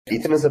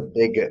Ethan is a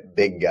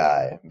big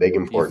guy, big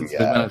important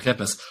Ethan's guy. on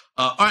campus.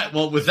 All right,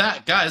 well, with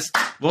that, guys,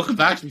 welcome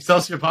back to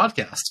Excelsior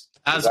Podcast.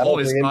 As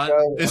always,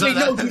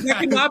 that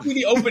cannot be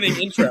the opening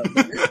intro. Look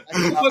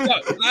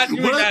up. We're not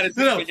doing that as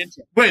the opening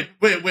intro. Wait.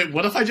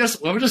 What if I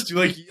just do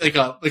like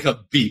a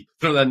beep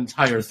for that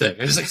entire thing?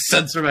 I just like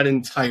censor that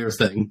entire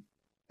thing.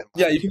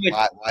 Yeah, you can.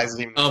 Why is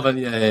it even? Oh, but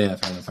yeah.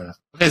 Fair enough.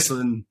 Okay, so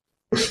then,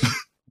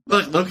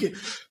 look, Loki. The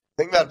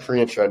thing about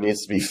pre-intro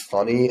needs to be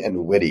funny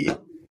and witty,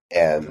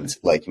 and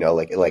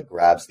it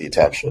grabs the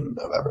attention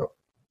of everyone.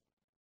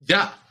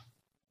 Yeah.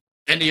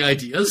 Any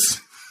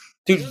ideas?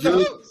 Dude,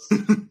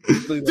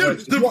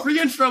 the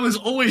pre-intro is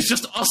always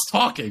just us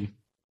talking.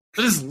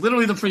 That is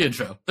literally the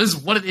pre-intro. That is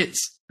what it is.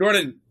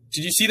 Jordan,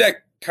 did you see that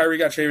Kyrie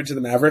got traded to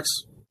the Mavericks?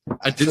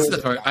 I did see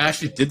that. I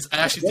actually did.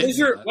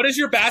 What is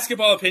your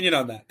basketball opinion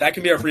on that? That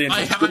can be our pre-intro.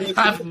 I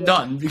have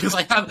none because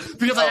I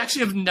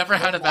actually have never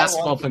had a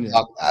basketball opinion.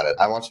 Talk about it.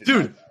 I want you to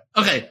Dude,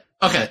 okay.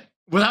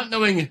 Without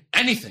knowing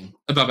anything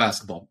about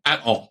basketball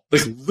at all,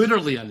 like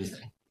literally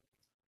anything.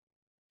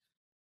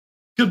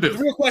 Good move.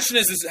 The real question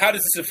is how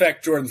does this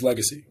affect Jordan's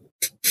legacy?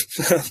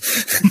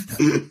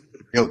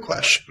 Real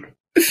question.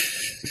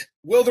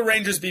 Will the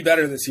Rangers be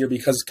better this year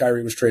because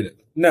Kyrie was traded?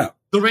 No.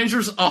 The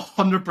Rangers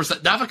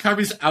 100%. Now that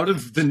Kyrie's out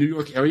of the New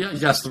York area,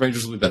 yes, the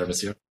Rangers will be better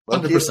this year.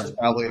 100%.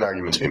 Probably an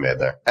argument to be made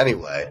there.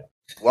 Anyway,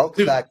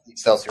 welcome back to the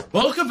Excelsior.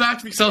 Welcome back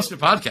to the Excelsior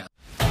Podcast.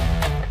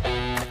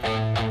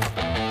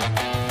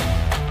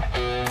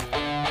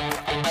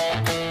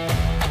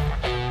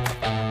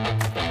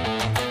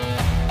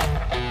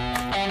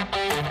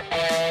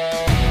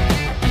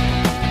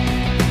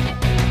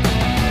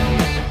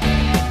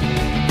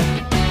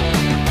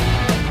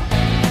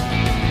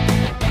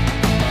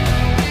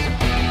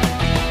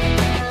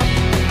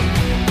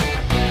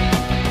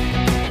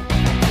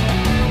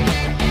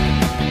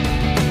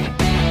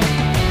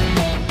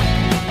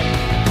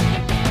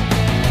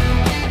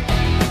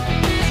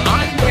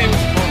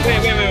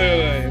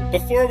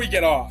 Before we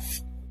get off,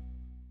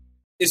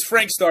 is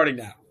Frank starting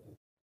now?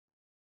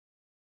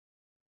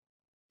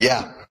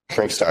 Yeah,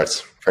 Frank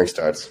starts.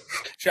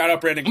 Shout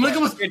out Brandon. I'm gonna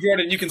go with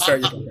Jordan. You can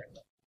start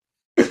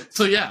your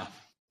So yeah,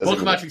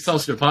 welcome back to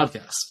Excelsior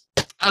Podcast.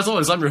 As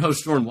always, I'm your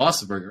host Jordan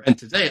Wassenberger, and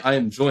today I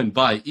am joined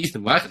by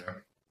Ethan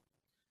Wagner.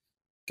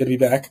 Good to be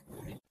back.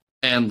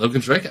 And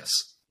Logan Drakus.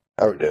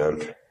 How are we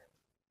doing?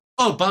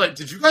 Oh, by the way,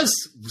 did you guys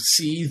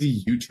see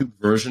the YouTube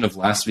version of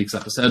last week's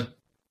episode?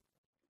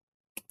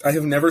 I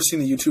have never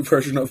seen the YouTube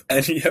version of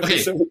any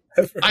episode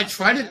ever. I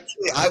tried it.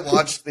 I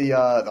watched the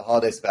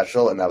holiday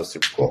special, and that was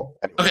super cool.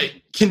 Anyway.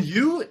 Okay, can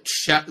you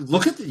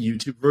look at the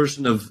YouTube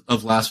version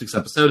of last week's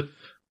episode?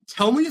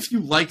 Tell me if you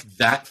like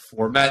that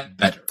format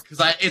better.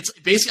 Because it's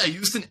basically I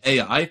used an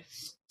AI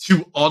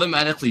to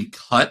automatically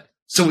cut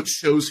so it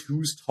shows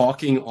who's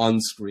talking on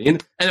screen.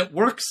 And it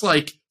works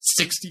like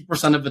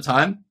 60% of the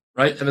time,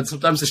 right? And then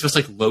sometimes it's just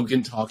like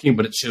Logan talking,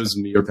 but it shows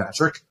me or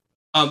Patrick.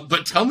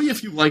 But tell me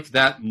if you like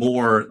that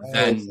more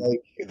than it's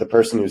like the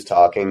person who's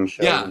talking.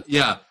 Yeah.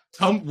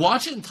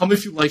 Watch it and tell me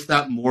if you like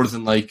that more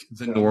than like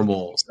the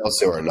normal.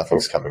 Excelsior,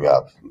 nothing's coming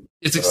up.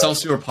 It's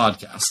Excelsior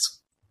Podcast.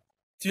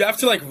 Do you have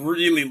to like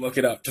really look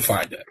it up to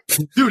find it?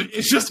 Dude,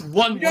 it's just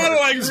one word. You gotta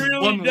like It is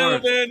really one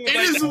delve word. in. It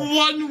is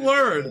one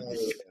word.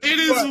 It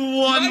is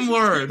one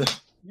word.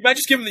 You might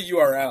just give him the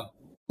URL,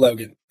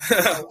 Logan.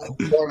 I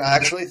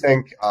actually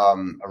think a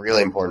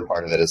really important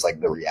part of it is like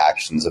the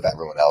reactions of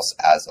everyone else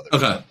as other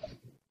people.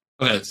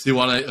 Okay, so you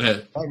want to...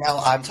 Okay. Right now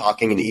I'm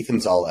talking and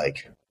Ethan's all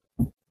like...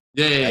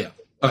 Yeah.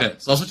 Okay,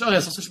 so I'll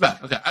switch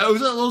back. Okay, it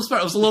was a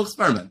little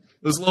experiment.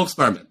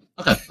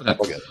 Okay.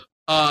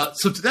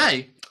 So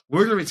today,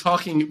 we're going to be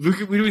talking...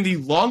 We're doing the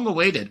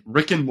long-awaited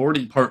Rick and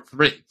Morty Part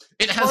 3.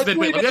 It has been...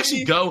 Wait, let me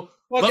actually go...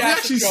 Let me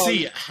actually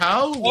see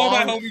how long... All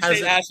my homies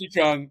say Ashley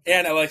Chung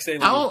and Alexei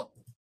Lee. How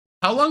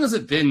long has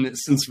it been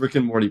since Rick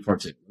and Morty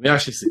Part 2? Let me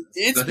actually see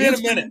this. It's been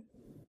a minute.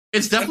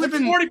 It's definitely been...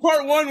 Rick and Morty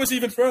Part 1 was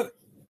even further.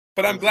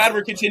 But I'm glad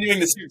we're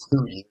continuing the series.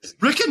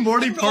 Rick and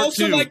Morty Part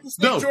 2.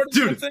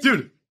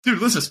 Dude,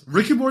 listen.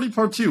 Rick and Morty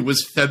Part 2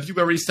 was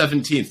February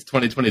 17th,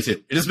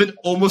 2022. It has been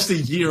almost a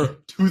year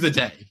to the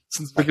day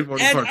since Rick and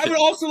Morty Part 2. And I would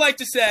also like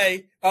to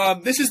say,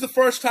 this is the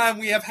first time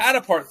we have had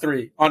a Part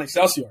 3 on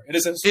Excelsior. It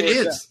is a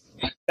historic death.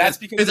 That's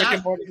because Rick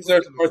and Morty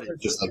deserves a Part 3.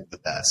 Just like the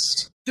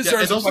best.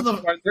 Deserves a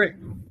Part 3.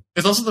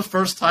 It's also the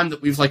first time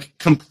that we've like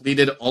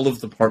completed all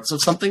of the parts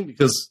of something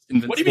because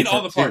Invincible what do you mean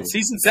all the parts?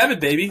 Season 7,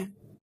 baby.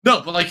 No,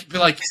 but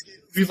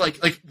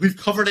we've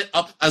covered it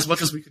up as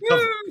much as we could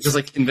cover because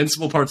like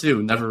Invincible Part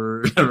 2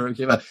 never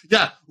came out.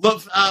 Yeah,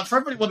 look for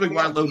everybody wondering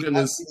why Logan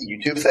is the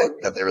YouTube thing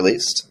that they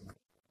released.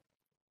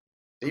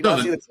 Did you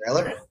not see the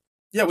trailer?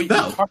 Yeah, we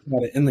talked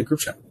about it in the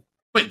group chat.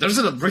 Wait, there's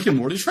a Rick and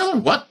Morty trailer?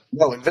 What?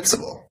 No,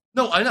 Invincible.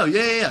 No, I know.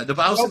 Yeah. But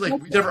I was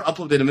like, we never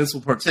uploaded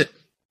Invincible Part 2.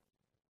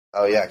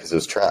 Oh yeah, because it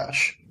was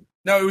trash.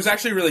 No, it was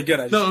actually really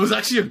good. No, it was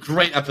actually a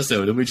great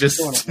episode, and we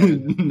just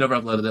never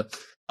uploaded it.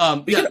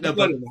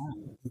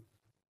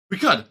 We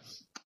could.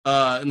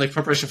 In like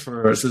preparation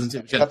for season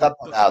 2. Cut that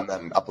one out and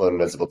then upload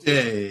Invincible 2.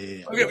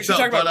 Yeah. Okay, we should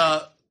talk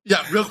about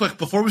Yeah, real quick,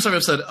 before we start the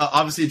episode,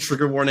 obviously,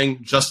 trigger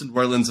warning, Justin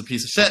Roiland's a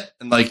piece of shit,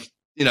 and,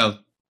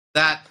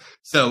 that.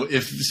 So,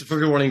 if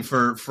trigger warning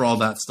for all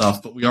that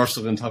stuff, but we are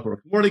still going to talk about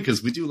Rick and Morty,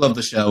 because we do love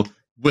the show,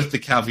 with the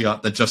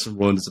caveat that Justin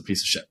Roiland is a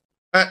piece of shit.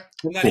 All right,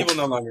 and that he will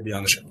no longer be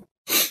on the show.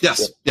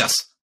 Yes.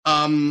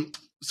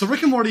 So,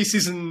 Rick and Morty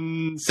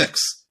Season 6.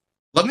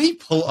 Let me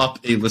pull up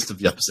a list of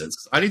the episodes,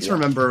 because I need to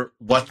remember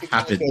what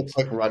happened. A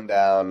quick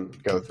rundown,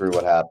 go through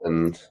what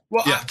happened.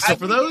 Well, so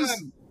for those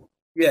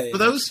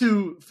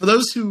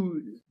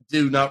who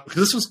do not,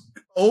 because this was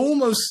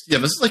almost,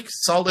 this is like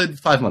solid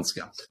 5 months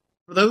ago.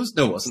 For those,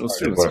 no, it wasn't. It was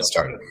 3 months ago.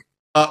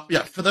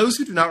 Started. For those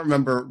who do not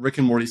remember Rick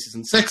and Morty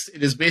Season 6,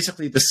 it is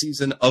basically the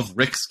season of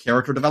Rick's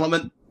character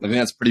development. I think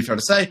that's pretty fair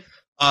to say.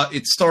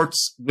 It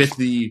starts with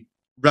the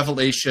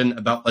revelation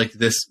about,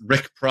 this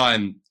Rick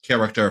Prime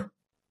character.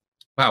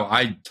 Wow,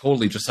 I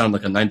totally just sound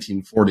like a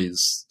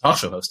 1940s talk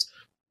show host.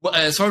 Well,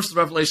 it starts with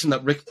the revelation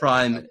that Rick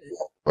Prime...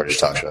 British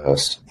talk show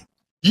host.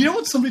 You know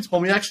what somebody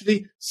told me,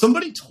 actually?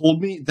 Somebody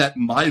told me that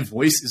my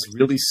voice is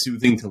really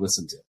soothing to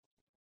listen to.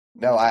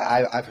 No,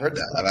 I've heard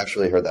that. I've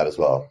actually heard that as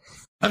well.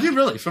 Have you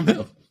really? From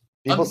who?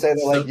 People say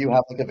that you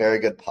have a very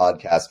good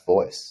podcast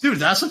voice. Dude,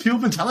 that's what people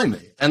have been telling me.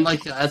 And I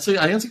think that's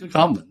a good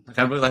compliment.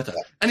 I really like that.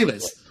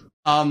 Anyways,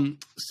 so...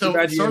 Too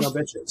bad you no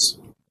bitches.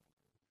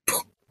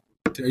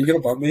 Dude, are you going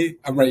to bump me?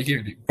 I'm right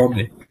here, dude. Bump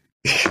me.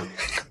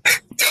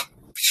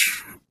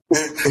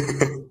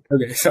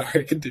 Okay,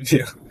 sorry,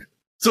 continue.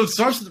 So it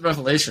starts with the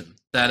revelation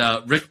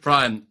that Rick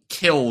Prime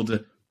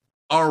killed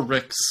our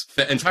Rick's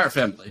entire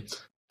family.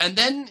 And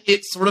then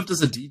it sort of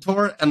does a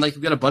detour, and we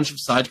get a bunch of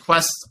side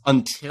quests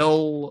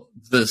until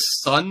the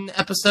Sun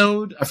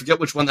episode. I forget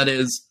which one that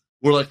is,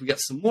 where we get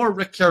some more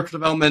Rick character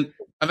development,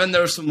 and then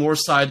there are some more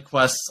side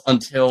quests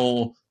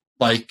until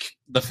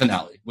the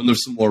finale, when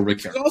there's some more Rick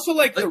characters. It's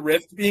also the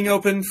Rift being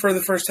open for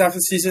the first half of the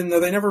season, though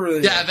they never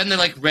really... Yeah, and then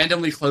they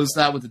randomly close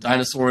that with the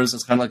dinosaurs.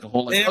 It's kind of a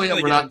whole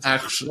we're not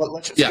actually... Well,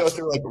 let's just go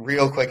through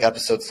real quick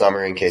episode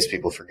summary in case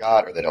people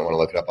forgot or they don't want to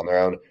look it up on their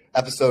own.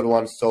 Episode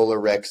 1,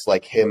 Solar Rick's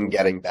him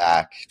getting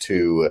back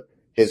to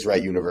his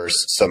right universe,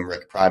 some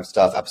Rick Prime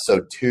stuff.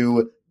 Episode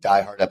 2,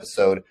 Die Hard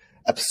episode.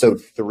 Episode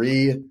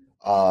 3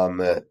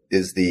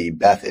 is the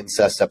Beth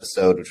incest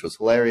episode, which was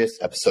hilarious.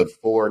 Episode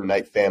 4,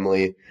 Night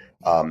Family.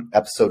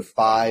 Episode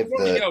 5.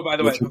 By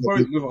the way, before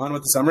we move on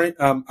with the summary,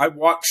 I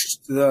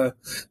watched the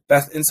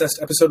Beth incest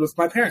episode with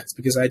my parents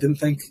because I didn't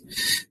think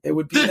it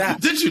would be that.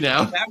 Did you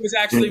now? That was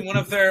actually one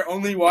of their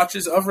only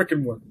watches of Rick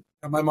and Morty.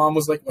 And my mom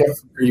was like, "What the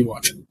fuck are you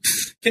watching?"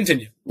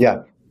 Continue.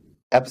 Yeah.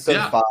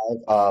 Episode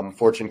 5,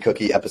 Fortune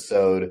Cookie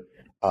episode.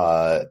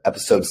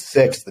 Episode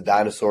 6, the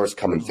dinosaurs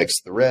come and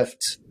fix the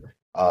rift.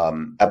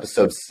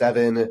 Episode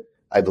 7,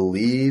 I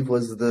believe,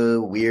 was the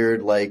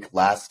weird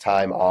last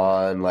time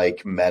on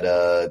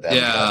meta.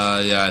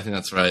 I think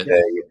that's right.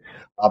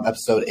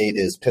 Episode 8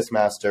 is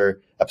Pissmaster.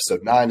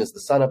 Episode 9 is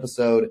the Sun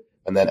episode,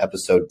 and then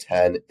episode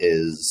 10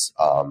 is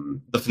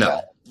the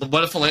finale.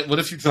 What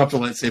if you dropped a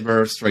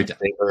lightsaber straight down?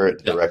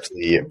 Lightsaber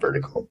directly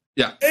vertical.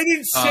 Yeah, an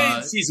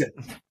insane season.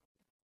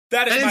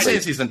 That is an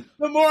insane season.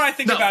 The more I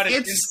think about it,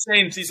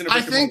 insane season. Of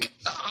Rick and Morty.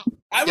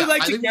 I would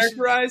like to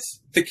characterize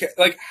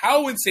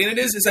how insane it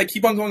is I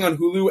keep on going on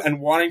Hulu and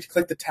wanting to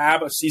click the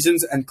tab of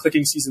seasons and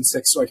clicking season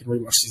 6 so I can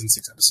rewatch season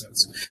 6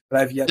 episodes. But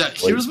I've yet. Yeah,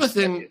 here's my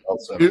thing.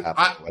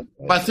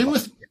 My thing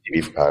with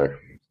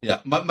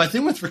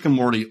Rick and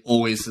Morty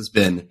always has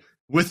been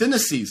within a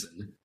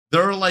season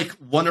there are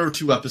 1 or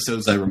 2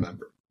 episodes I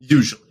remember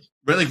usually,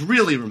 right?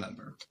 Really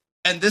remember.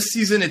 And this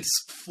season it's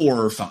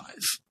 4 or 5.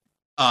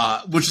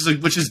 Which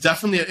is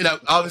definitely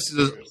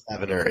obviously there's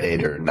 7 or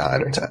 8 or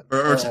 9 or 10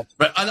 or 10,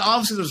 right? And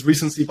obviously there's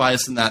recency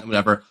bias in that and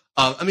whatever.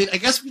 I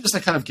guess we just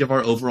kind of give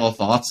our overall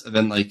thoughts and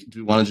then do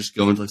we want to just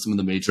go into some of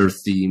the major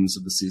themes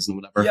of the season,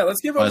 whatever? Yeah,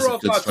 let's give overall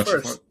thoughts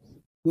first.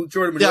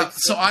 Jordan,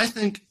 so I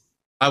think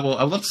I would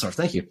love to start.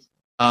 Thank you.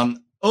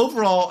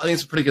 Overall, I think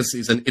it's a pretty good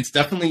season. It's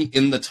definitely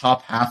in the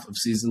top half of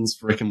seasons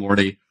for Rick and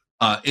Morty.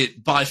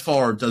 It by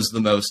far does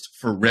the most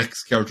for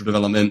Rick's character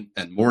development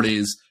and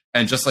Morty's.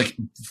 And just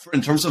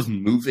in terms of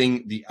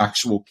moving the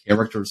actual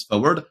characters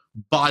forward,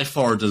 by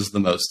far does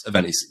the most of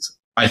any season,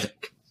 I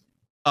think.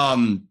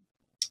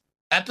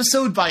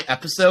 Episode by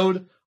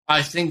episode,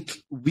 I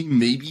think we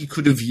maybe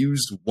could have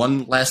used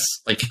one less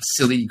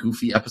silly,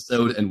 goofy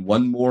episode and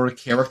one more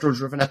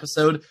character-driven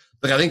episode.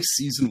 I think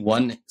season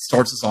 1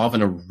 starts us off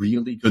in a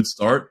really good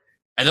start,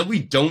 and then we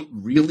don't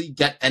really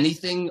get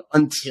anything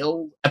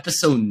until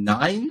episode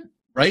 9,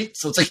 right?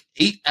 So it's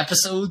 8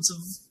 episodes of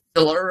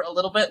filler a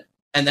little bit.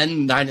 And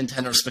then 9 and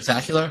 10 are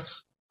spectacular.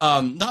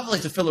 Not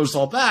the filler's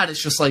all bad.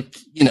 It's just I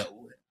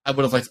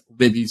would have liked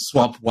maybe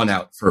swap one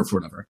out for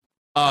whatever.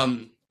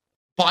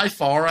 By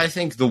far, I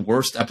think the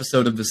worst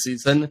episode of the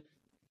season,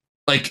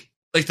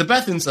 the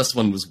Beth incest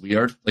one was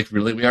weird,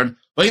 really weird.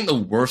 But I think the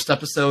worst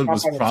episode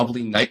was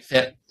probably Night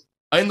Family.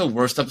 I know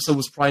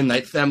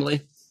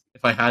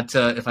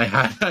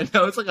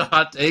it's a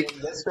hot take.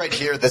 This right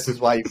here, this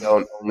is why you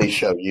don't only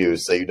show you,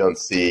 so you don't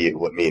see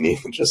what me and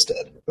Ethan just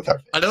did with our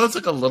face. I know it's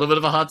a little bit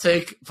of a hot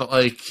take, but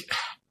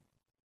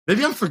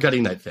Maybe I'm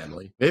forgetting Night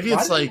Family. Maybe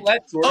it's like,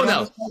 oh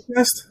no.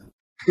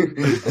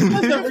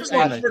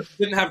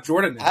 Didn't have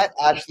Jordan. At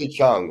Ashley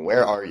Chung,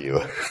 where are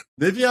you?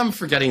 Maybe I'm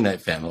forgetting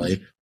Night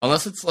Family.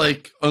 Unless it's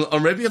like, or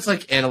maybe it's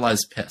like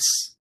Analyze Piss.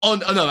 Oh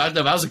no,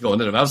 that was a good one.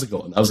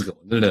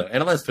 No,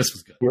 Analyze Piss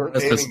was good. You're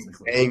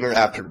banger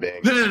after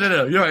bang.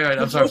 No. You're right.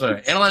 I'm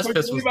sorry. Analyze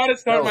Piss was.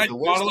 The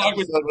worst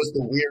episode was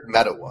the weird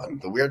meta one.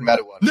 The weird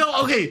meta one.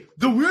 No, okay.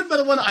 The weird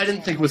meta one I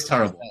didn't think was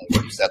terrible.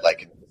 You said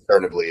like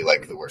discernibly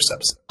like the worst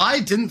episode. I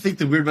didn't think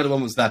the weird meta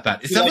one was that bad.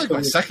 It's definitely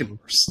like my second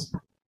worst.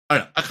 I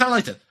don't know. I kind of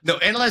liked it. No,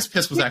 Analyze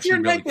Piss was actually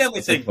really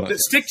good.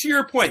 Stick to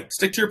your point.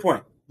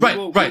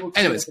 Right.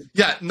 Anyways,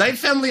 yeah, Night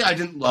Family I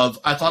didn't love.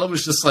 I thought it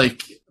was just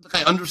like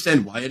I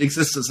understand why it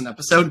exists as an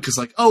episode because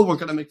like, oh, we're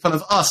gonna make fun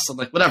of Us and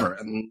like whatever,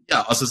 and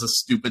yeah, Us is a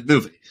stupid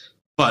movie,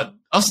 but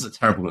Us is a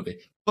terrible movie.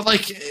 But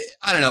like,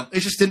 I don't know, it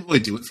just didn't really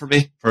do it for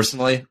me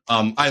personally.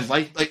 I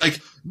like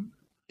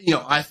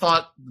I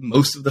thought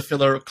most of the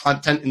filler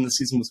content in the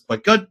season was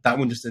quite good. That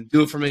one just didn't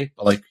do it for me.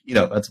 But like,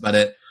 that's about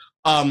it.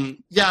 Wagner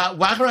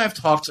and I have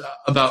talked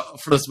about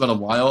a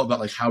while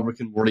about like how Rick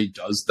and Morty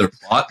does their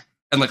plot.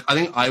 And like, I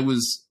think I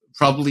was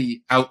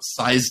probably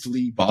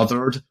outsizedly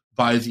bothered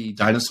by the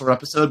dinosaur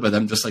episode, by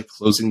them just like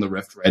closing the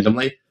rift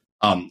randomly.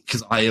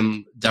 Because I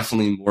am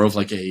definitely more of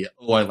like I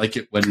like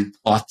it when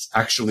plots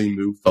actually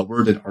move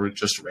forward and aren't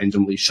just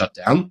randomly shut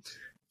down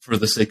for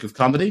the sake of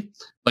comedy.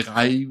 Like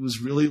I was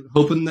really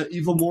hoping that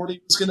Evil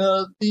Morty was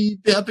gonna be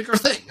a bigger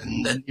thing,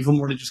 and then Evil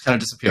Morty just kind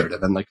of disappeared,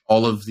 and then like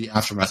all of the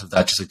aftermath of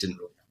that just like didn't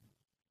really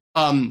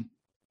happen.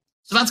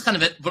 So that's kind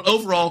of it. But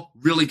overall,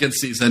 really good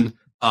season.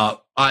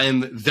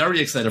 I'm very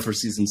excited for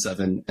season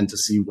 7 and to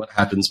see what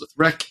happens with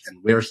Rick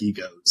and where he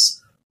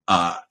goes,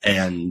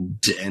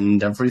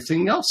 and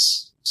everything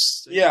else.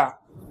 Yeah.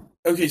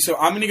 Okay, so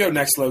I'm going to go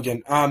next,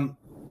 Logan.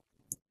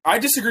 I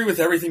disagree with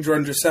everything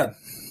Jordan just said.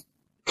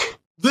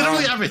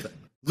 Literally everything.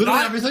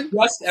 Everything?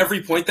 Just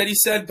every point that he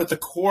said, but the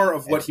core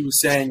of what he was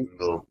saying.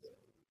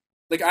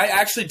 Like, I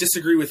actually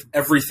disagree with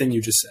everything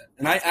you just said.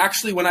 And I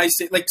actually, when I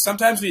say, like,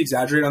 sometimes we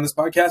exaggerate on this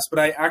podcast, but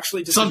I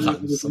actually disagree with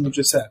everything you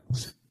just said.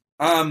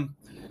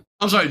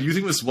 I'm sorry, do you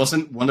think this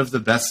wasn't one of the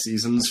best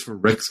seasons for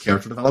Rick's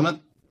character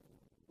development?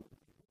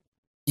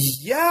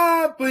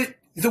 Yeah, but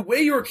the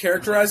way you were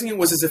characterizing it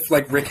was as if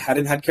like Rick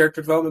hadn't had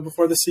character development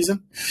before this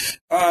season.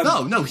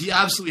 No, he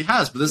absolutely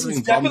has. But this is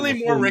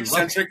definitely more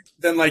Rick-centric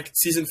than like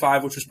season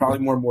 5, which was probably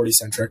more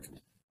Morty-centric.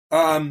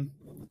 Yeah.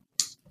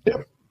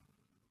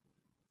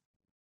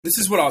 This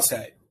is what I'll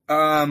say.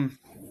 I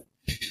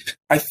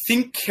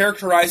think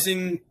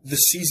characterizing the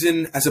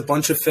season as a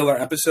bunch of filler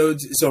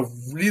episodes is a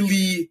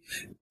really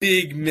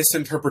big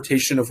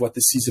misinterpretation of what the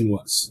season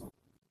was.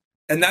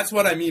 And that's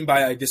what I mean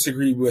by I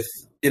disagree with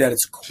it at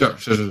its core.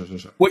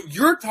 Sure. What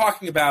you're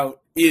talking about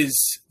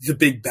is the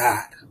big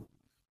bad,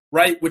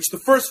 right? Which the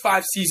first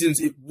 5 seasons,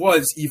 it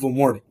was Evil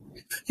Morty.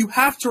 You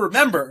have to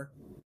remember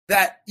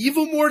that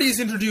Evil Morty is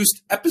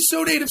introduced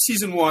episode 8 of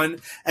season 1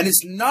 and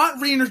is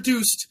not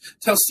reintroduced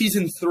till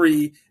season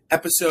 3,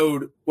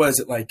 episode, what is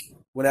it, like,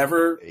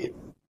 whatever,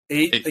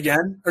 8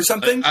 again or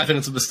something? I think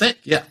it's a mistake.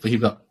 Yeah, but keep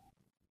going.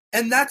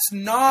 And that's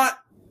not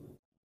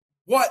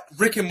what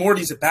Rick and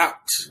Morty's about.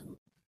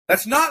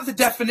 That's not the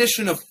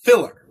definition of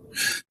filler.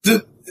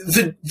 The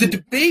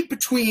debate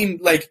between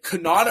like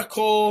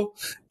canonical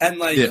and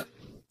like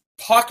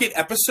pocket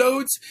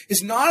episodes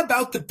is not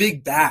about the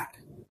big bad.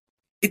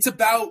 It's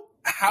about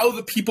how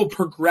the people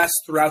progress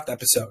throughout the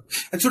episode.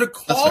 And so to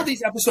call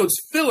these episodes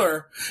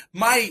filler,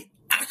 my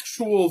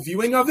actual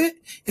viewing of it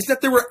is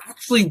that there were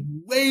actually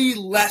way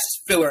less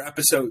filler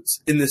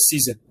episodes in this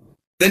season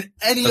than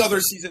any other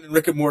season in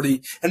Rick and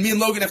Morty. And me and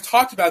Logan have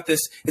talked about this.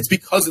 It's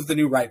because of the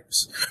new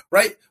writers,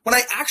 right? When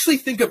I actually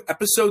think of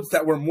episodes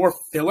that were more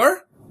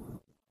filler,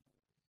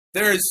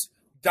 there's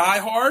Die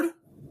Hard,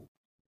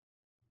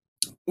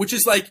 which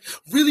is like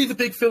really the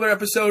big filler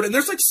episode. And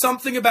there's like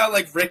something about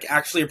like Rick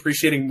actually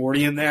appreciating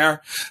Morty in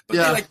there,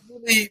 but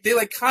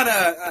they kind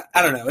of,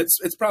 I don't know.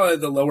 It's probably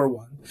the lower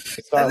one.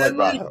 It's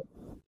not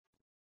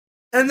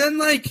and then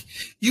like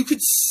you could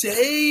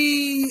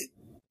say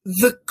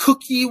the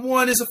cookie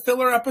one is a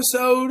filler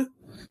episode.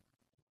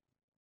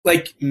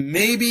 Like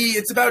maybe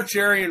it's about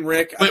Jerry and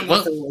Rick. Wait,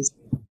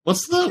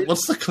 what's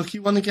the cookie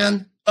one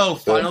again? Oh,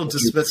 Final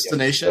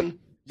Destination.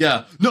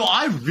 Yeah. No,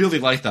 I really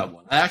like that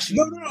one. I actually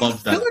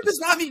love that. Filler does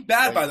not mean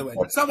bad, by the way.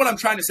 That's not what I'm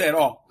trying to say at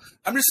all.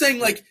 I'm just saying,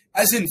 like,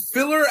 as in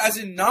filler, as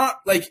in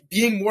not, like,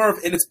 being more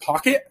of in its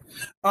pocket.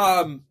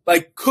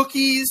 Like,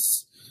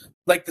 cookies,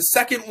 like, the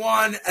second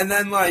one, and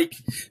then, like,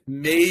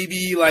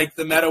 maybe, like,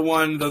 the meta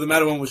one, though the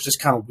meta one was just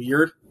kind of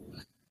weird.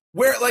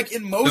 Where, like,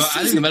 in most...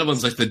 I think the meta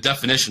one's, like, the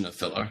definition of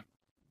filler.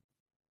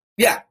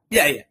 Yeah.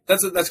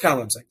 That's kind of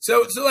what I'm saying.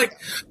 So like...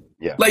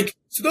 Yeah. Like,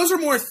 so those are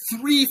more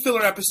 3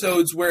 filler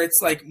episodes where it's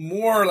like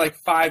more like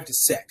 5 to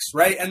 6,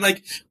 right? And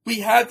like we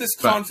had this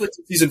conflict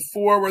in season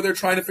 4 where they're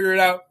trying to figure it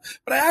out.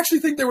 But I actually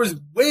think there was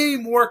way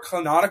more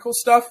canonical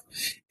stuff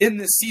in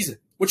this season,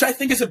 which I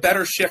think is a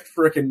better shift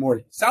for Rick and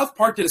Morty. South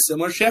Park did a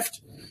similar shift,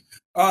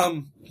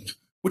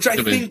 which I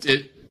think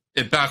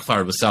it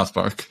backfired with South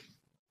Park.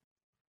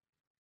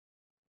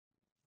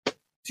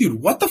 Dude,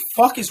 what the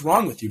fuck is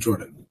wrong with you,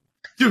 Jordan?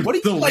 Dude, what are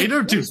you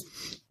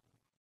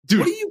Dude,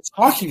 what are you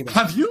talking about?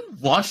 Have you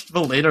watched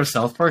the later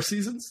South Park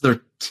seasons?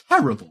 They're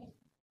terrible.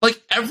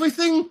 Like,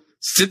 everything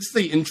since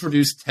they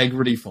introduced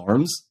Tegrity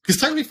Farms,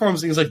 because Tegrity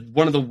Farms is like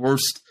one of the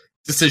worst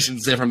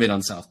decisions they ever made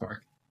on South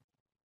Park.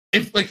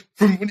 If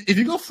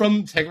you go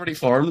from Tegrity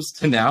Farms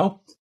to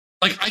now,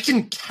 like, I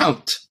can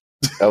count.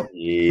 Oh,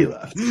 he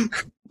left.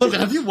 Look,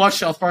 have you watched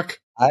South Park?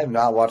 I have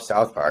not watched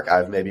South Park.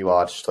 I've maybe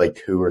watched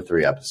like 2 or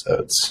 3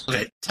 episodes.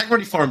 Okay,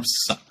 Tegrity Farms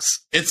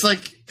sucks. It's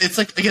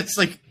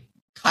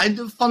kind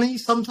of funny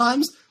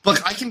sometimes, but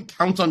like, I can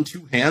count on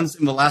 2 hands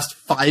in the last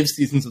 5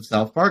 seasons of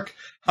South Park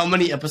how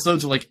many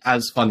episodes are like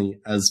as funny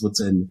as what's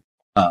in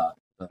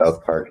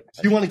South Park.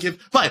 Do you want to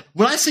give? But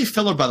when I say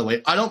filler, by the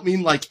way, I don't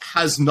mean like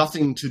has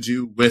nothing to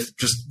do with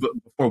just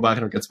before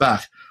Wagner gets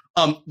back.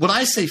 When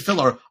I say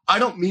filler, I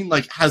don't mean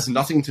like has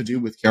nothing to do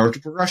with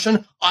character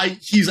progression.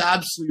 He's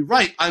absolutely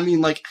right. I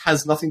mean like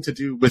has nothing to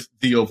do with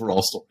the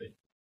overall story.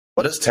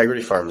 What does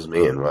Tegrity Farms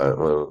mean?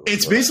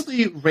 It's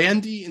basically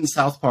Randy in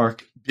South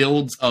Park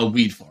builds a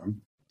weed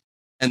farm,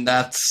 and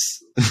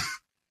that's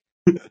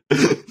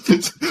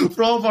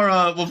for all of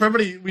our for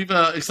everybody. We've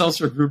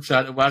Excelsior group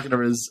chat, and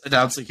Wagner is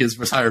announcing his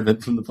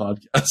retirement from the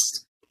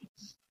podcast.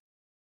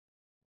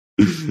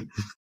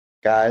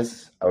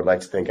 Guys, I would like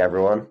to thank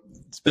everyone.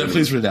 It's been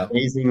please read out.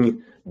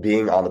 Amazing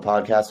being on the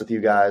podcast with you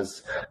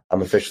guys.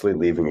 I'm officially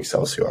leaving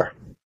Excelsior.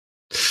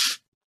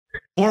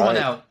 Pour one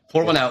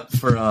out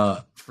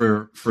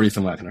for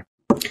Ethan Wagner.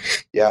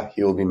 Yeah,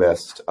 he will be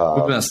missed.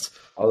 Missed.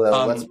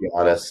 Although, let's be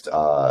honest,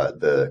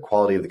 the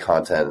quality of the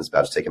content is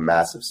about to take a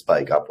massive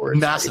spike upwards.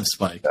 Massive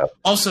spike. Yeah.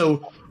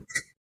 Also,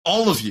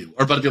 all of you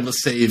are about to be able to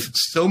save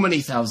so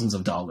many thousands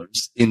of dollars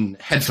in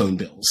headphone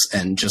bills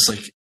and just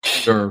like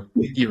your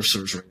ear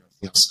surgery and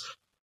everything else.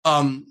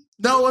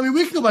 No, I mean,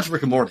 we can go back to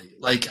Rick and Morty.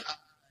 Like,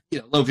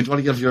 Logan, do you want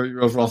to give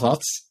your overall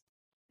thoughts?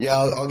 Yeah,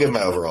 I'll give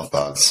my overall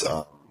thoughts.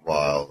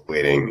 While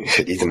waiting,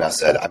 Ethan has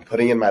said, I'm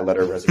putting in my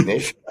letter of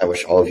resignation. I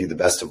wish all of you the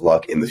best of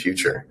luck in the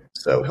future.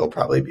 So he'll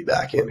probably be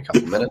back in a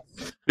couple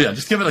minutes. Yeah,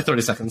 just give it like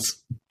 30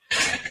 seconds.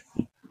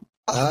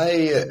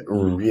 I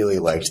really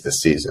liked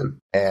this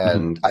season,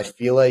 and I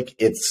feel like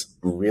it's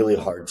really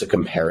hard to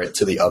compare it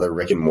to the other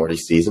Rick and Morty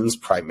seasons,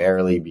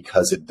 primarily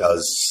because it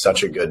does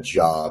such a good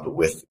job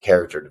with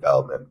character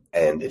development,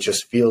 and it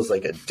just feels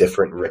like a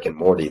different Rick and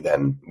Morty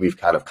than we've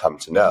kind of come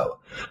to know,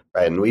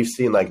 right? And we've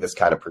seen like this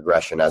kind of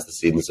progression as the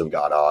seasons have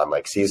gone on.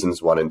 Like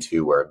seasons 1 and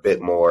 2 were a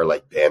bit more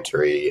like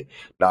bantery,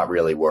 not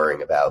really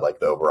worrying about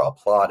like the overall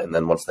plot, and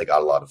then once they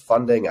got a lot of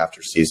funding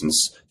after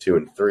seasons 2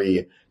 and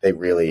 3, they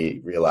really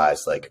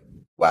realized like,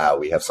 wow,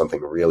 we have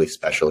something really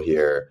special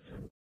here.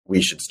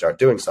 We should start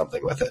doing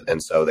something with it.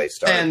 And so they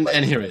start.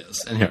 And here he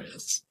is.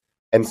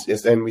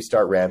 And we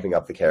start ramping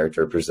up the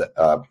character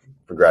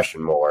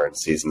progression more in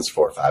seasons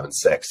 4, 5, and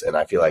 6. And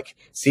I feel like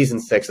season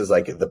 6 is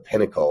like the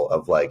pinnacle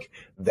of like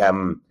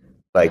them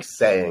like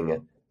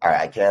saying, all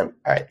right,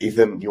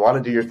 Ethan, you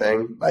want to do your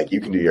thing? Like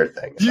you can do your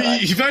thing.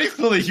 Very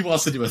clearly he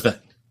wants to do a thing.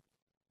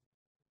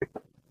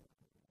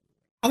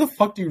 How the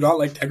fuck do you not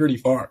like Tegrity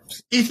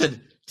Farms?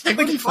 Ethan,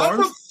 Tegrity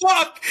Farms? How the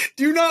fuck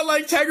do you not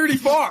like Tegrity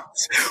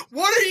Farms?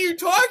 What are you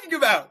talking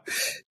about?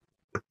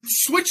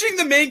 Switching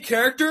the main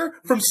character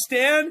from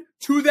Stan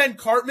to then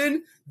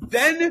Cartman,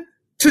 then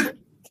to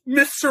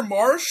Mr.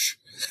 Marsh,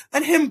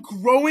 and him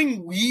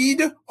growing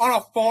weed on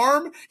a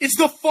farm is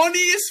the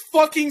funniest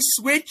fucking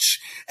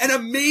switch and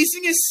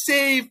amazingest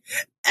save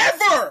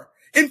ever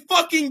in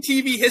fucking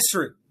TV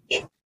history.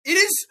 It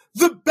is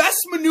the best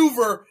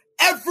maneuver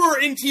ever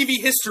in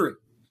TV history.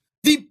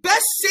 The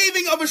best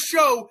saving of a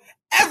show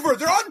ever.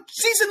 They're on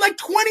season like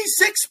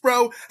 26,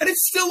 bro, and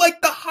it's still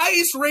like the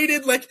highest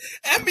rated, like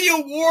Emmy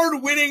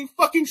Award winning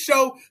fucking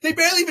show. They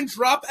barely even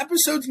drop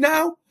episodes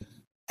now,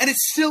 and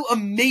it's still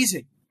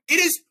amazing. It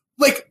is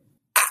like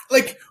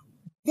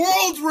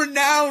world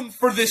renowned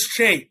for this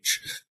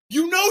change.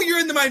 You know you're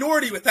in the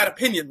minority with that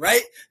opinion,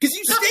 right? Because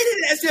you stated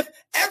it as if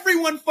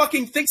everyone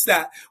fucking thinks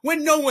that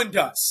when no one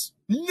does.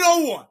 No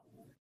one.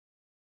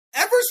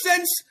 Ever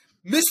since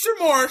Mr.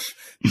 Marsh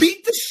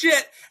beat the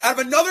shit out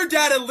of another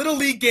dad at Little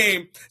League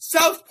game,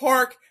 South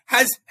Park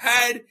has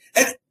had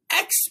an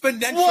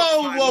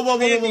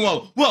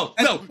exponential. Whoa!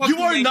 No, you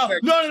are not.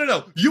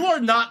 No. You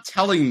are not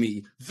telling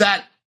me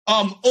that.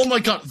 Oh my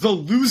god, The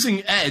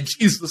Losing Edge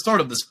is the start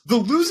of this. The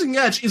Losing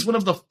Edge is one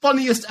of the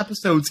funniest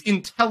episodes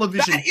in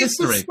television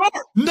history.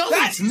 No,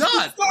 it's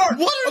not.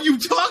 What are you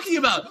talking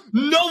about?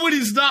 No, it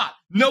is not.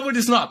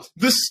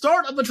 The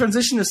start of the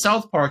transition to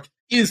South Park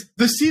is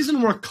the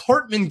season where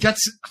Cartman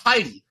gets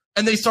Heidi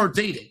and they start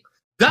dating.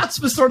 That's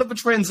the start of a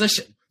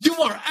transition. You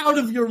are out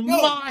of your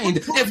mind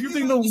if you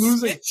think The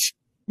Losing Edge.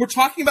 We're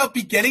talking about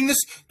beginning this.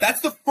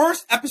 That's the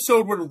first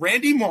episode where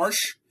Randy Marsh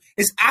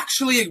is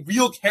actually a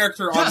real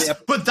character on the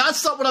episode. But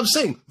that's not what I'm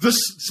saying. The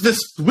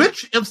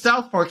switch of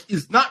South Park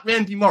is not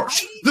Randy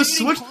Marsh. The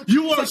switch,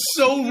 you are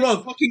so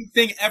wrong. Fucking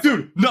thing ever.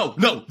 Dude, no.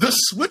 The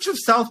switch of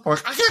South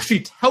Park, I can actually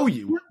tell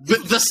you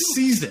the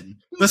season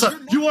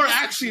You are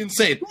actually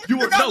insane.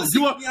 You are. I'm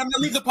going to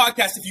leave the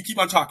podcast if you keep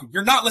on talking.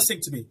 You're not listening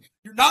to me.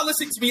 You're not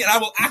listening to me, and I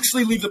will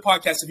actually leave the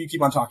podcast if you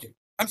keep on talking.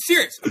 I'm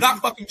serious. I'm not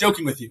fucking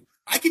joking with you.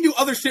 I can do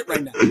other shit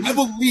right now. I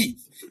will leave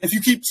if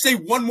you keep say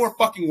one more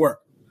fucking word.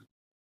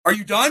 Are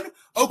you done?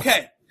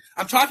 Okay.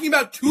 I'm talking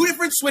about two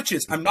different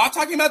switches. I'm not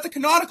talking about the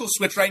canonical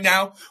switch right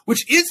now,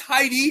 which is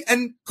Heidi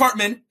and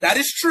Cartman. That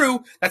is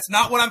true. That's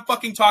not what I'm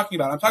fucking talking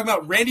about. I'm talking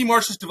about Randy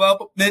Marsh's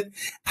development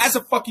as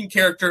a fucking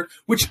character,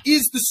 which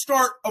is the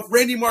start of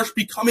Randy Marsh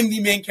becoming the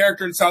main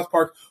character in South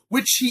Park,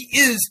 which he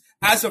is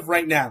as of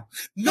right now.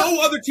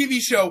 No other TV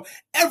show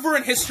ever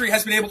in history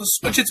has been able to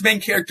switch its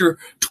main character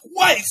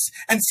twice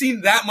and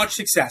seen that much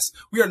success.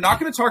 We are not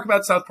going to talk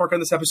about South Park on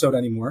this episode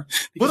anymore.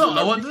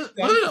 I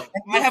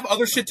have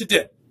other shit to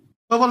do.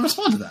 I want to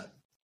respond to that.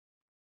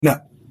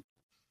 No.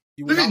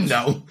 You will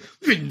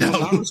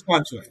not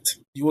respond to it.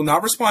 You will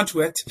not respond to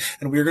it,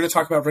 and we're going to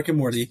talk about Rick and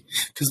Morty,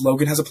 because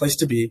Logan has a place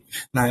to be,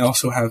 and I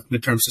also have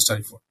midterms to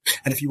study for.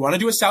 And if you want to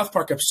do a South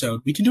Park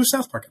episode, we can do a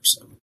South Park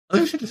episode.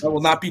 That will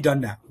not be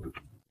done now.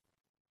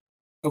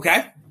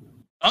 Okay?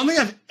 I don't think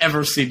I've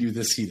ever seen you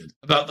this heated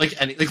about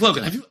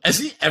Logan. Has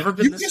he ever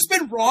been? You've just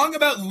been wrong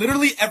about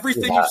literally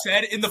everything you've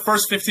said in the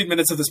first 15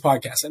 minutes of this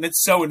podcast, and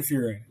it's so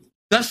infuriating.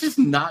 That's just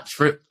not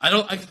true.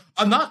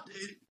 I'm not.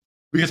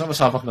 We can talk about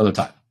South Park another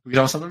time.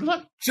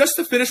 Just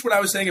to finish what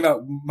I was saying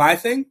about my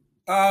thing,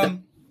 I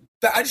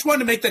just wanted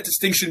to make that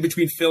distinction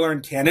between filler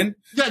and canon.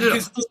 Yeah,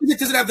 because it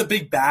doesn't have the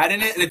big bad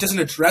in it, and it doesn't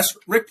address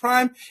Rick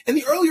Prime. In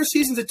the earlier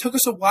seasons, it took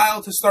us a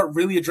while to start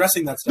really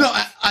addressing that stuff.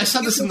 No, I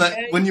said this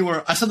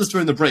I said this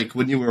during the break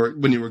when you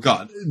were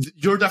gone.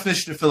 Your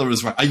definition of filler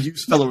is right. I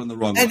used filler in the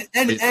wrong way.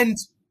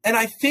 And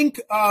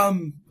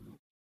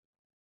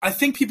I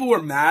think people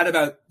were mad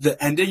about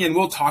the ending, and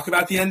we'll talk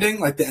about the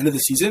ending, like the end of the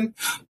season.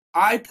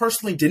 I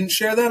personally didn't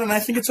share that, and I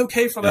think it's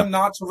okay for them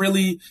not to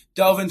really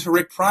delve into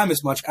Rick Prime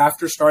as much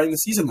after starting the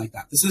season like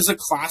that. This is a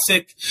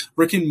classic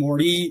Rick and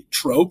Morty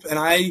trope,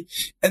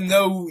 and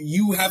though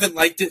you haven't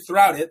liked it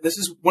throughout it, this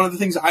is one of the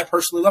things I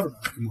personally love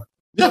about Rick and Morty.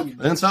 Yeah,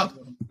 and stop.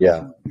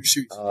 Yeah.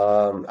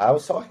 I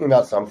was talking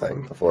about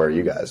something before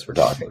you guys were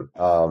talking.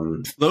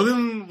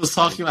 Logan was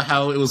talking about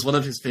how it was one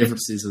of his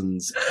favorite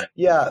seasons.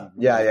 Yeah.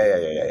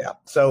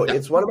 So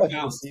it's one of my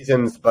favorite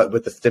seasons, but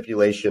with the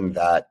stipulation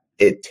that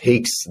it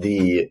takes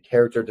the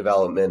character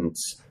development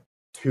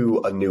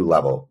to a new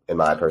level, in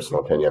my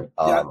personal opinion.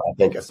 I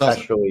think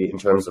especially in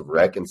terms of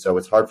Rick. And so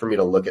it's hard for me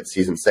to look at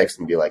season 6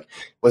 and be like,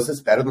 was this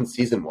better than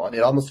season 1?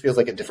 It almost feels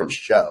like a different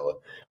show.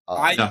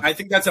 I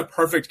think that's a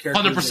perfect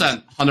character.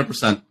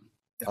 100%.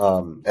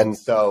 And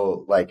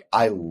so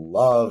I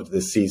loved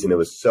this season. It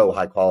was so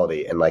high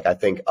quality. And I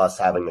think us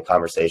having the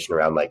conversation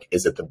around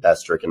is it the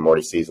best Rick and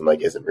Morty season?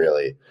 Isn't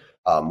really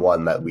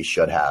one that we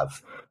should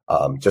have.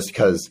 Just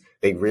because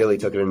they really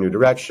took it in a new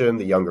direction.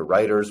 The younger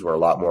writers were a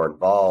lot more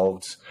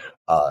involved,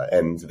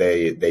 and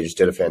they just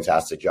did a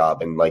fantastic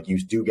job. And you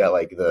do get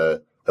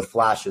the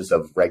flashes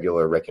of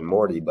regular Rick and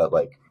Morty, but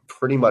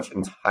pretty much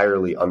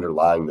entirely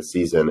underlying the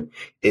season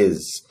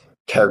is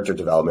character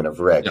development of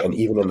Rick. Yep. And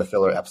even in the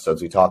filler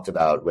episodes we talked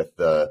about with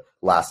the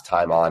Last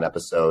Time On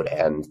episode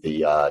and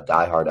the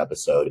Die Hard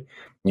episode,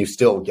 you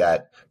still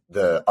get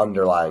the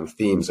underlying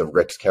themes of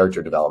Rick's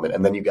character development.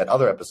 And then you get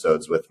other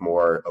episodes with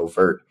more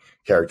overt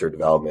character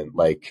development,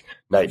 like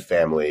Night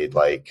Family,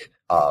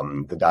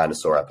 the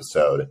dinosaur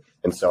episode.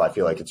 And so I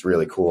feel like it's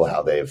really cool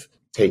how they've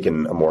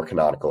taken a more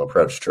canonical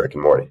approach to Rick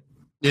and Morty.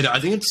 Yeah,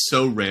 I think it's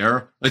so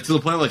rare, to the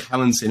point of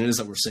how insane it is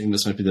that we're saying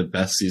this might be the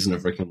best season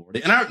of Rick and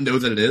Morty. And I don't know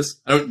that it is.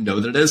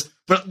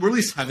 But we're at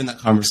least having that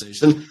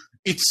conversation.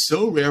 It's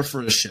so rare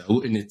for a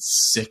show in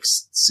its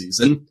 6th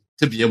season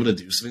to be able to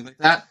do something like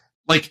that.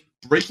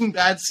 Breaking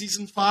Bad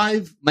season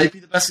 5 might be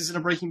the best season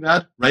of Breaking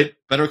Bad, right?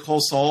 Better Call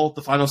Saul,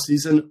 the final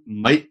season,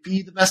 might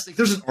be the best.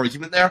 There's an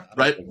argument there,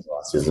 right? The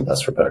last season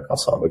best for Better Call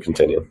Saul. We'll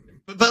continue.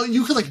 But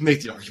you could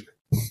make the argument.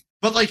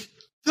 But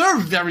there are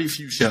very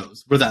few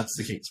shows where that's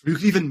the case. Where you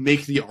can even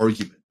make the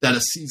argument that a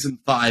season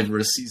 5 or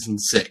a season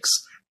 6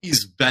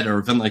 is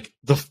better than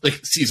the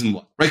season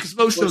 1, right? Because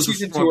most shows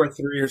season 2 or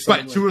 3 or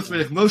something. Right, 2 or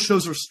 3. Most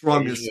shows are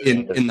strongest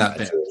in that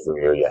band.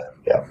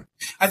 Yeah.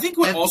 I think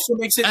what also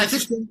makes it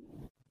interesting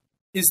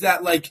is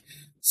that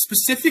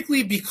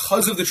specifically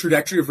because of the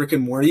trajectory of Rick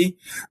and Morty,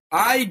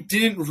 I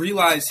didn't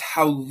realize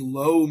how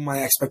low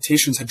my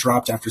expectations had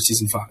dropped after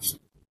season 5.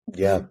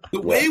 Yeah.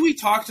 The way we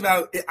talked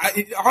about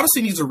it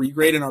honestly needs a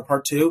regrade in our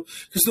part 2,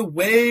 because the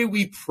way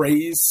we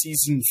praise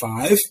season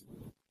 5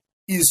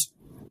 is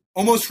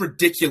almost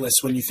ridiculous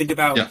when you think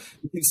about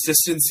the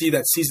consistency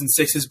that season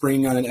 6 is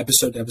bringing on an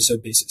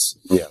episode-to-episode basis.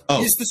 Yeah.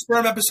 Oh. Is the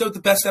sperm episode the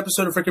best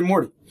episode of Rick and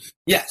Morty?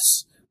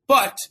 Yes.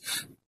 But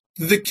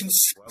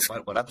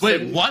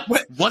Wait, what?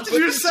 What did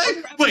you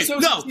say? Wait,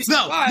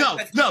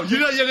 no.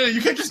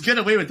 You can't just get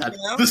away with that. You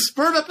know? The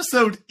sperm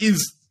episode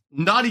is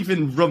not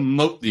even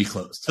remotely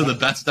close to the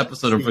best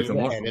episode of Rick and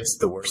Morty. And it's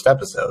the worst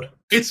episode.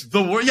 It's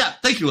the worst. Yeah,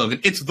 thank you, Logan.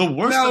 It's the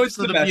worst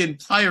episode of the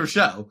entire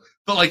show.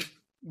 But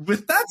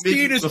with that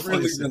speed is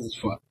really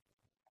fun.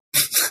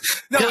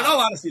 No, in all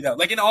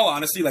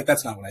honesty, though,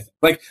 that's not what I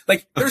think.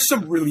 Like, there's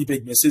some really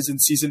big misses in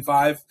season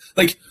 5,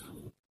 like,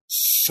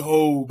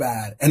 so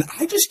bad. And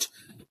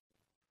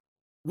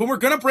when we're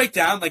gonna break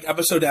down like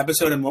episode to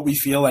episode and what we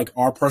feel like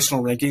our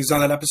personal rankings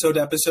on that episode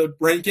to episode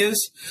rank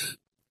is,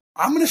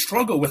 I'm gonna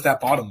struggle with that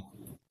bottom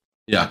one.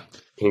 Yeah.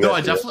 No,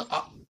 I definitely.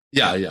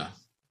 Yeah.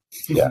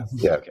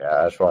 Okay.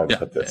 I just wanted to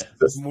put this.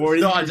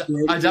 No, I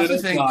definitely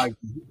think.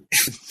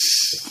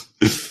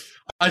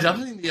 I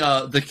definitely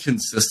think the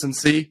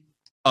consistency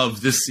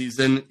of this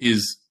season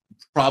is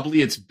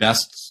probably its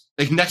best,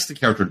 like next to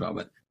character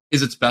development,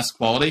 is its best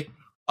quality.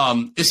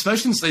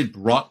 Especially since they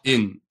brought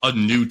in a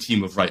new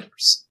team of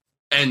writers.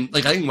 And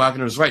like I think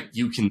Wagner's right,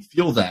 you can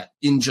feel that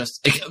in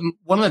just like,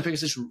 one of my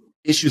biggest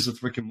issues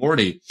with Rick and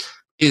Morty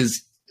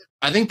is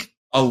I think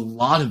a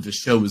lot of the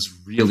show is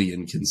really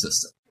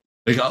inconsistent.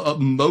 Like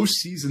most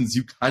seasons,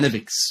 you kind of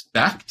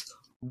expect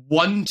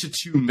 1 to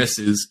 2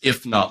 misses,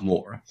 if not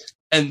more.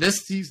 And this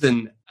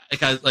season,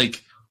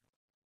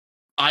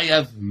 I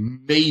have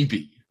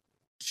maybe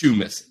 2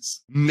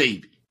 misses,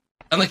 maybe.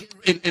 And like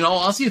in all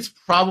honesty, it's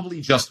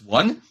probably just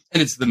one,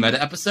 and it's the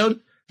meta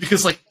episode.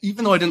 Because like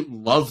even though I didn't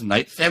love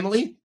Night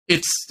Family,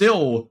 it's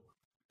still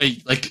a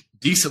like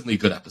decently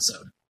good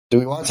episode. Do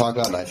we want to talk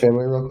about Night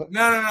Family real quick?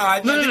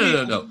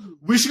 No.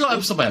 We should go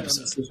episode by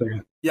episode.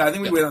 Yeah, I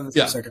think we wait on this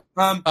for a second.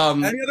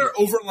 Any other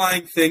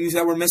overlying things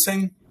that we're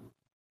missing?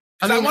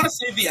 I want to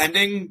save the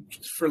ending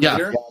for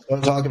later. Yeah,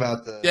 don't talk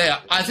about the... Yeah.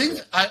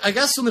 I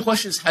guess the only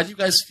question is, how do you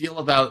guys feel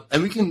about...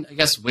 And we can, I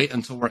guess, wait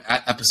until we're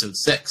at episode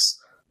 6.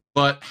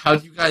 But how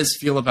do you guys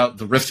feel about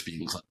the rift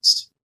being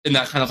closed? In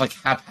that kind of, like,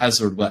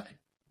 haphazard way?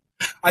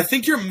 I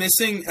think you're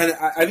missing... And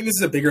I think this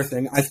is a bigger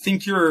thing. I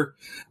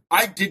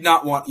did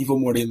not want Evil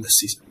Morty in this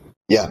season.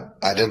 Yeah,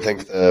 I didn't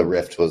think the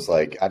rift was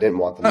like... I didn't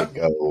want them to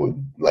go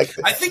like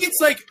this. I think it's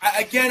like...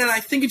 Again, and I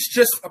think it's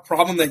just a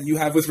problem that you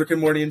have with Rick and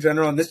Morty in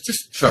general. And this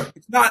just... Sure.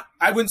 It's not...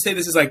 I wouldn't say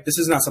this is like... This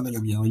is not something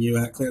I'm yelling you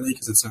at, clearly,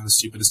 because it's not as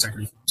stupid as Tech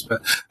Reforms.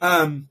 But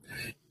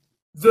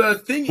the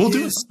thing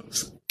is...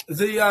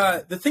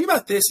 The thing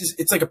about this is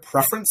it's like a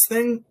preference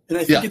thing. And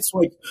I think it's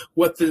like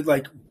what the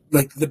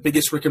like the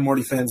biggest Rick and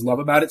Morty fans love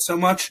about it so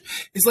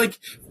much is like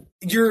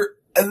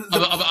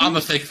I'm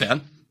a fake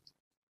fan.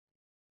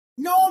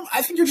 No,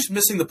 I think you're just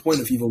missing the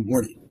point of Evil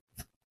Morty.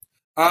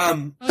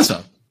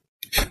 So.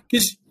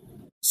 Because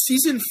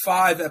season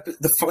 5,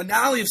 the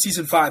finale of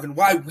season 5, and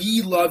why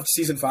we loved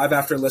season 5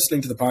 after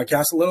listening to the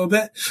podcast a little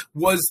bit,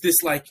 was this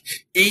like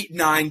 8,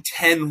 9,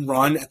 10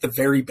 run at the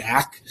very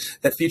back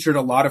that featured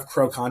a lot of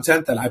Crow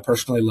content that I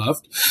personally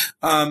loved.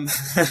 And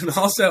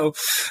also,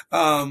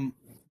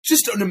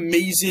 just an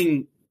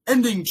amazing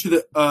ending to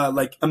the,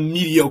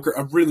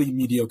 a really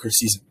mediocre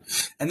season.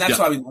 And that's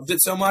why we loved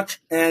it so much.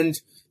 And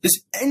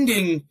this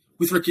ending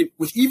with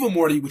Evil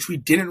Morty, which we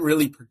didn't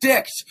really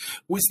predict,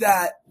 was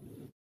that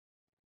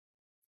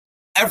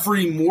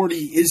every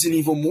Morty is an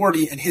evil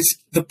Morty, and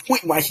the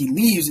point why he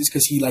leaves is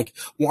because he like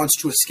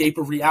wants to escape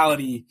a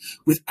reality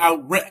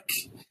without Rick.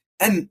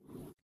 And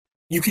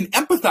you can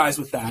empathize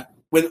with that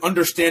when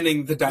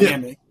understanding the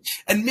dynamic. Yeah.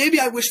 And maybe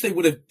I wish they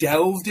would have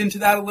delved into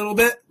that a little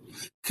bit,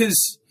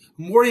 because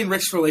Morty and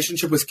Rick's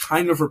relationship was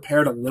kind of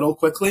repaired a little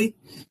quickly.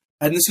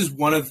 And this is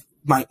one of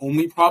my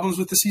only problems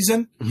with the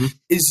season,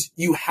 is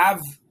you have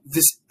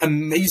this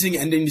amazing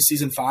ending to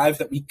season 5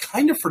 that we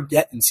kind of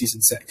forget in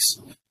season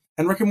 6.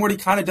 And Rick and Morty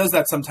kind of does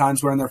that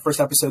sometimes, where in their first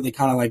episode, they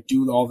kind of like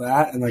do all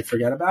that and like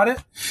forget about it.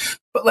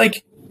 But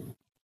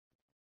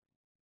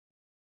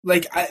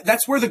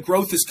that's where the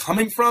growth is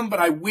coming from. But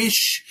I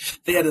wish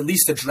they had at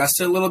least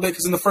addressed it a little bit.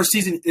 Because in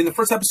the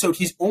first episode,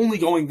 he's only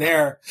going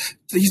there.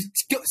 So he's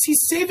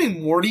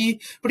saving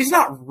Morty, but he's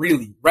not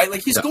really, right?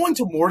 Like he's going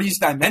to Morty's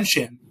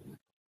dimension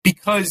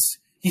because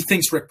he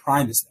thinks Rick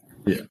Prime is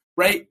there. Yeah.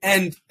 Right.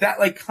 And that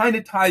like kind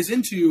of ties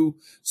into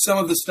some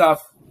of the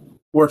stuff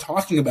we're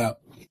talking about.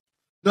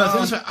 No,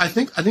 I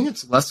think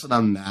it's less that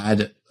I'm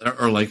mad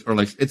or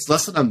it's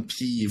less that I'm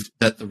peeved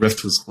that the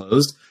rift was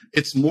closed.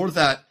 It's more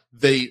that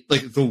they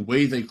like the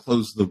way they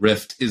close the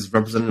rift is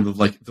representative of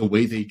like the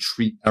way they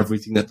treat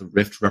everything that the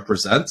rift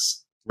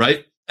represents,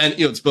 right? And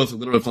it's both a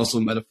literal and also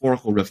a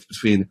metaphorical rift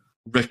between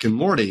Rick and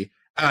Morty.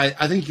 And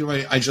I think you're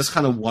right. I just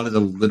kind of wanted a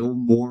little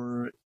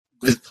more.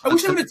 I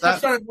wish I would have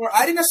touched on it more.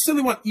 I didn't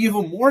necessarily want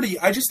Evil Morty.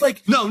 I just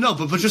like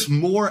but just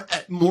more.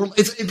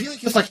 It'd be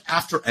like if like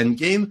after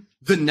Endgame,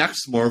 the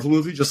next Marvel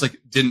movie just like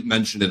didn't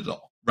mention it at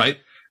all, right?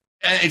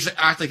 And it just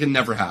act like it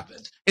never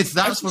happened. It's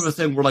that sort of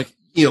thing where like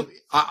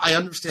I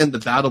understand the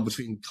battle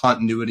between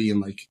continuity and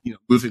like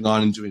moving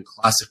on and doing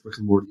classic Rick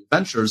and Morty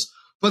adventures,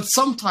 but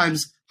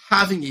sometimes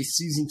having a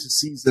season to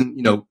season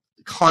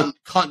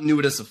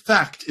continuous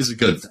effect is a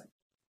good thing.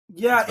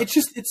 Yeah, it's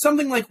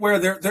something like where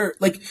they're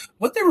like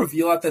what they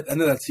reveal at the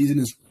end of that season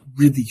is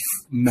really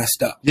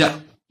messed up. Yeah.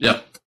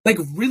 Like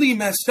really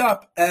messed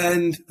up,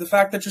 and the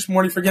fact that just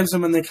Morty forgives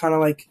them and they kind of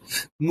like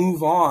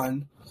move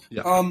on.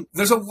 Yeah.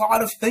 There's a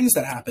lot of things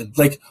that happen.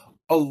 Like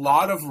a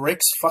lot of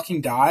Ricks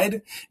fucking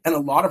died, and a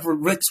lot of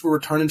Ricks were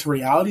returned into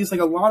realities.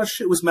 Like, a lot of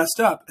shit was messed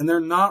up, and they're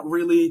not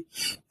really...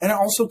 And it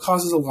also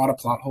causes a lot of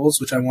plot holes,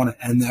 which I want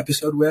to end the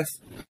episode with,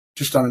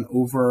 just on an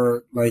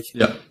over, like...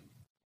 Yeah.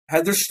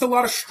 There's just a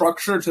lot of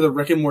structure to the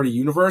Rick and Morty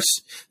universe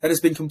that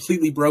has been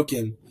completely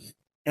broken,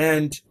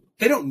 and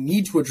they don't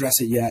need to address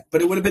it yet,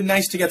 but it would have been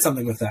nice to get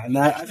something with that, and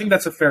I think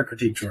that's a fair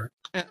critique, George.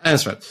 Yeah,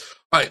 that's right.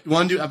 All right, you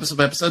want to do episode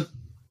by episode?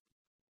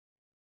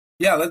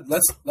 Yeah,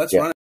 let's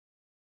run it.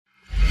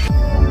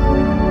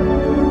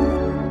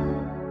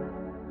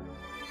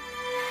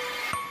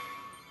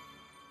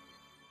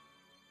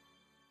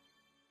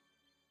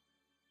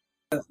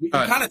 We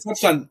kind of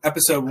touched on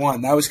episode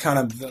 1. That was kind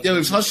of yeah.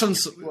 We've touched on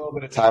a little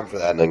bit of time for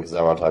the ending because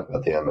I want to talk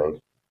about the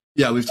ending.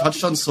 Yeah, we've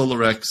touched on Solar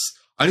Rex.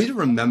 I need to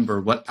remember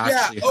what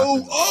actually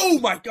happened. Oh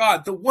my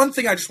God! The one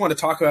thing I just want to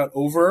talk about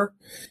over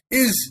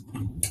is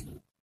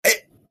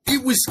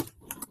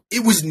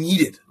it was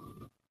needed.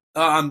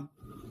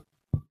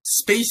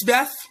 Space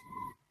Beth.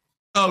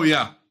 Oh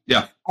yeah.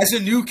 As a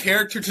new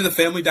character to the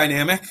family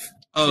dynamic.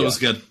 Oh, it was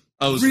good.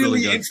 Oh, it was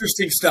really good.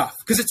 Interesting stuff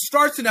because it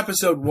starts in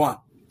episode 1.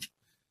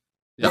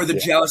 Or the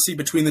jealousy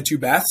between the two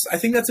Beths. I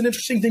think that's an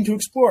interesting thing to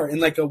explore in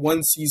like a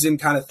one season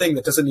kind of thing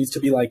that doesn't need to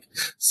be like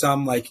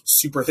some like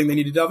super thing they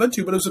need to delve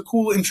into, but it was a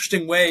cool,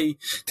 interesting way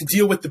to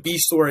deal with the B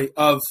story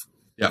of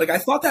like, I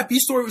thought that B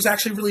story was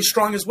actually really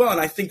strong as well. And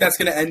I think that's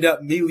going to end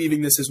up me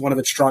leaving this as one of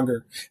its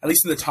stronger, at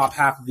least in the top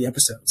half of the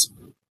episodes.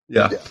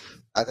 Yeah.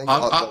 I think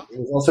it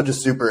was also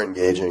just super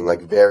engaging,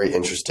 like very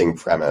interesting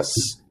premise,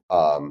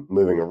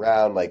 moving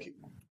around, like,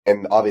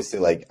 and obviously,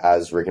 like,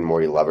 as Rick and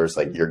Morty lovers,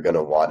 like, you're going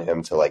to want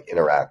him to, like,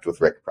 interact with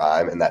Rick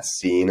Prime. And that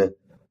scene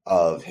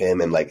of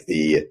him and, like,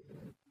 the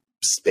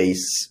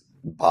space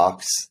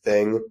box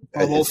thing.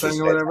 Bubble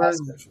thing or whatever.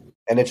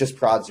 And it just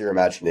prods your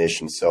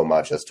imagination so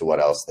much as to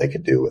what else they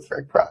could do with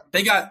Rick Prime.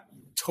 They got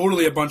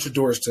totally a bunch of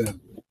doors to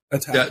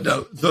attack. Yeah,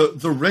 no,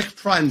 the Rick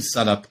Prime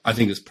setup, I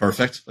think, is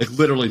perfect. Like,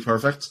 literally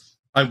perfect.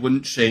 I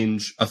wouldn't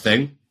change a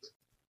thing.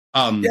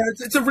 Yeah,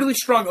 it's a really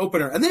strong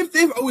opener, and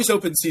they've always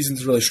opened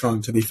seasons really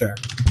strong. To be fair,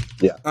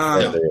 yeah.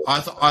 I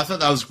thought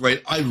that was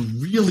great. I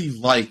really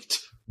liked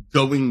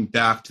going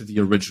back to the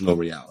original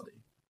reality.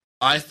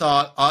 I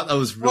thought that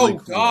was really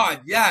cool. Oh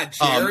God, yeah,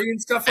 Jerry and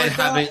stuff like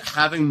that.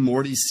 Having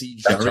Morty see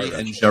Jerry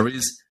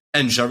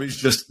and Jerry's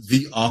just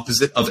the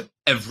opposite of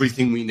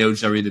everything we know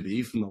Jerry to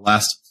be from the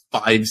last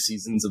 5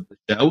 seasons of the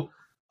show.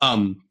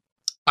 I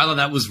thought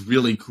that was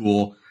really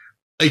cool.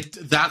 Like,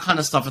 that kind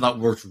of stuff I thought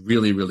worked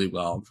really, really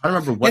well. I'm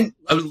trying to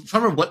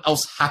remember what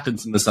else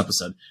happens in this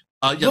episode.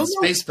 The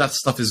Space Beth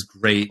stuff is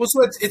great. Well,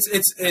 so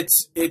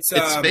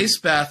it's Space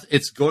Beth.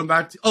 It's going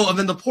back to and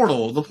then the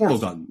portal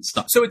gun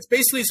stuff. So it's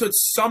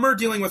Summer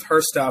dealing with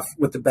her stuff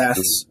with the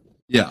Beths.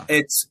 Yeah,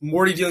 it's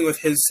Morty dealing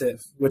with his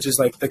Civ, which is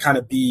like the kind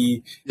of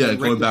B. Yeah,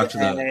 going back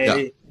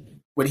to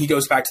when he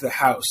goes back to the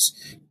house.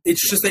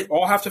 It's just they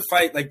all have to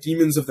fight like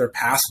demons of their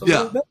past a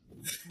little bit.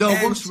 No,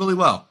 it works really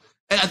well.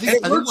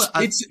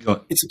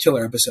 It's a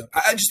killer episode.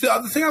 The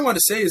other thing I want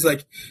to say is,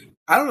 like,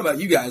 I don't know about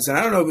you guys, and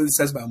I don't know what it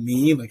says about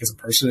me, like, as a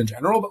person in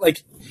general, but,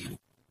 like,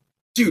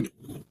 dude,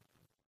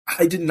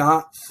 I did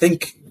not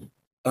think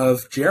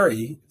of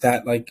Jerry,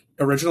 that, like,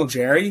 original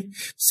Jerry,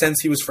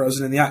 since he was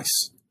frozen in the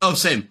ice. Oh,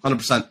 same.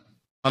 100%.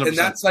 And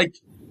that's, like,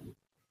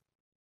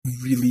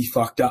 really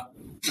fucked up.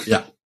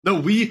 Yeah. No,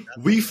 we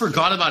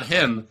forgot about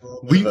him.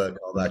 We go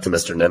back to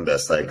Mr.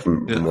 Nimbus, like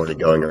Morty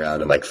going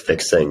around and like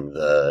fixing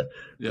the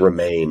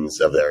remains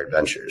of their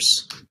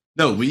adventures.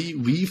 No,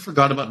 we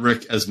forgot about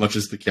Rick as much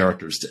as the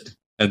characters did,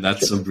 and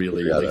that's a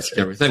really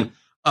scary thing.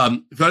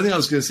 The other thing I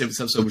was going to say with this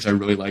episode, which I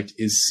really liked,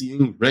 is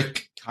seeing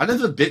Rick kind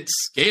of a bit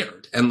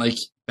scared and like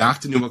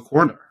backed into a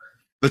corner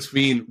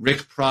between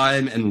Rick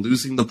Prime and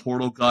losing the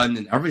portal gun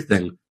and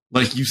everything.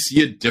 Like, you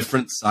see a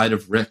different side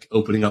of Rick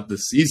opening up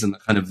this season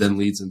that kind of then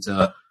leads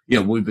into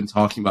what we've been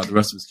talking about the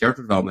rest of his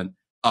character development,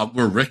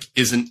 where Rick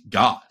isn't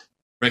God.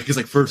 Rick is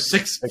like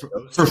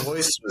the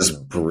voice was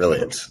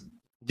brilliant.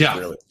 Yeah,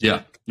 brilliant.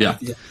 Yeah. No,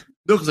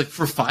 because like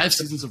for 5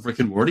 seasons of Rick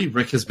and Morty,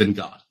 Rick has been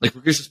God. Like,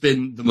 Rick has just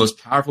been the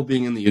most powerful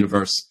being in the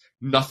universe.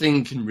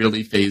 Nothing can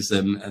really phase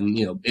him, and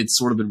it's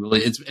sort of been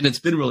it's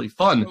been really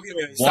fun. Okay,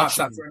 wait, stop.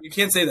 You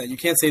can't say that. You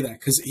can't say that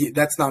because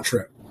that's not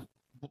true.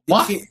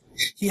 What?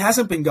 He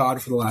hasn't been God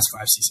for the last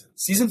 5 seasons.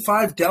 Season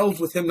 5 delved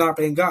with him not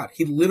being God.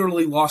 He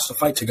literally lost a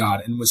fight to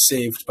God and was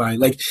saved by,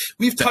 like,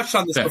 we've touched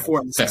on this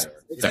before in the season.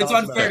 It's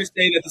unfair to say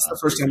that this is the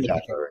first time.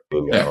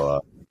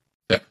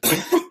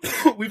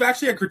 We've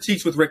actually had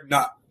critiques with Rick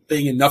not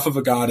being enough of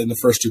a God in the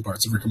first 2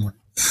 parts of Rick and Morty.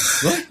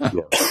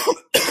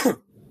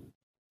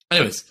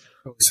 Anyways.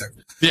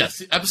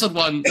 Yes, episode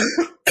 1.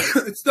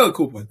 It's still a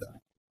cool point, though.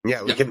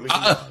 Yeah, we can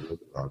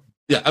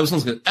yeah, episode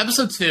 1's good.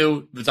 Episode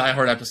 2, the Die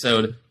Hard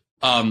episode.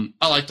 I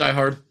like Die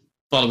Hard.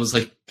 Thought it was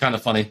like kind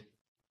of funny.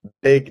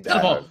 Big Die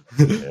Hard.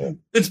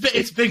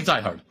 It's big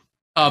Die Hard.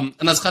 And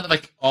that's kind of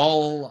like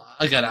all.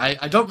 Again, I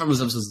don't remember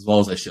this episode as well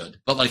as I should,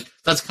 but like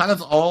that's kind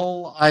of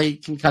all I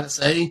can kind of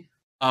say.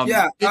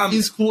 It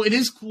is cool. It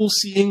is cool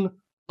seeing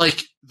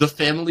like the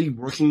family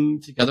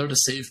working together to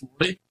save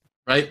Morty,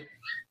 right?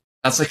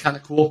 That's like kind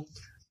of cool.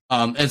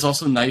 And it's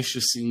also nice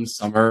just seeing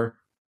Summer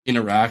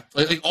interact.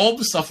 Like all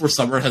the stuff where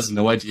Summer has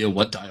no idea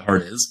what Die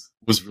Hard is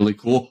was really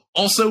cool.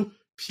 Also,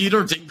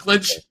 Peter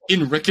Dinklage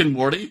in Rick and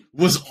Morty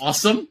was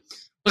awesome.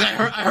 Like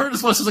I heard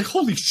this once, I was like,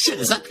 holy shit,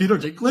 is that Peter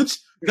Dinklage?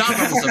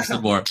 Gotta love this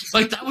episode more.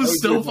 Like that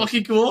was so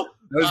fucking cool.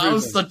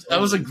 That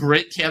was a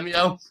great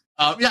cameo.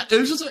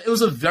 It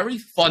was a very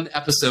fun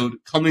episode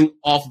coming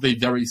off of a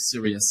very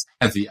serious,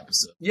 heavy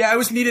episode. Yeah, it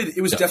was needed.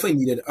 It was definitely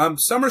needed.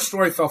 Summer's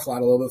story fell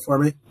flat a little bit for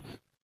me.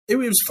 It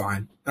was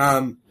fine.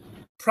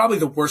 Probably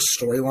the worst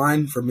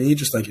storyline for me,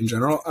 just like in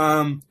general.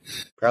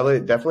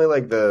 Definitely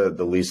like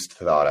the least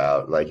thought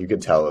out. Like you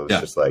could tell it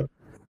was just like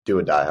do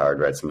a Die Hard,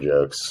 write some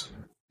jokes.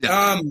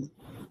 Yeah.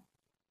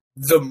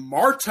 The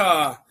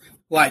Marta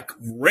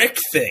Rick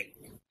thing.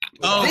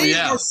 They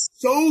are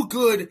so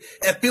good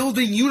at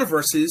building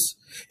universes.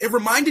 It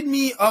reminded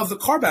me of the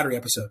car battery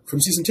episode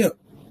from season 2,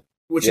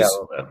 which is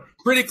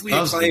critically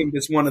acclaimed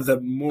as one of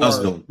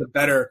the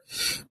better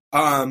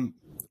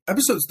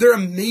episodes. They're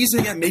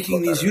amazing at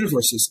making these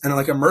universes and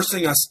like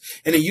immersing us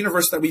in a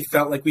universe that we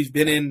felt like we've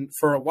been in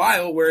for a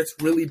while, where it's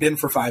really been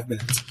for 5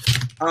 minutes.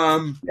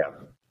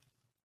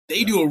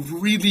 They do a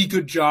really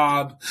good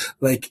job,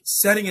 like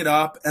setting it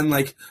up and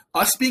like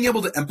us being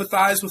able to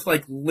empathize with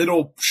like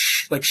little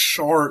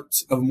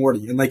shards of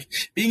Morty and like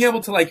being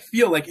able to like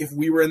feel like if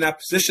we were in that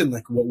position,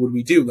 like what would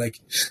we do? Like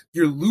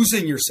you're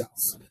losing yourself,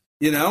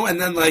 you know? And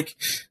then like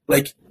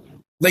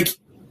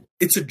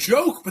it's a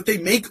joke, but they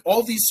make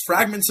all these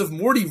fragments of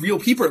Morty real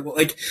people.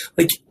 Like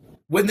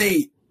when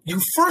you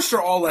first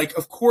are all like,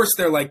 of course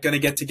they're like going to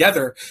get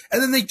together.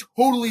 And then they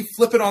totally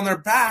flip it on their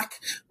back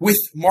with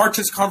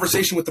March's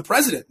conversation with the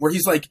president, where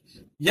he's like,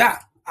 yeah,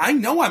 I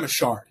know I'm a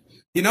shard,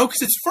 you know?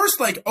 Cause it's first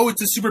like, oh,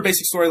 it's a super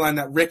basic storyline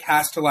that Rick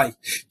has to like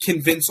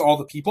convince all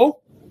the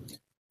people,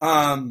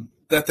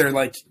 that they're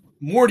like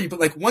Morty. But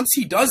like, once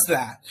he does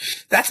that,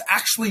 that's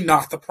actually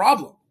not the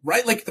problem,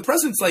 right? Like the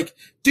president's like,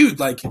 dude,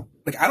 like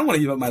I don't want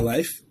to give up my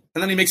life.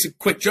 And then he makes a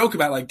quick joke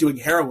about like doing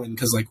heroin.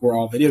 Cause like we're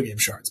all video game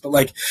shards, but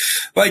like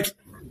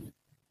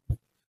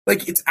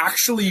it's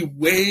actually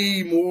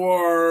way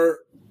more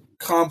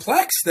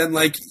complex than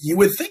like you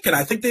would think. And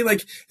I think they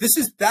like,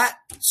 that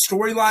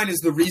storyline is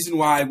the reason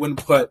why I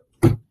wouldn't put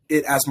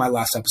it as my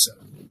last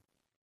episode.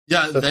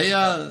 Yeah. They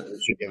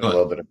should give a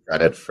little bit of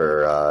credit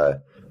for,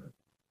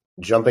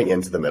 jumping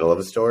into the middle of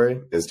a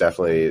story is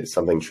definitely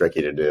something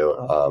tricky to do.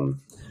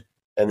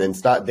 And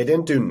it's not, they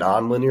didn't do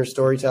non-linear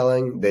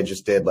storytelling. They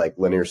just did like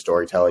linear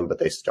storytelling, but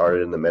they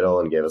started in the middle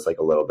and gave us like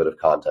a little bit of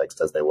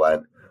context as they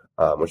went.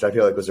 Which I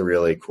feel like was a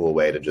really cool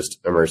way to just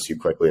immerse you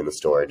quickly in the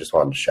story. Just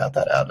wanted to shout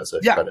that out as a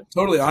credit.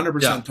 Totally,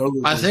 100%,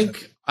 totally. I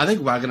think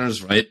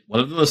Wagner's right. One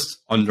of the most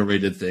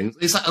underrated things,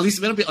 at least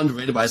it may not be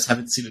underrated, but I just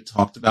haven't seen it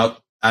talked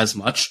about as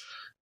much,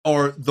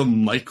 are the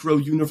micro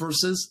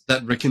universes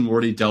that Rick and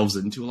Morty delves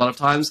into a lot of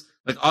times.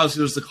 Like obviously,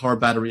 there's the car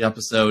battery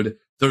episode.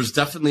 There's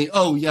definitely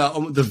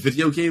the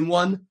video game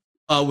one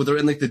where they're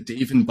in like the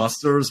Dave and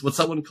Buster's. What's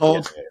that one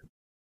called?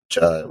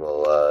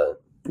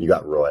 You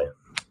got Roy.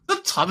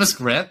 Thomas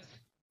Grant.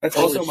 That's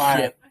also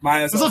my.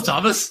 What's up,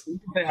 Thomas?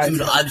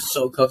 Dude, I'm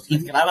so comfy.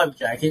 Can I have my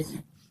jacket?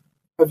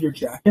 Of your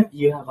jacket?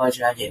 You have my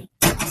jacket.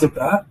 Is it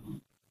that?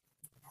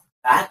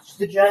 That's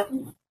the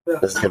jacket?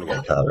 This is gonna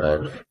get cut,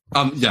 right?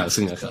 Yeah, it's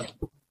gonna get cut.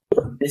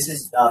 This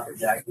is not her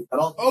jacket.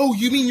 Oh,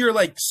 you mean your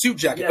like suit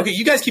jacket? Yeah. Okay,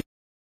 you guys keep.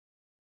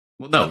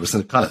 Well, no, we're just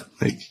gonna cut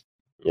it.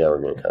 Yeah,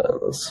 we're gonna cut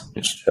it. Let's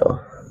just chill.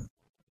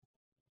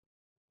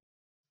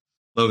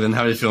 Logan,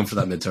 how are you feeling for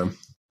that midterm?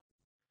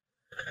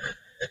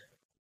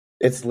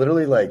 It's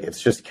literally like, it's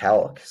just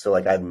calc. So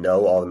like I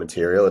know all the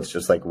material. It's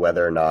just like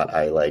whether or not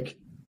I like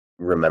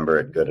remember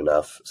it good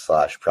enough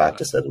 /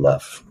 practice it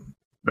enough.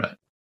 Right.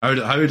 How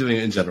are you doing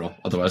it in general?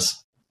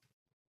 Otherwise,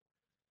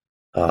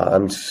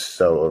 I'm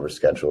so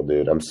overscheduled,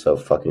 dude. I'm so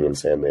fucking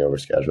insanely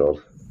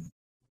overscheduled.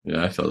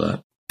 Yeah, I feel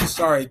that.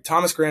 Sorry,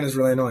 Thomas Grant is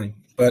really annoying,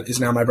 but is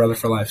now my brother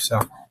for life.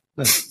 So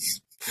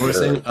we're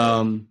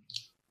saying,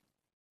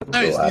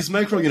 these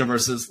micro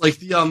universes, like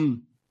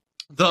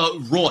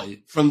the Roy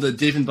from the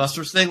Dave and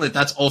Buster's thing, like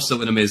that's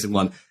also an amazing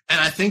one. And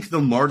I think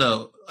the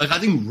Marta, like I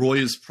think Roy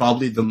is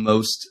probably the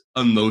most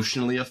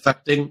emotionally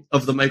affecting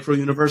of the micro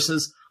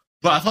universes.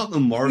 But I thought the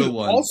Marta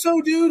one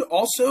also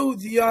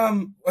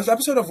the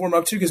episode I've warmed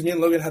up to because me and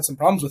Logan had some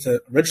problems with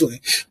it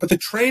originally. But the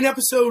train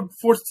episode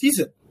 4th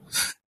season,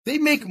 they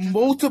make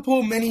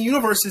many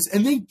universes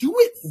and they do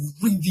it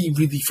really,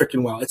 really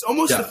freaking well. It's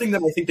almost the thing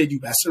that I think they do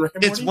best in Rick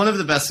and Morty. It's one of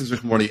the best things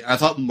Rick and Morty. I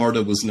thought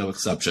Marta was no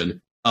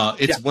exception.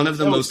 It's one of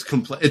the most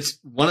complex. It's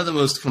one of the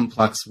most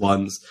complex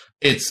ones.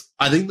 It's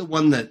I think the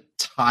one that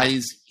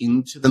ties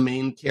into the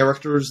main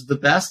characters the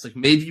best. Like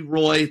maybe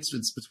Roy.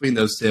 It's between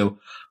those two.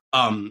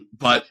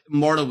 But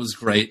Marta was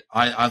great.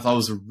 I thought it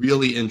was a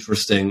really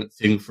interesting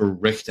thing for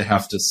Rick to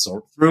have to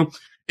sort through,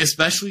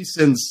 especially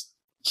since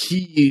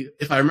he,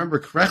 if I remember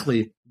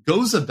correctly,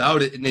 goes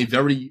about it in a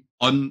very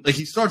like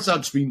he starts out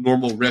just being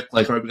normal Rick,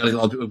 like all right, we gotta get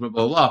all blah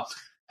blah blah.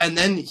 And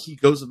then he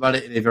goes about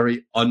it in a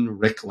very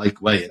un-Rick-like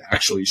way and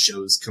actually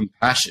shows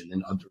compassion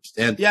and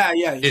understanding. Yeah.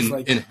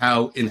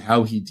 In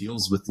how he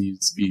deals with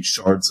these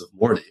shards of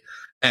Morty.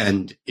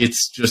 And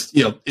it's just,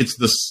 it's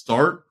the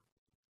start.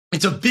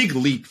 It's a big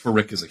leap for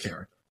Rick as a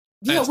character.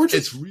 Yeah,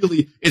 it's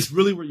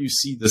really where you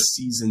see the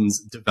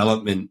season's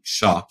development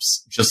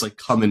shops just like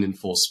coming in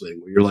full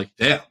swing, where you're like,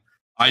 damn,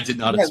 I did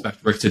not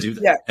expect Rick to do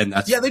that. Yeah. And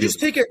that's they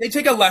just take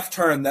a left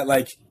turn that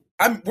like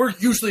we're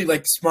usually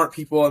like smart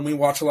people and we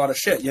watch a lot of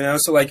shit,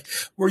 so like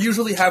we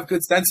usually have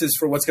good senses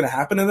for what's going to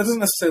happen, and that doesn't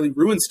necessarily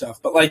ruin stuff,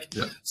 but like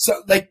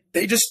so like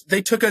they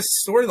took a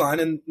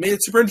storyline and made it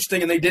super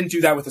interesting, and they didn't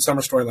do that with the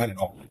summer storyline at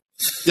all.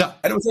 Yeah.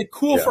 And it was like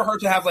cool for her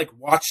to have like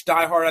watched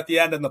Die Hard at the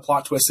end, and the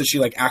plot twist is she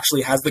like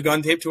actually has the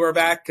gun taped to her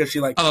back because she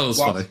like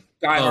funny.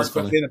 Die Hard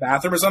quickly in the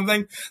bathroom or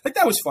something. Like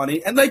that was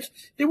funny, and like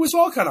it was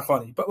all kind of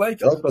funny, but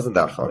like it wasn't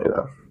that funny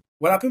though.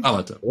 What happened? I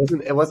liked it.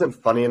 It wasn't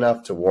funny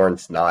enough to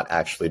warrant not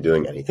actually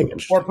doing anything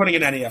interesting or putting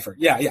in any effort.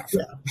 Yeah.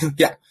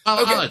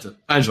 I liked it.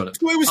 I enjoyed it.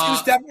 It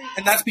was definitely,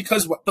 and that's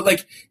because but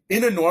like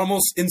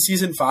in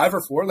season 5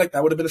 or 4, like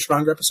that would have been a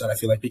stronger episode. I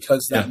feel like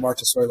because that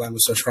Marta storyline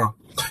was so strong.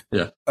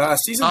 Yeah.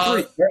 Season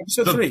 3,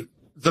 episode 3,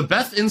 the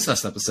Beth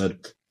incest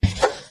episode.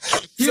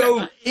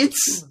 So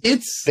it's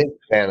big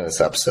fan of this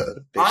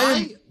episode.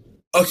 I'm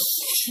a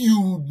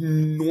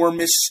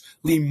enormously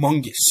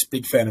humongous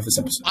big fan of this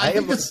episode. I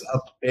am a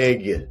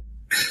big.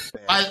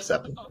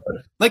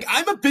 Like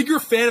I'm a bigger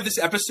fan of this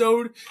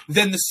episode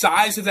than the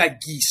size of that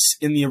geese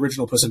in the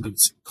original Puss in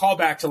Boots. Call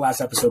back to last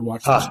episode.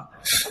 Watch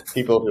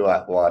people who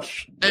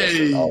watch.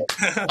 Hey,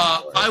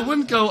 I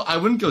wouldn't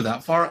go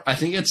that far. I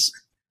think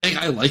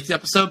I like the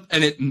episode,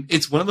 and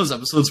it's one of those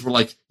episodes where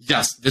like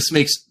yes, this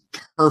makes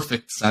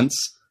perfect sense,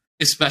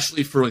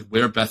 especially for like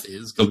where Beth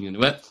is going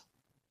into it.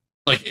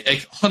 Like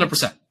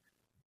 100%.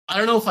 I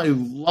don't know if I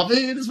love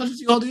it as much as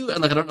you all do,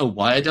 and like I don't know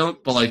why I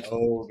don't, but like,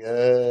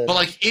 good. But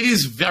like it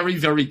is very,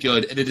 very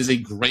good, and it is a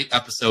great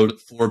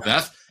episode for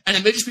Beth. And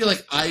it may just be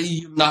like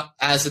I'm not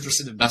as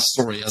interested in Beth's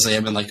story as I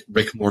am in like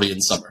Rick, Morty,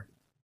 and Summer.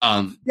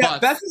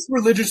 But Beth is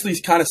religiously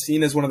kind of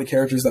seen as one of the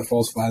characters that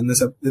falls flat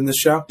in this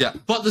show. Yeah,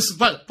 but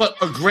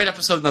a great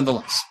episode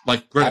nonetheless.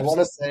 Like great. I want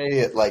to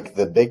say like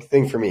the big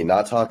thing for me,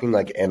 not talking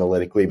like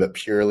analytically, but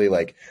purely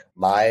like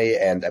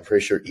and I'm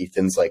pretty sure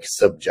Ethan's like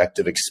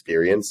subjective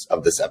experience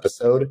of this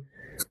episode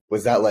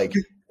was that like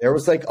there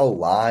was like a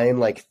line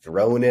like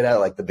thrown in at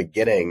like the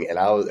beginning, and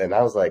I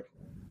was like,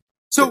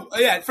 so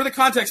for the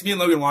context, me and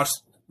Logan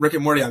watched Rick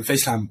and Morty on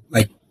FaceTime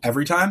like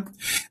every time,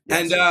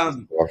 and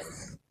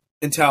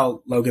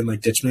until Logan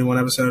like ditched me one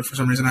episode for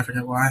some reason. I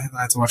forget why. I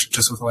had to watch it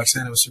just with Alexa,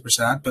 and it was super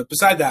sad. But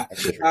beside that,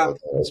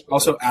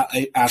 also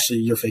Ashley,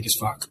 you're fake as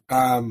fuck.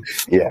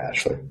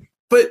 Ashley.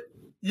 But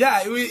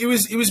yeah, it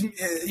was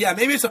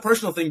maybe it's a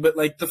personal thing, but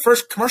like the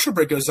first commercial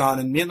break goes on,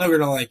 and me and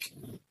Logan are like,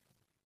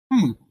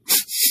 and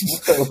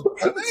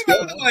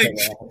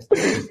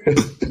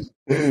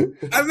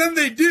then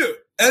they do.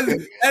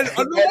 And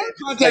another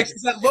context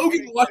is that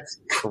Logan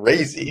watches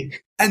crazy.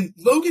 And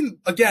Logan,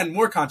 again,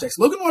 more context.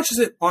 Logan watches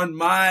it on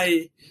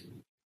my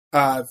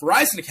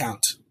Verizon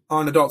account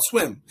on Adult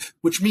Swim,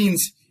 which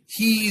means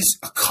he's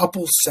a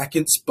couple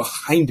seconds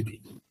behind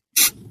me.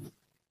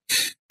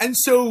 And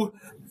so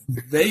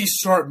they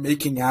start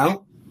making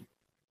out,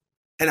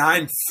 and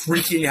I'm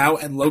freaking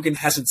out, and Logan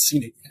hasn't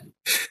seen it yet.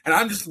 And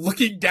I'm just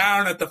looking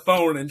down at the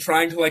phone and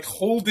trying to like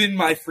hold in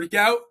my freak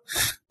out,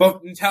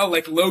 but until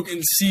like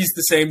Logan sees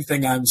the same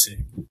thing I'm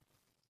seeing.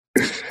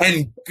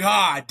 And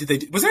God,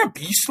 was there a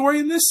B story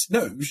in this?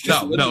 No, it was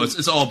just no.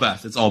 It's all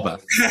Beth. It's all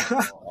Beth.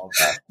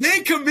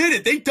 They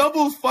committed. They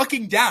double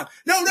fucking down.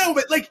 No,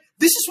 but like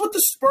this is what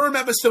the sperm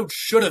episode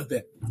should have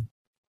been.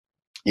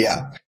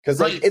 Yeah, because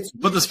like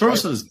but the sperm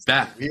episode is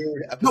bad.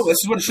 Weird episode. No, this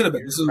is what it should have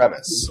been. This is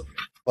premise,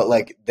 but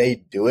like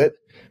they do it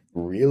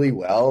really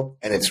well,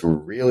 and it's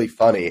really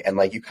funny, and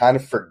like you kind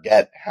of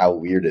forget how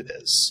weird it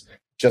is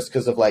just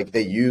because of like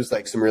they use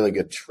like some really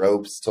good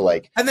tropes to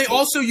like, and they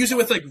also use it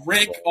with like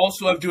Rick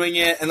also of doing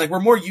it, and like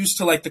we're more used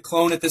to like the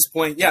clone at this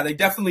point. Yeah, they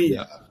definitely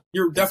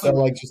you're definitely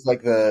so, like just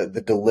like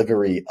the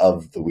delivery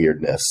of the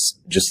weirdness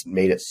just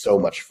made it so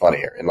much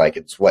funnier, and like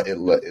it's what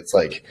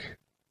the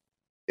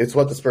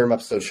sperm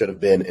episode should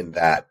have been, in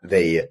that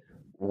they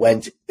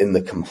went in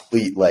the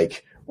complete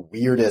like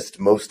weirdest,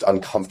 most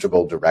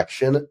uncomfortable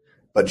direction,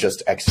 but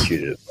just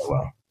executed it so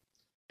well.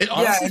 It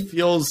honestly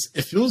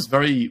feels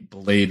very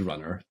Blade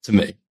Runner to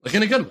me, like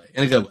in a good way.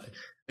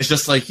 It's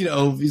just like,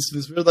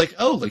 this weird like,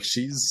 oh, like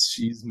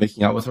she's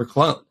making out with her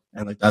clone,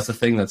 and like that's a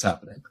thing that's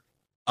happening.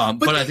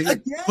 But I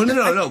think,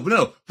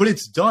 no. But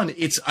it's done.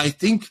 I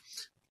think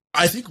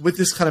with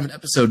this kind of an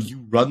episode,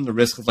 you run the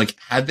risk of like,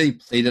 had they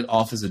played it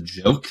off as a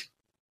joke,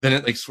 then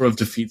it like sort of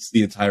defeats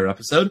the entire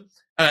episode.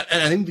 And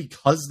I think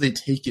because they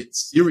take it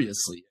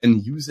seriously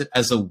and use it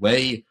as a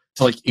way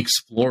to like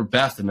explore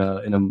Beth in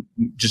a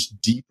just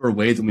deeper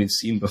way than we've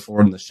seen before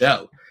in the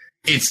show,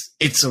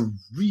 it's a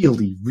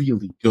really,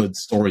 really good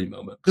story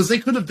moment, because they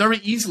could have very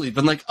easily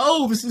been like,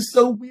 oh, this is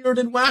so weird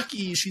and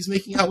wacky, she's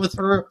making out with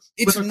her.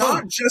 It's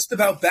not just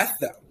about Beth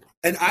though.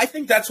 And I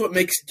think that's what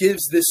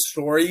gives this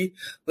story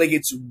like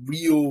its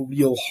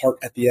real heart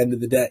at the end of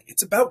the day.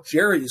 It's about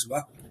Jerry as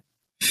well.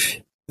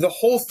 The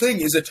whole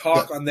thing is a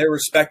talk on their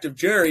respective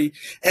Jerry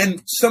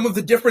and some of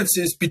the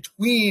differences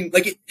between,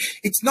 like,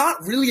 it's not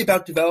really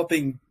about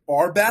developing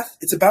Bar Beth.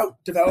 It's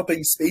about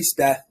developing Space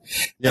Beth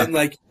and,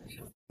 like,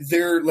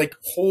 their, like,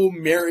 whole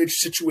marriage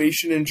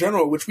situation in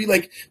general, which we,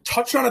 like,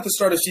 touched on at the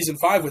start of season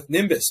 5 with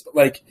Nimbus, but,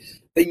 like,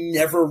 they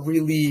never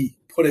really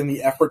put in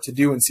the effort to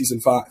do in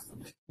season 5.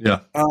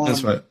 Yeah,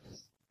 that's right.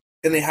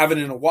 And they haven't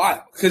in a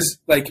while because,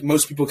 like,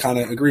 most people kind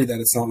of agree that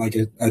it's not like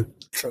a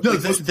trope. No,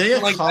 like, they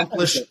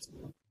accomplish.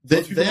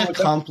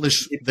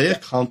 They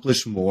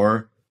accomplish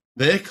more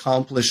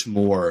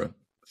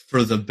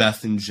for the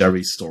Beth and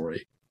Jerry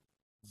story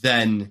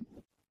than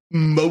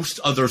most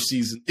other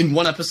seasons in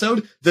one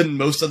episode than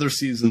most other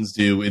seasons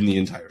do in the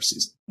entire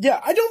season. Yeah,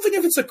 I don't think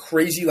if it's a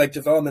crazy like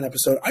development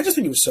episode. I just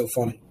think it was so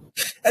funny.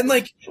 And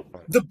like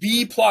the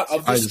B plot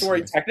of the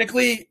story,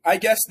 technically, I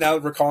guess now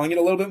recalling it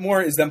a little bit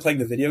more, is them playing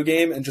the video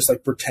game and just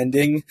like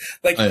pretending,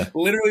 like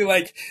literally,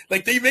 like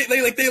they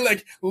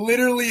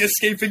literally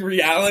escaping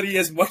reality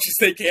as much as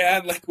they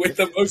can, like with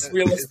the most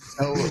realistic.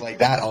 So like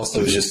that also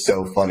is just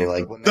so funny.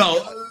 Like when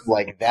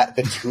like that,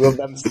 the two of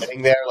them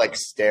sitting there like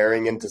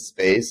staring into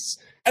space.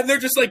 And they're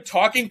just like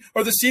talking,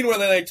 or the scene where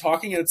they're like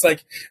talking, and it's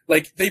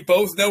like they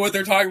both know what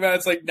they're talking about.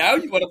 It's like, now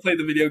you want to play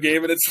the video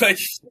game, and it's like,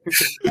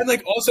 and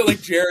like also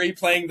like Jerry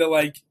playing the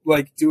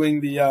like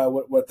doing the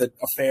what the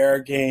affair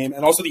game,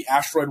 and also the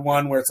asteroid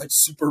one where it's like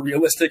super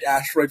realistic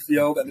asteroid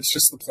field, and it's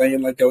just the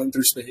plane like going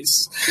through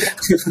space.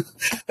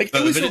 Like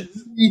it was,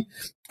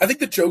 I think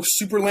the joke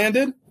super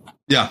landed.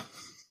 Yeah.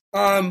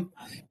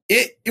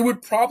 It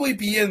would probably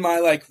be in my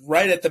like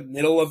right at the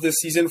middle of this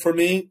season for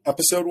me,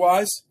 episode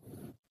wise.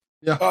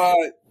 Yeah.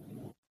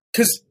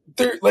 Because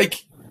they're like,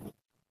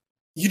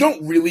 you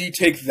don't really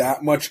take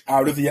that much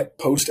out of the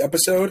post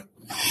episode.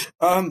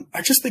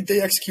 I just think they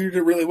executed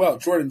it really well.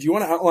 Jordan, do you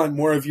want to outline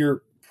more of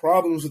your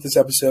problems with this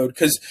episode?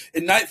 Because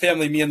in Night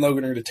Family, me and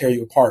Logan are going to tear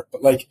you apart.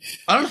 But like,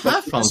 I don't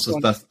have problems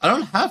with Beth. I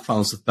don't have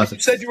problems with Beth. You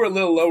said you were a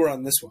little lower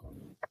on this one.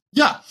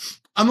 Yeah.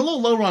 I'm a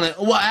little lower on it.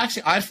 Well,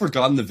 actually, I'd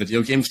forgotten the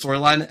video game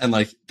storyline, and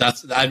like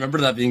I remember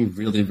that being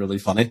really, really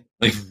funny.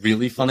 Like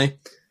really funny.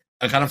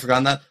 I kind of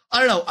forgotten that. I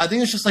don't know. I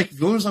think it's just like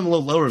the only reason I'm a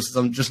little lower is because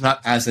I'm just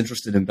not as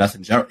interested in Beth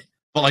and Jerry.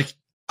 But like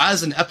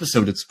as an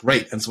episode, it's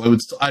great, and so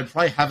I'd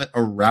probably have it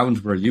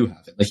around where you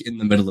have it, like in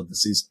the middle of the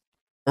season,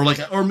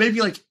 or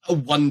maybe like a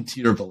one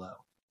tier below.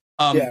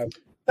 Yeah.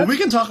 We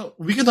can talk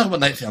about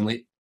Night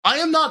Family. I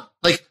am not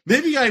like,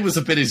 maybe I was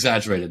a bit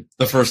exaggerated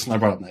the first time I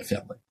brought up Night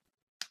Family.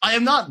 I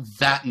am not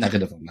that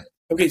negative on Night.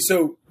 Okay,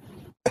 so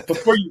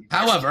before you,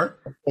 however,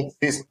 well,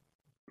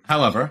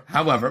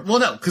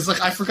 no, because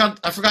like I forgot.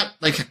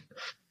 Like,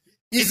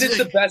 is it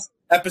the best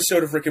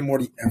episode of Rick and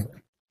Morty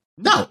ever?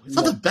 No, it's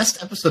not the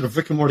best episode of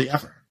Rick and Morty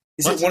ever.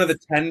 Is it one of the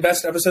 10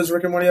 best episodes of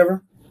Rick and Morty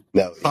ever?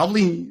 No,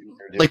 probably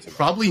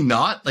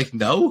not. Like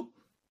no.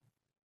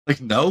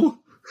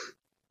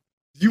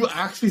 Do you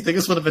actually think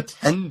it's one of the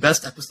 10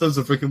 best episodes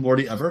of Rick and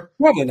Morty ever?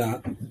 Probably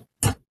not.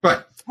 Right.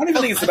 I don't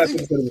even think it's the best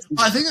episode of the season.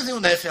 I think the thing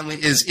with Night Family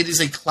is it is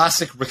a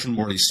classic Rick and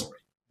Morty story,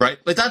 right?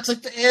 Like that's like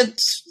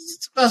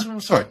it's the best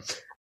story.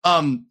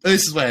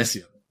 This is the way I see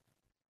it.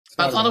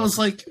 I thought it was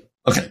like,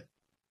 okay.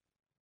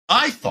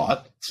 I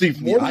thought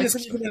Morty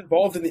isn't even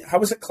involved in the.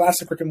 How is it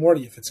classic Rick and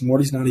Morty if it's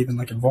Morty's not even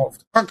like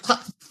involved?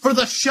 For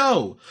the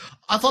show,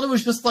 I thought it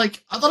was just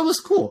like, I thought it was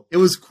cool. It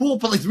was cool,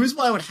 but like the reason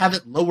why I would have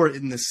it lower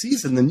in this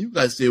season than you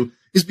guys do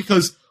is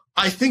because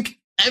I think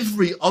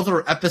every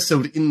other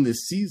episode in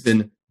this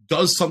season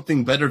does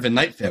something better than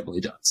Night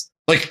Family does.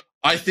 Like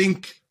I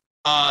think,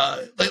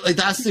 like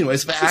that's the thing.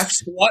 If I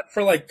actually slut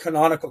for like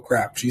canonical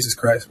crap, Jesus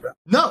Christ, bro.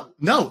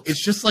 No,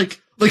 it's just like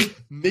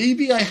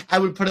maybe I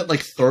would put it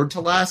like third to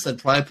last. I'd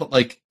probably put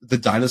like the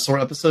dinosaur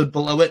episode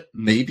below it.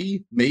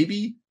 Maybe.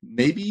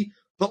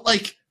 But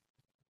like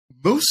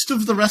most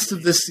of the rest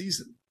of this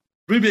season,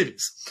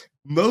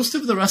 most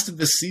of the rest of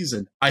this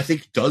season, I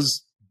think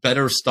does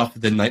better stuff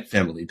than Night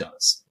Family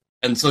does.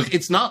 And so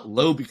it's not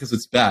low because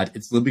it's bad.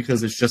 It's low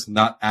because it's just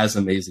not as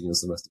amazing as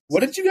the rest of it. What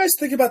did you guys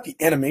think about the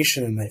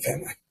animation in Night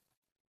Family?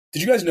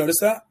 Did you guys notice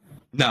that?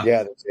 No.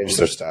 Yeah, they changed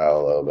their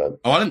style a little bit.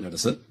 Oh, I didn't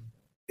notice it.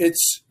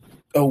 It's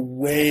a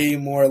way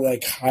more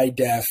like high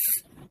def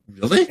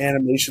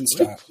animation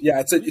style.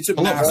 Yeah, it's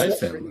a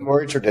massive.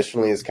 More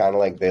traditionally is kind of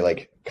like they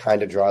like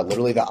kind of draw.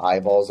 Literally, the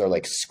eyeballs are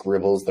like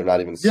scribbles. They're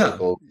not even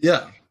circled.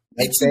 Yeah.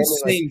 It's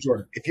insane, like,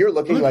 Jordan. If you're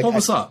looking like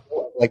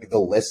the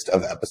list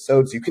of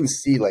episodes, you can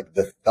see like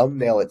the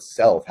thumbnail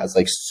itself has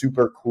like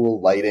super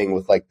cool lighting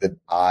with like the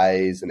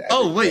eyes and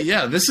everything. Oh wait,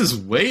 yeah, this is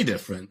way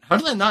different. How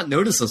did I not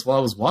notice this while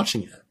I was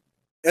watching it?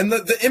 And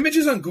the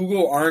images on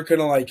Google aren't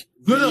gonna like.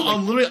 No,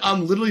 I'm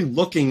literally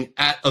looking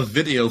at a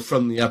video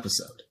from the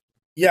episode.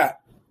 Yeah,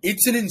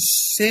 it's an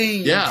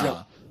insane. Yeah,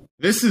 jump.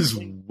 This is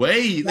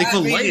way like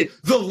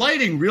the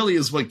lighting really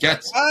is what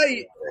gets.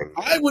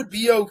 I would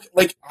be okay.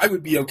 Like I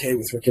would be okay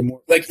with Rick and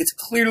Morty. Like it's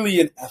clearly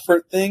an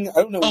effort thing. I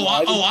don't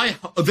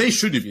know. They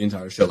should do the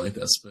entire show like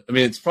this, but I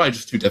mean it's probably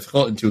just too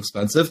difficult and too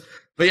expensive.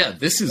 But yeah,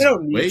 this is I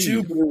don't need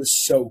to, but it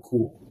was so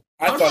cool.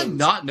 How did I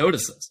not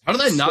notice this? How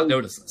did I not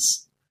notice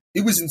this?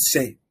 It was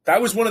insane.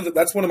 That's one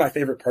of my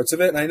favorite parts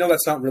of it, and I know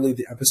that's not really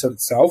the episode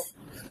itself.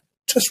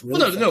 Just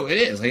really no, it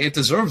is. Like, it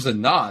deserves a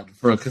nod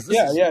for because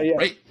yeah.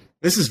 Great.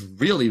 This is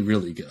really,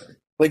 really good.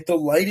 Like the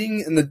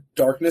lighting and the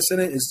darkness in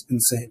it is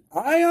insane.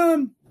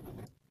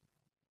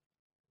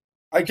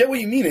 I get what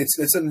you mean.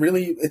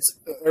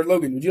 Or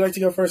Logan, would you like to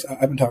go first?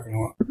 I've been talking a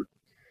lot.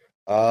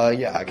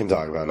 Yeah, I can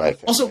talk about Night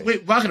Family. Also,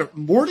 wait, Wagner,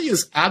 Morty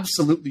is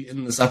absolutely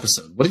in this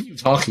episode. What are you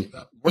talking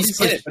about?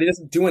 He's in it, but he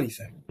doesn't do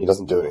anything. He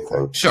doesn't do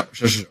anything. Sure.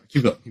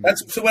 Keep going.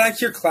 So when I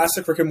hear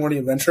classic Rick and Morty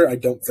adventure, I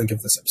don't think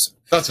of this episode.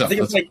 That's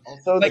right.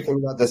 Also, the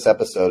thing about this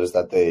episode is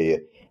that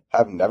they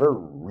have never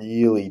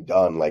really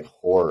done like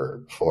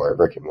horror before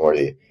Rick and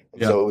Morty.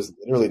 And so it was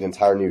literally an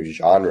entire new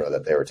genre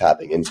that they were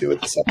tapping into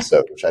with this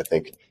episode, which I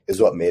think is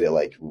what made it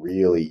like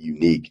really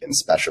unique and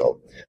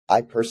special.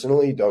 I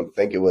personally don't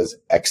think it was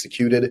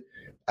executed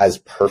as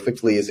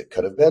perfectly as it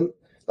could have been.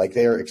 Like,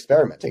 they are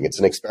experimenting. It's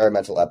an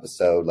experimental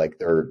episode. Like,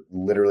 they're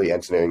literally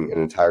entering an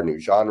entire new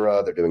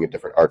genre. They're doing a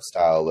different art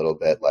style a little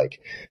bit. Like,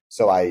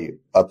 so I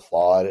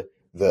applaud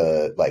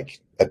the like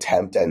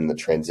attempt and the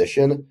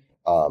transition.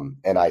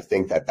 And I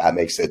think that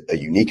makes it a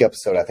unique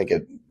episode. I think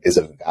it is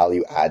a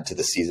value add to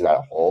the season as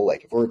a whole.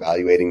 Like, if we're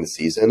evaluating the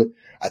season,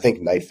 I think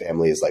Night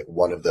Family is like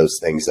one of those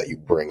things that you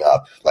bring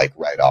up like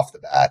right off the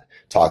bat,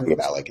 talking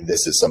about like,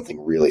 this is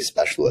something really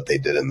special that they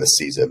did in this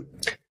season.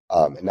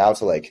 And now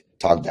to like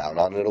talk down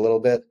on it a little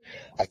bit,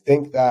 I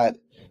think that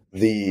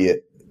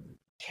the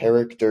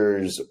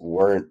characters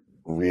weren't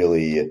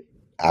really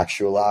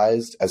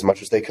actualized as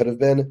much as they could have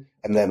been.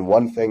 And then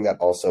one thing that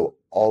also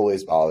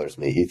always bothers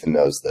me, Ethan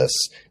knows this,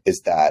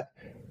 is that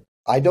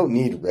I don't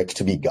need Rick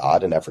to be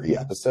God in every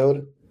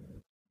episode,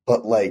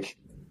 but like,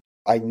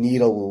 I need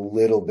a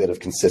little bit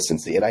of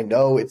consistency. And I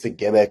know it's a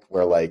gimmick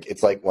where like,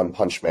 it's like One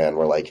Punch Man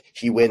where like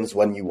he wins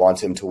when you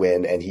want him to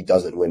win and he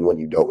doesn't win when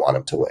you don't want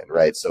him to win.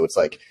 Right. So it's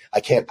like, I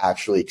can't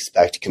actually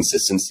expect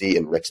consistency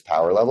in Rick's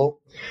power level,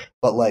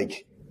 but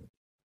like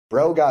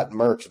bro got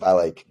murked by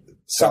like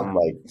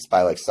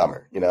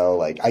Summer, you know,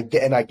 like I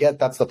get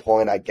that's the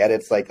point. I get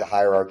it's like the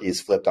hierarchy is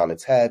flipped on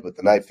its head with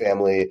the Night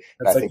Family.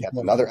 And I think that's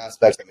another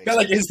aspect that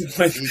makes is the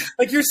point.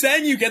 Like, you're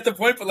saying you get the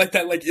point, but like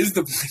that like is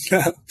the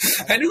point.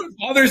 I know it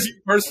bothers you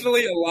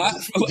personally a lot.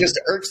 It just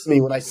irks me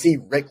when I see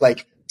Rick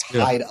like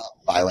tied up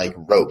by like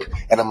rope,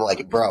 and I'm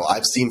like, bro,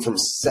 I've seen from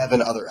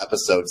 7 other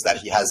episodes that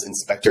he has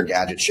Inspector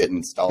Gadget shit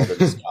installed in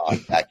his dog.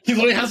 He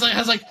literally has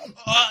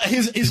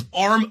his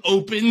arm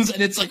opens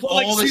and it's like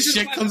all this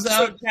shit comes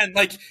out. 10,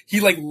 like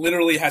he like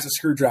literally has a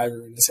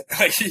screwdriver in his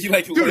like he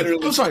like Dude,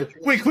 literally. I'm sorry.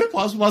 Wait, quick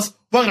pause.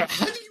 Wagner,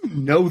 how do you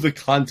know the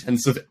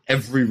contents of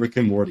every Rick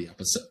and Morty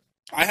episode?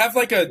 I have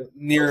like a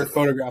near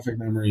photographic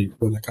memory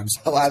when it comes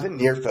to I have a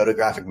near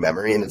photographic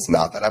memory, and it's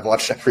not that I've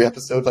watched every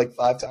episode like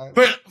 5 times.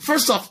 But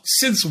first off,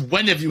 since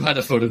when have you had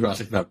a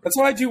photographic memory? That's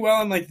how I do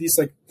well in like these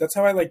like that's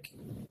how I like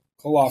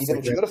pull off. Ethan,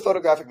 if you had a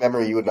photographic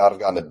memory, you would not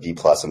have gotten a D+ in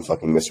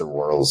fucking Mr.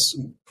 World's.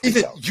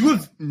 Ethan, you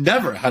have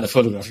never had a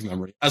photographic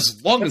memory as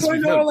long as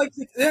we've known. Like,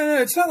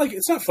 it's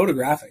not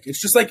photographic.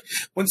 It's just like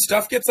when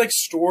stuff gets like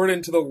stored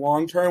into the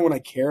long term when I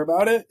care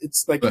about it.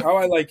 It's like how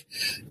I like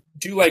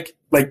do like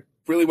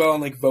really well on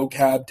like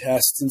vocab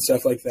tests and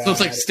stuff like that. So it's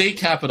like state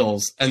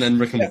capitals and then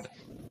Rick and Morty.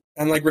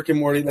 And like Rick and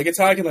Morty. Like, it's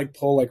how I can like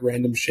pull like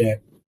random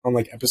shit on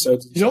like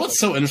episodes. You know what's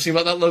so interesting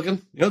about that,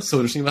 Logan? You know what's so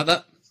interesting about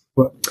that?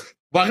 What?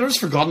 Wagner's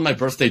forgotten my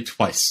birthday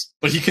twice,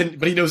 but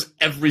he knows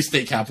every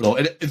state capital.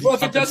 And if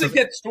it doesn't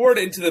get stored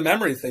into the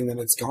memory thing, then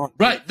it's gone.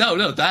 Right?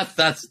 No, that's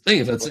the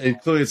thing.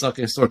 Clearly it's not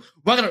getting stored.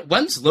 Wagner,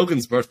 when's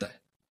Logan's birthday?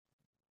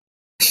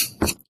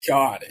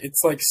 God,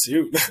 it's like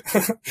soon.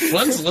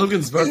 When's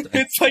Logan's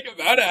birthday? It's like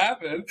about to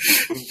happen.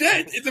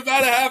 Shit, it's about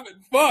to happen.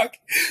 Fuck.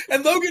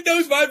 And Logan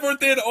knows my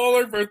birthday and all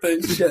our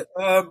birthdays. Shit.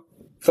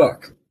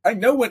 Fuck. I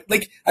know when.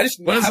 Like, I just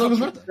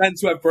have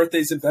friends who have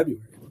birthdays in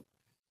February.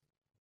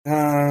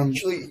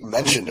 Actually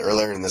mentioned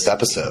earlier in this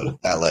episode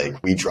that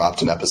like we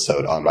dropped an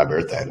episode on my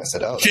birthday, and I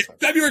said, "Oh,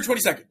 February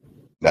 22nd."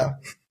 No.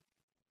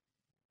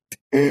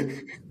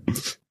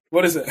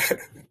 What is it?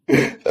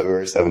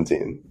 February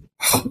 17th.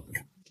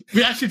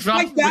 We actually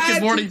dropped Rick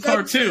and Morty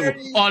Part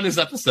 2 on his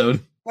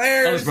episode.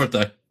 On his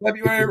birthday.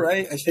 February,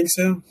 right? I think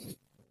so.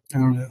 I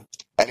don't know.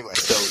 Anyway,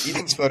 so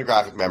Ethan's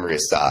photographic memory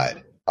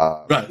aside.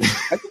 Right. I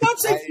did not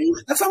say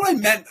that's not what I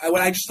meant.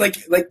 When I just like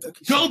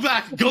Go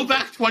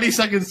back 20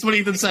 seconds when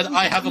Ethan said,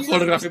 I have a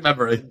photographic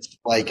memory.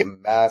 Like a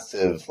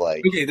massive,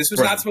 like... Okay, this was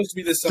not supposed to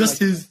be this song. Just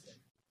his...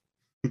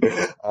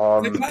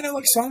 Like kind of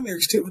like song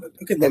lyrics too.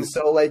 Okay, and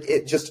so like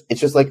it just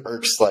like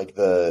irks like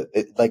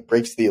it like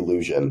breaks the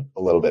illusion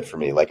a little bit for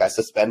me. Like I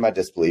suspend my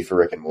disbelief for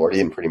Rick and Morty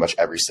in pretty much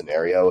every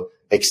scenario,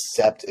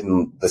 except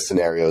in the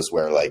scenarios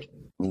where like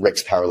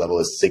Rick's power level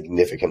is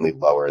significantly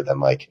lower than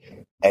like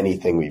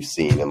anything we've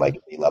seen in like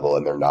any level,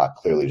 and they're not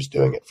clearly just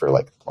doing it for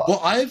like the plot.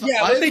 Well,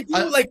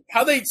 like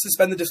how they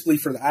suspend the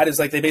disbelief for that is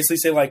like they basically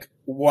say like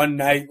one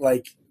night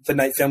like the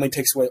Knight family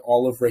takes away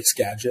all of Rick's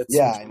gadgets.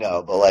 Yeah, I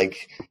know, but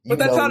like, but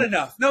that's not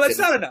enough. No, that's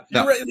not enough.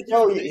 No. You're right.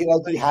 You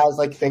know, he has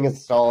like thing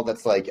installed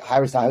that's like,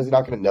 how is he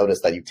not going to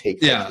notice that you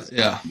take? Yeah.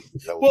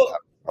 So, Well,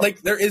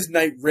 like there is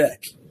Knight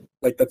Rick.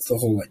 Like that's the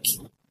whole like.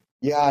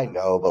 yeah, I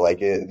know, but like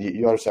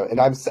you understand,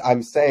 and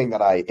I'm saying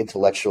that I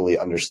intellectually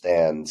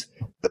understand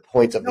the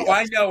point of the.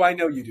 No, I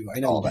know you do. I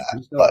know all you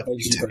that, do. but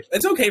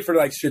It's okay for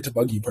like shit to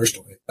bug you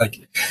personally. Like,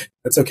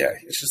 it's okay.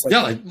 It's just like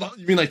Like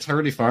you mean like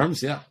Tardy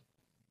Farms? Yeah.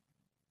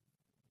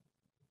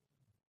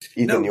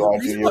 Ethan, no. you The want to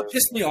do reason your? what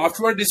pissed me off,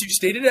 Jordan, is you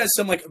stated it as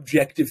some like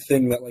objective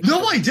thing that like.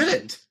 No, I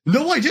didn't.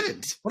 We're We're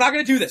not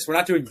going to do this. We're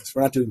not doing this.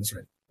 We're not doing this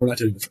right. We're not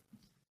doing this.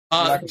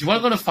 Right. Do you want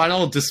to go to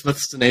final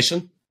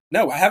destination?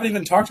 No, I haven't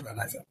even talked about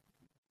Knife.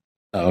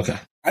 Oh, okay.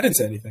 I didn't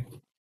say anything.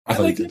 I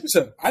thought liked you the did.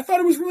 episode. I thought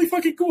it was really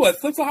fucking cool. It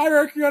flips the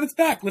hierarchy on its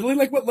back. Literally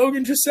like what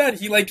Logan just said.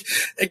 He like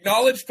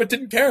acknowledged but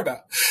didn't care about.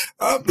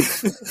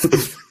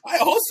 I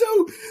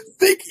also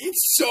think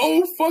it's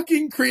so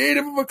fucking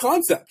creative of a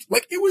concept.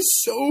 Like it was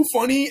so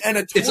funny and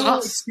a total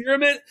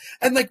experiment.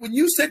 And like when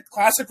you said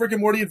classic Rick and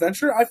Morty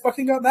adventure, I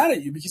fucking got mad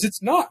at you because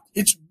it's not.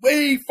 It's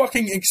way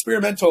fucking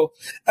experimental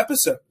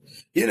episode.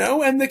 You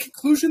know, and the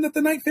conclusion that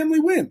the Knight family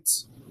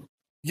wins.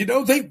 You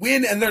know, they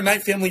win and they're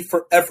Knight family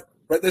forever.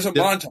 Right? There's a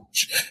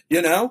montage,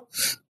 you know?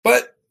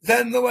 But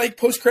then the like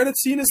post-credit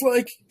scene is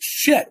like,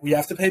 shit, we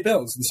have to pay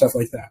bills and stuff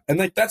like that. And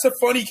like that's a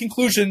funny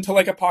conclusion to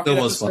like a pocket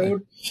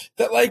episode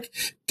that like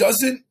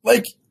doesn't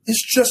like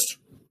is just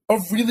a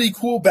really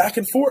cool back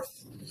and forth.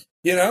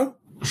 You know?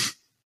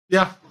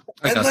 Yeah.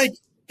 And like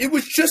it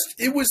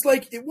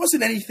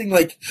wasn't anything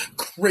like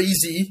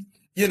crazy.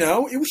 You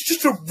know, it was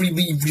just a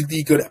really,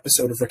 really good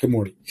episode of Rick and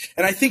Morty.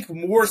 And I think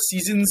more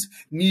seasons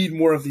need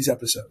more of these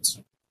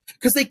episodes.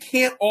 Because they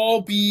can't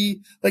all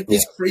be like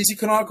these crazy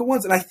canonical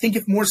ones. And I think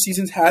if more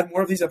seasons had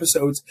more of these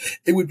episodes,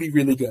 it would be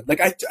really good. Like,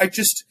 I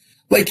just,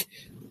 like,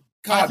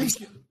 God,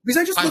 because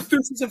I just looked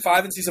through season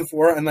 5 and season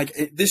 4 and like,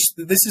 this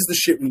is the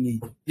shit we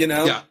need, you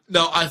know? Yeah.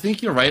 No, I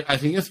think you're right. I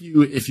think if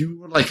you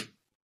were like,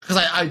 because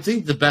I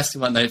think the best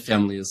thing about Knight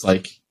Family is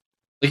like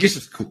it's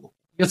just cool.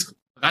 It's cool.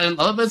 I didn't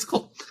love it, but it's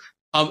cool.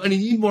 And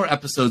you need more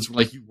episodes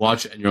where like you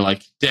watch it and you're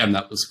like, damn,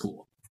 that was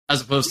cool.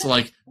 As opposed to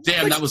like,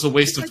 damn, that was a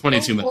waste of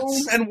 22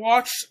 minutes. And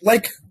watch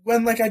like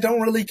when like I don't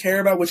really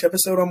care about which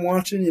episode I'm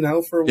watching, you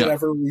know, for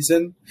whatever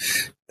reason,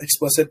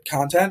 explicit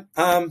content.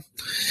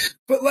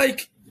 But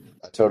like,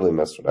 I totally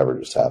missed whatever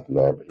just happened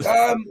there.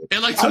 But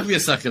it like took me a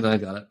second, and I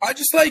got it.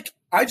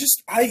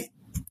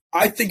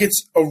 I think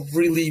it's a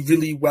really,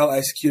 really well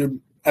executed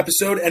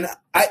episode, and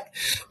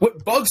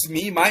what bugs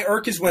me, my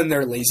irk is when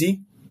they're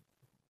lazy,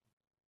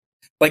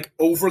 like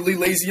overly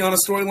lazy on a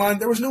storyline.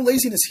 There was no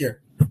laziness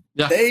here.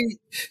 Yeah.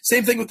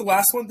 Same thing with the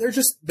last one. They're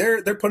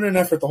putting in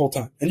effort the whole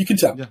time, and you can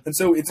tell. Yeah. And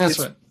so it's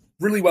right.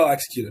 Really well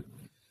executed.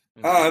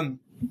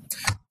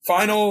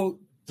 Final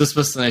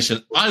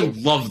destination. I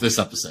love this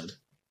episode.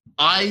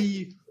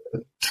 I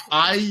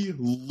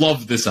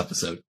love this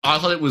episode. I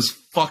thought it was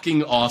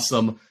fucking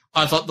awesome.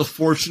 I thought the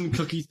fortune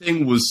cookie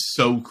thing was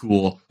so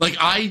cool. Like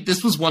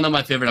this was one of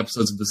my favorite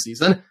episodes of the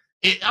season.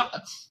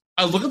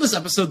 I look at this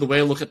episode the way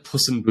I look at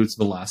Puss in Boots: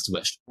 The Last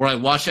Wish, where I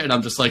watch it and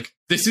I'm just like,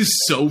 this is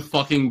so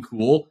fucking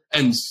cool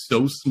and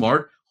so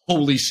smart.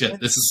 Holy shit,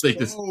 this is like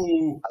this.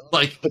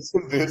 Like Puss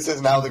in Boots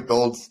is now the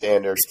gold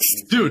standard,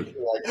 dude.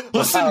 Like,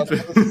 Puss in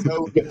Boots is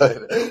so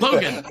good.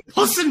 Logan,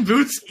 Puss in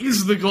Boots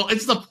is the gold.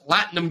 It's the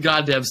platinum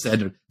goddamn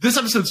standard. This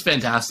episode's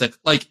fantastic.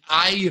 Like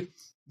the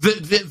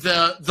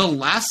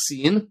last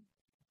scene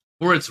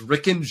where it's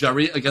Rick and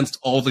Jerry against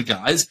all the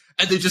guys,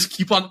 and they just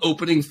keep on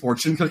opening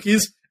fortune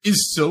cookies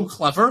is so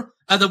clever.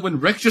 And then when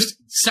Rick just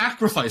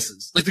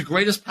sacrifices like the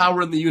greatest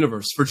power in the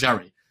universe for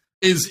Jerry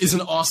is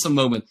an awesome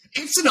moment.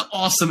 It's an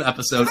awesome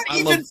episode. Not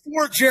even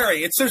for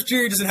Jerry. It's so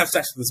Jerry doesn't have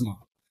sex with his mom.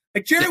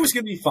 Like Jerry was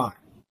going to be fine.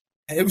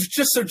 It was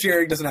just so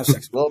Jerry doesn't have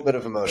sex. A little bit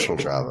of emotional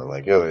trauma,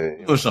 like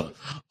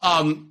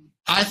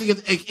I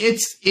think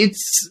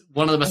it's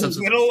one of the best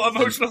episodes. Little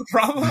emotional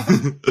trauma.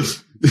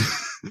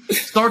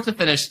 Start to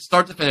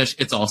finish,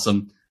 it's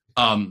awesome.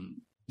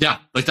 Yeah,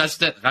 like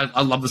that's it.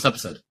 I love this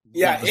episode.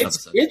 Yeah,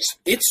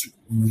 it's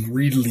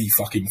really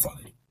fucking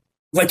funny.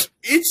 Like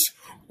it's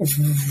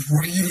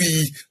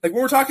really like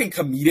when we're talking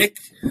comedic,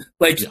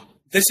 like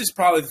this is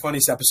probably the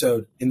funniest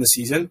episode in the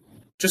season,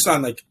 just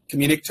on like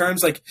comedic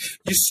terms. Like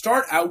you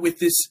start out with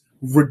this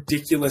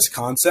ridiculous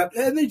concept,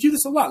 and they do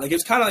this a lot. Like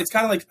it's kind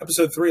of like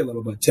episode 3 a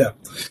little bit too,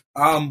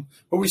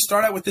 where we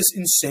start out with this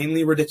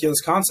insanely ridiculous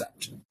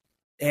concept,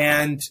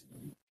 and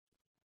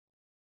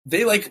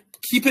they like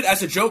keep it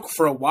as a joke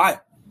for a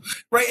while.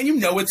 Right, and you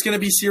know it's gonna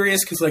be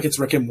serious because like it's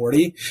Rick and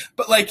Morty,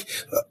 but like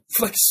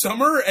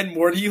Summer and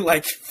Morty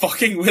like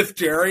fucking with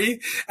Jerry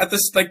at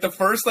this like the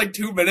first like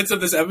 2 minutes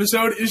of this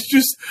episode is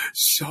just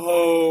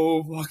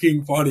so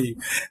fucking funny,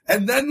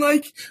 and then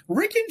like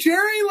Rick and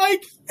Jerry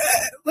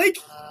like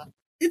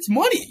it's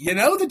money, you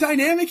know, the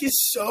dynamic is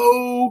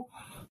so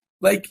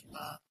like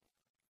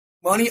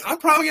money. I'm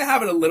probably gonna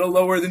have it a little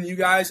lower than you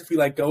guys if we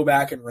like go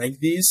back and rank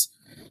these.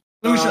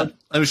 We should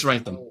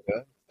rank them.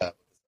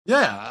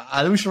 Yeah,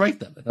 I think we should rank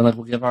them, and then like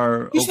we'll give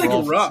our just like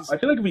a rough. I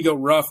feel like if we go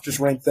rough, just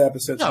rank the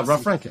episodes. Yeah,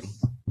 rough ranking.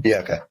 Yeah,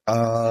 okay.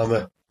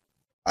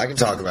 I can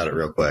talk about it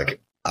real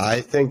quick.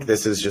 I think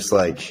this is just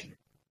like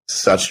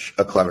such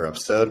a clever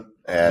episode,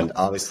 and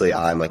obviously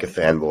I'm like a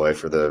fanboy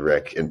for the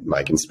Rick and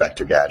Mike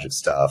Inspector Gadget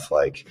stuff.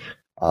 Like,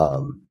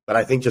 but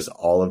I think just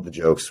all of the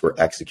jokes were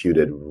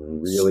executed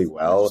really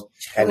well,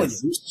 and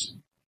it's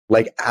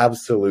like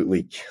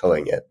absolutely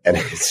killing it. And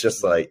it's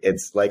just like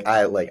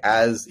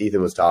as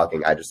Ethan was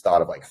talking, I just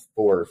thought of like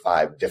 4 or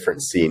 5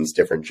 different scenes,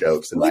 different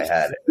jokes in my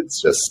head.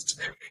 It's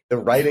just the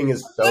writing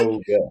is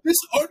so good. This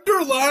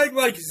underlying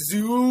like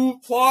zoo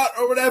plot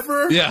or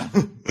whatever. Yeah,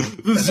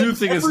 the zoo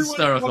thing is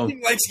hysterical.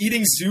 Everyone likes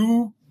eating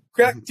zoo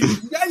crack. Do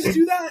you guys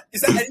do that?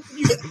 Is that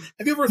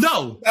have you ever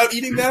thought about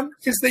eating them?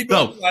 Because they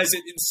normalize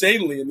it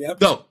insanely in the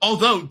episode. No,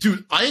 although,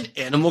 dude, I had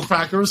animal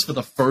crackers for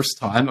the first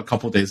time a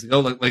couple days ago,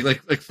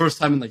 like first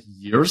time in like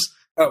years.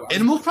 Oh,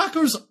 animal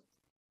crackers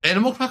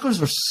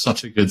are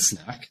such a good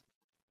snack.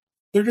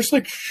 They're just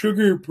like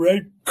sugar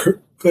bread,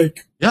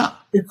 like yeah,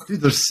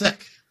 dude, they're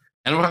sick.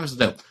 Animal crackers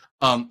are dope.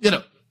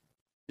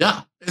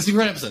 Yeah, it's a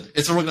great episode.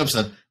 It's a really good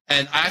episode,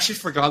 and I actually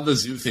forgot the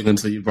zoo thing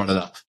until you brought it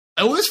up.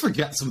 I always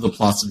forget some of the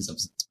plots of these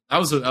episodes.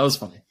 That was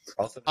funny.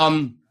 Also, it all,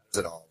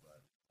 but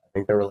I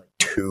think there were like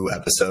 2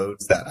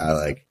 episodes that I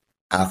like.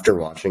 After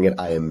watching it,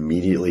 I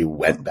immediately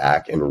went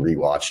back and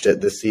rewatched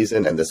it this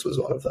season, and this was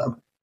one of them.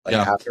 Like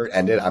after it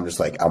ended, I'm just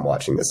like, I'm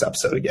watching this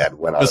episode again.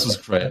 This was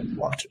great.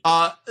 Watch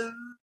it.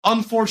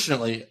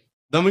 Unfortunately,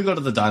 then we go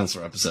to the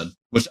dinosaur episode,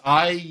 which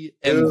I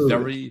am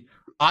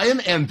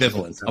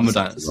ambivalent. I'm a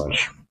dinosaur.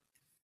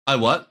 I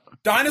what?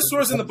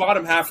 Dinosaurs in the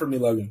bottom half for me,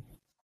 Logan.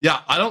 Yeah,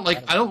 I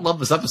don't love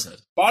this episode.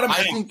 Bottom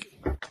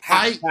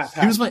half.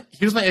 Here's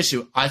my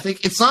issue. I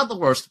think it's not the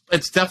worst.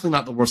 It's definitely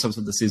not the worst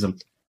episode of the season.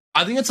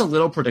 I think it's a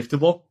little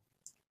predictable.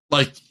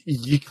 Like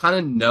you kind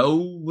of know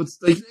what's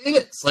like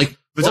it is. Like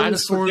the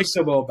dinosaurs. What's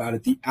predictable about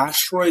it? The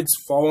asteroids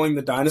following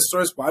the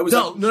dinosaurs. Why was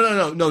no,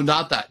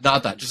 not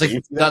that. Just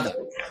like not that.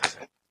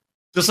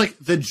 Just like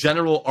the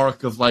general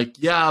arc of like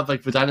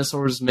the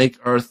dinosaurs make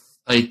Earth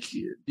like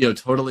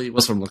totally.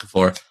 What's what I'm looking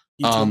for?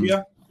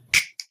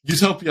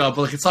 Utopia, but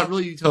like it's not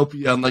really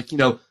utopia, and like you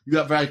got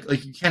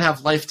like you can't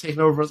have life taken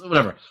over,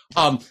 whatever.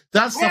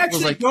 That stuff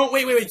was like don't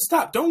wait,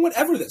 stop! Don't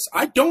whatever this.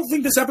 I don't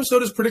think this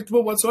episode is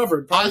predictable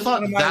whatsoever. I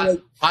thought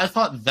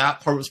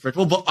that part was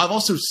predictable, but I've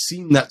also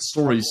seen that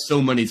story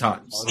so many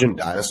times. Imagine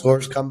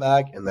dinosaurs come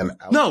back and then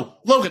no,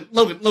 Logan.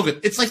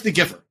 It's like The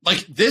Giver.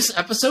 Like this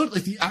episode,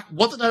 like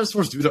what the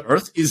dinosaurs do to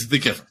Earth is The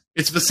Giver.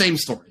 It's the same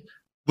story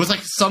with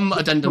like some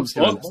addendums.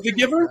 The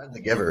Giver.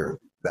 The Giver.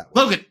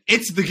 Logan,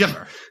 it's The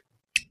Giver.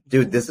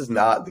 Dude, this is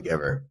not The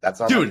Giver. That's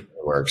not how it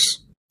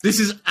works. This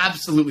is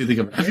absolutely The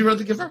Giver. Have you read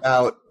The Giver?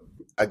 About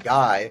a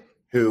guy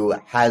who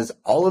has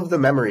all of the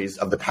memories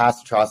of the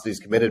past atrocities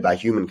committed by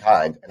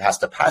humankind and has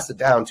to pass it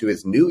down to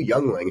his new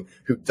youngling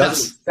who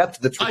doesn't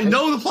accept the truth. I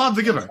know the plot of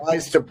The Giver.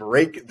 Tries to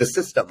break the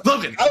system.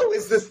 Logan. How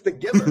is this The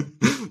Giver?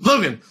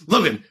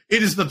 Logan,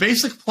 it is the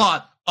basic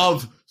plot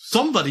of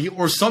somebody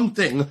or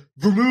something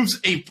removes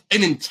an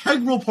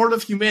integral part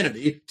of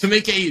humanity to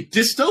make a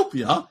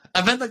dystopia,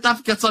 and then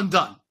that gets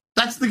undone.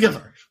 That's The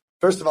Giver.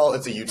 First of all,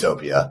 it's a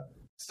utopia.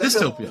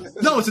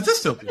 Dystopia. No, it's a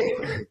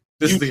dystopia.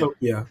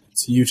 Utopia.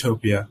 It's a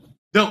utopia.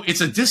 No,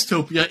 it's a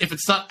dystopia if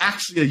it's not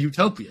actually a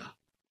utopia.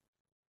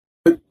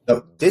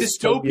 No,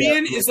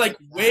 dystopian is like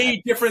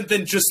way different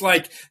than just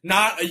like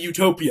not a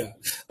utopia.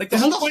 Like the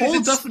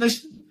whole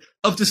definition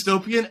of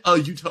dystopian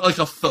like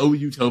a faux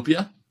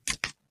utopia.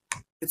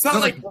 It's not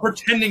like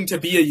pretending to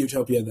be a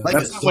utopia though.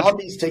 Like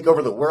zombies take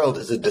over the world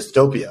is a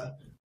dystopia.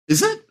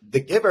 Is it? The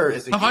Giver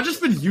is a Have I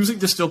just been using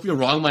dystopia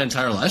wrong my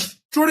entire life?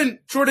 Jordan,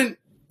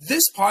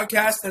 this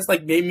podcast has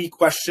like made me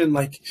question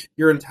like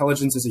your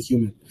intelligence as a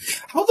human.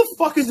 How the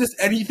fuck is this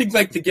anything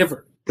like The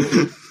Giver? What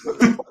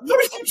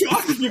are you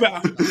talking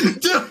about?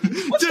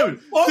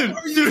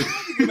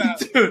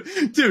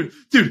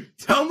 Dude,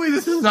 tell me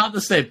this is not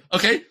the same,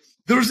 okay?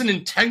 There's an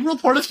integral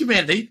part of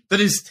humanity that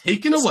is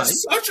taken away.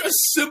 Such a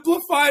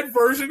simplified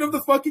version of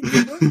The fucking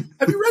Giver.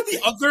 Have you read the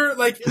other,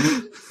 like,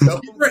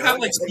 The Giver had,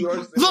 like,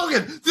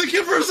 Logan, The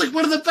Giver is, like,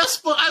 one of the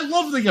best books. I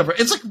love The Giver.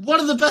 It's, like, one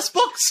of the best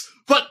books.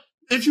 But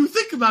if you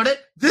think about it,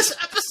 this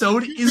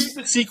episode is...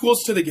 the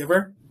sequels to The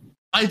Giver?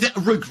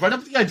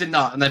 Regrettably, I did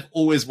not, and I've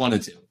always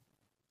wanted to.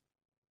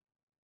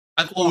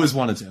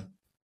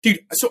 Dude,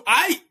 so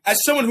as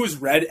someone who's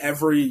read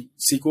every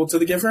sequel to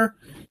The Giver,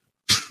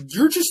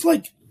 you're just,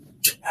 like...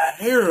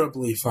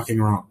 terribly fucking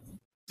wrong.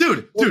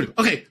 Dude,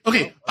 okay,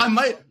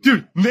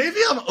 maybe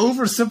I'm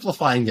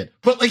oversimplifying it,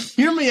 but like,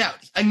 hear me out.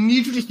 I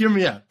need you to hear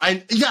me out.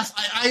 I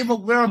am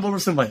aware I'm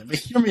oversimplifying it, but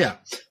hear me out.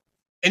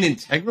 An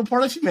integral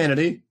part of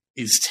humanity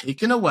is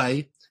taken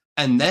away,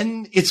 and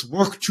then its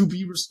work to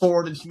be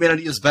restored, and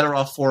humanity is better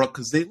off for it,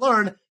 because they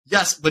learn,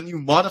 yes, when you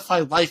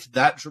modify life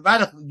that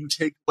dramatically, you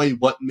take away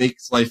what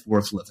makes life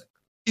worth living.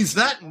 Is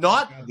that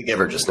not The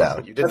Giver just now?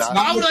 You did not.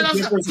 Dude.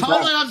 It's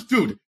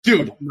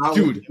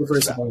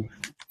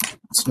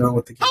not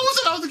what The Giver. How is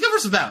it not what The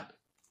Giver's about?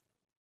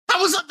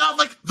 How is it not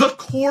like the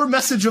core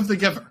message of The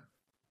Giver?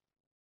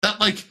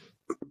 like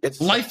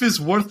life is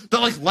worth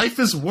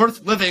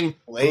living.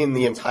 Explain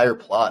the entire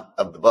plot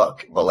of the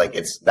book, but like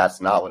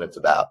that's not what it's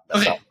about.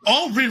 I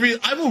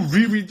will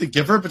reread The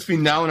Giver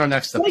between now and our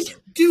next episode.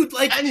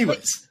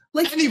 Anyways.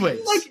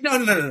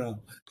 No.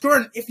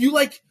 Jordan, if you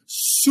like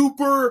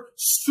super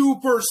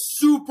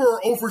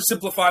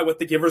oversimplify what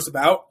The Giver's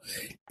about,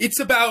 it's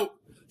about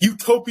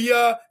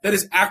utopia that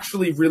is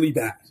actually really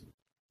bad.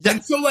 Yeah.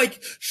 And so,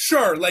 like,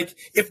 sure, like,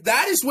 if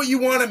that is what you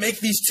want to make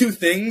these two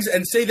things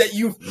and say that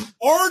you've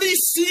already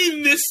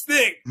seen this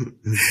thing,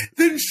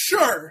 then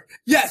sure,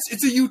 yes,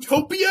 it's a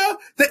utopia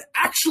that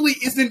actually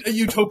isn't a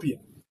utopia.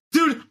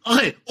 Dude,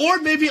 okay, or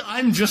maybe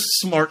I'm just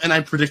smart and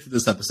I predicted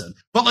this episode.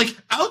 But, like,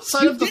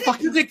 outside of the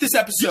fucking... predict this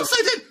episode. Yes,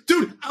 I did!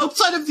 Dude,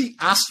 outside of the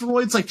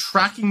asteroids, like,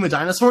 tracking the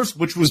dinosaurs,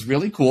 which was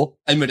really cool,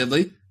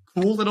 admittedly.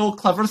 Cool little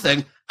clever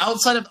thing.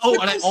 Outside of...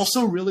 Oh, and I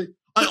also really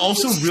like...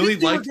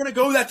 We're gonna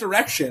go that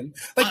direction.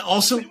 Like, it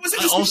wasn't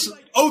just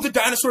like, oh, the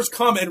dinosaurs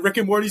come and Rick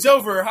and Morty's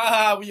over.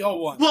 Ha, we all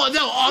won. Well,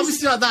 no,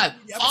 obviously not that.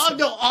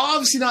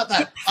 Obviously not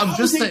that. I'm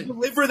just saying...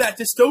 deliver that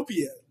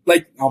dystopia.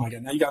 Like, oh my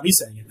god, now you got me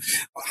saying it.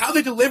 How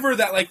they deliver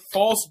that, like,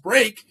 false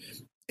break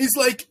is,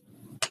 like,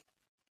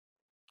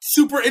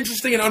 super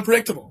interesting and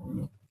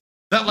unpredictable.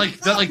 That, like,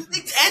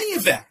 any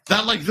of that.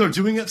 That, like, they're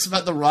doing it so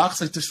that the rocks,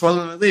 like, destroy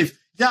them and leave.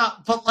 Yeah,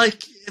 but,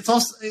 like, it's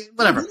also,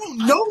 whatever. You don't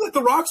know that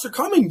the rocks are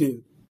coming,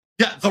 dude.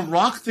 Yeah, the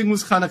rock thing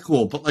was kind of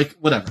cool, but, like,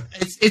 whatever.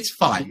 It's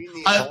fine. You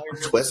mean the entire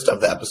twist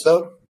of the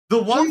episode?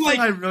 The one like,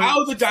 thing I really...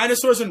 how the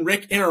dinosaurs and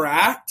Rick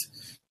interact...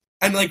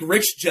 And, like,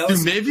 Rick's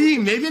jealous.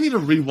 Dude, maybe I need to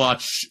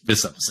rewatch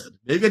this episode.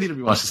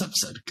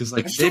 Because,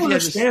 like, I still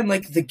understand,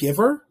 like, The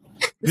Giver.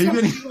 Maybe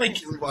I need like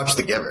rewatch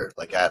The Giver.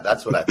 Like,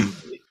 that's what I think.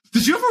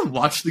 Did you ever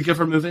watch the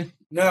Giver movie?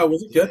 No,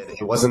 was it good?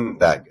 It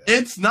wasn't that good.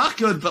 It's not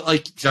good, but,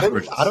 like, Jeff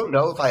Bridges. I don't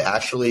know if I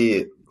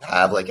actually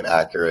have, like, an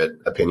accurate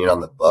opinion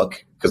on the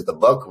book, because the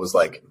book was,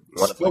 like,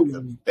 one of like,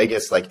 the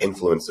biggest, like,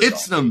 influences.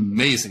 It's an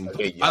amazing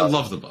book. I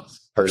love the book.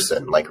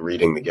 Person like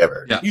reading The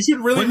Giver. Yeah. You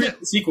should really read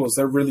the sequels.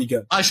 They're really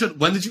good. I should.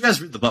 When did you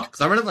guys read the book? Because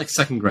I read it in like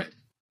second grade.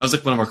 That was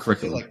like one of our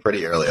curriculum. Like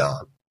pretty early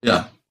on.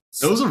 Yeah.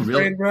 It was a real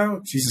grade,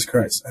 bro. Jesus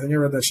Christ. I think I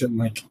read that shit in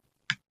like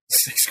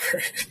sixth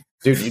grade.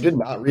 Dude, you did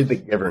not read The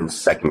Giver in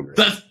second grade.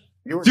 That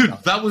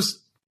was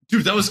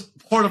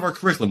part of our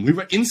curriculum. We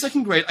were in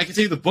second grade. I can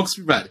tell you the books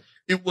we read.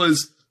 It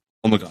was,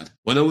 oh my god,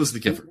 when it was The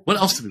Giver. What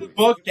else did we read? The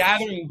book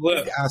Gathering Blue.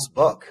 Ass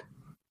book.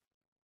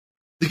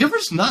 The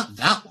Giver's not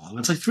that long.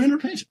 It's like 300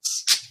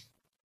 pages.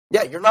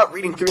 Yeah, you're not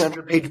reading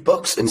 300-page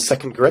books in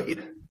second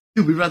grade.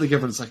 Dude, we read The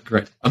Giver in second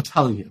grade. I'm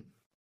telling you.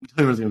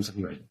 We read The Giver in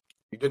second grade.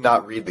 You did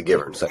not read The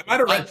Giver in second grade.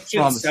 I might have read it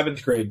in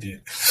seventh grade,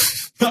 dude.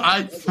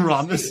 I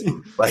promise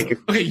you. Like,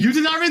 okay, you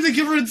did not read The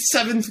Giver in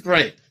seventh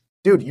grade.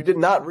 Dude, you did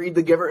not read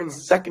The Giver in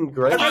second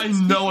grade. I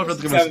know I read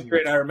The Giver in seventh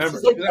grade. I remember.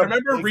 I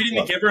remember reading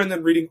The Giver and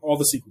then reading all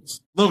the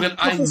sequels. Logan,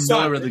 I know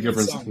I read The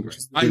Giver in second grade.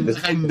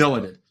 I know I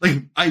did.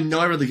 Like, I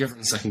know I read The Giver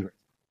in second grade.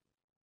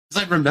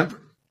 Because I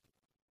remember.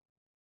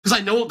 Because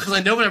I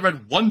know when I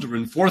read Wonder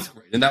in fourth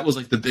grade, and that was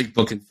like the big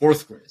book in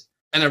fourth grade.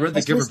 And I read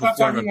The Giver before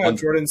I read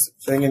Wonder. Jordan's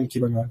thing and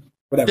keep on going.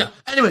 Whatever. Yeah.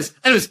 Anyways,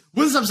 with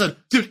this episode,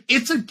 dude,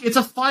 it's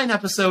a fine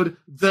episode.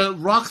 The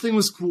rock thing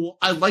was cool.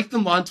 I like the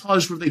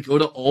montage where they go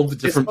to all the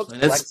different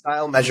planets.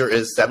 Lifestyle measure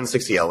is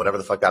 760L, whatever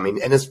the fuck that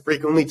means, and is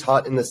frequently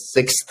taught in the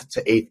 6th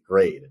to 8th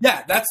grade.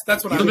 Yeah, that's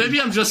what I mean. Maybe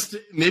I'm just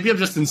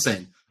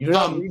insane. You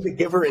don't read The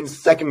Giver in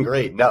second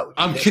grade. No,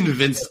 I'm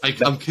convinced.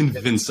 I'm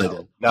convinced I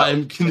did. No.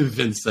 I'm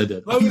convinced I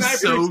did. Logan, I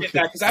appreciate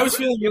that because I was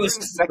feeling really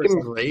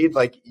second grade.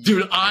 Like,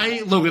 dude,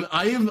 I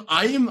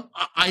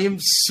am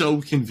so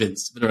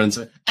convinced.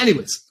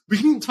 Anyways, we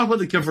can talk about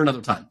The Giver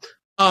another time.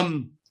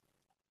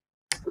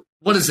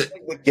 What is it?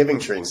 Like The Giving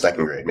Tree in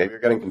second grade. Maybe you're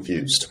getting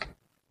confused.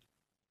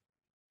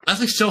 That's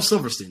like Shel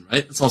Silverstein,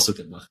 right? It's also a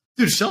good book.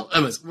 Dude,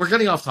 anyways, we're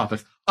getting off topic.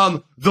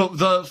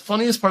 The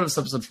funniest part of this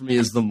episode for me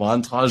is the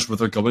montage where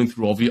they're going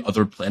through all the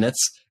other planets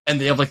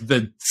and they have like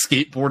the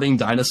skateboarding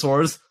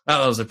dinosaurs. That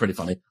was like pretty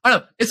funny. I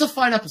don't know. It's a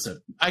fine episode.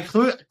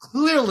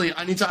 Clearly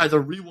I need to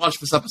either rewatch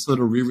this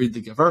episode or reread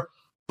The Giver,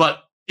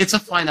 but it's a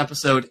fine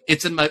episode.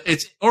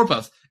 Or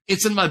both.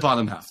 It's in my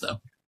bottom half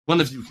though.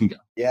 One of you can go.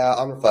 Yeah,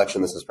 on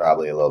reflection, this is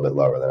probably a little bit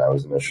lower than I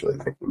was initially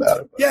thinking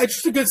about it. But. Yeah, it's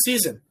just a good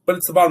season, but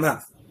it's the bottom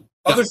half.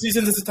 Other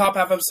seasons, it's a top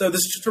half episode.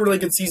 This is just a really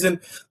good season.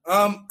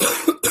 I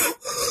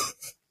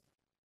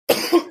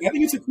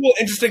think it's a cool,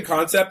 interesting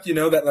concept,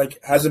 that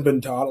like hasn't been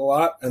taught a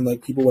lot and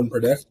like people wouldn't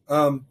predict.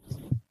 Meta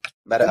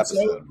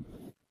episode.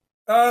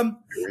 Are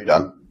you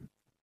done?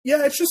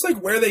 Yeah, it's just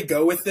like where they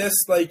go with this.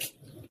 Like,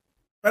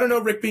 I don't know,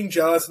 Rick being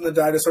jealous and the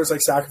dinosaurs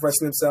like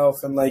sacrificing himself,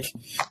 and like,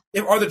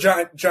 are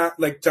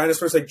the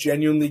dinosaurs like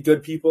genuinely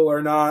good people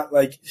or not?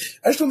 Like,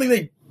 I just don't think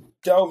they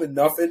delve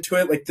enough into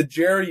it. Like the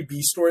Jerry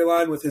B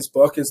storyline with his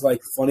book is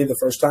like funny the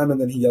first time, and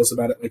then he yells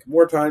about it like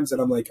more times,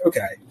 and I'm like,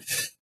 okay.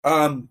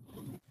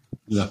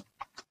 Yeah.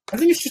 I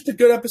think it's just a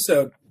good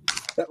episode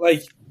that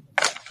like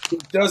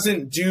it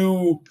doesn't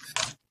do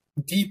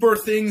deeper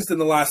things than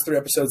the last 3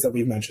 episodes that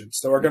we've mentioned.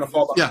 So we're going to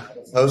fall back.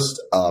 Yeah.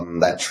 Post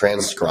that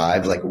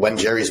transcribed, like when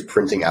Jerry's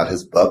printing out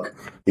his book,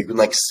 you can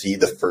like see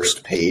the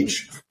first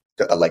page,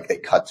 like they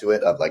cut to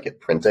it of like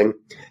it printing,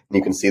 and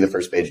you can see the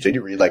first page. Did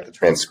you read like the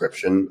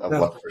transcription of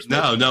what the first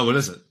page? No, what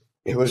is it?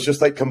 It was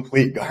just like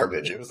complete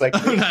garbage. It was like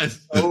Nice.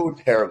 so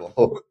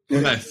terrible.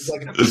 Nice.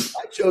 Like,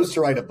 I chose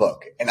to write a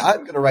book, and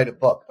I'm going to write a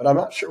book, but I'm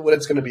not sure what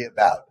it's going to be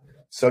about.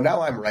 So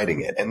now I'm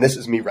writing it, and this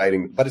is me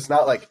writing, but it's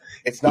not like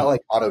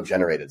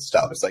auto-generated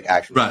stuff. It's like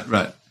actually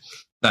Right.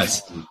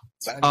 Nice.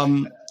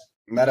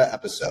 Meta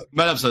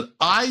episode.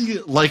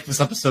 I like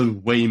this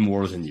episode way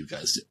more than you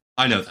guys do.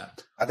 I know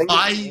that. I think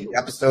the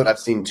episode I've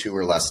seen 2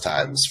 or less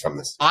times from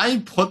this.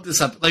 I put this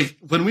up, like,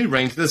 when we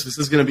rank this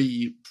is going to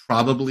be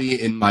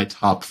probably in my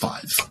top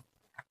 5.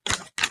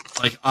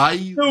 Like,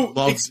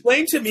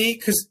 explain to me,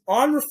 because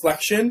on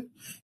reflection,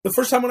 the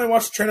first time when I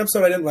watched the train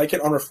episode, I didn't like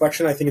it. On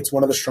reflection, I think it's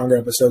one of the stronger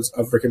episodes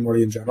of Rick and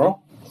Morty in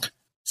general.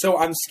 So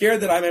I'm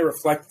scared that I may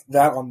reflect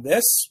that on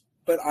this,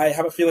 but I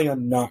have a feeling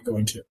I'm not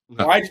going to.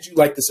 Okay. Why did you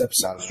like this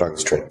episode? Not as strong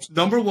as train episode.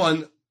 Number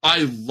one,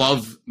 I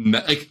love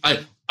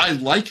I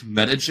like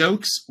meta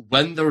jokes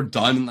when they're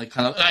done in like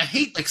kind of. I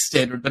hate like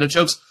standard meta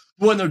jokes,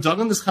 but when they're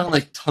done in this kind of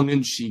like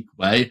tongue-in-cheek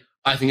way,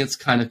 I think it's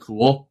kind of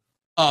cool.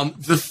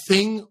 The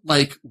thing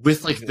like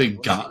with like the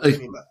guy,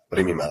 like, what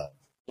do you mean by that?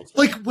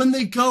 Like when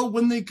they go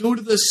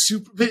to the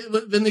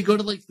when they go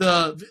to like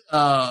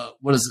the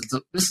what is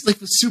it? This is like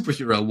the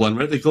superhero one,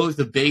 right? They go to like,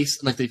 the base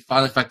and like they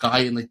find like that guy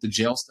in like the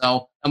jail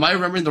cell. Am I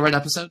remembering the right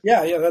episode?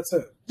 Yeah, that's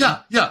it.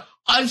 Yeah.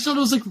 I just thought it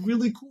was like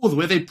really cool the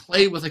way they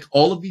play with like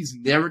all of these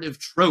narrative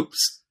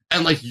tropes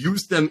and like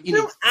use them in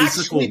a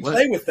physical way.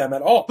 Play with them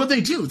at all, but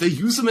they do. They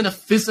use them in a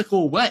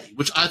physical way,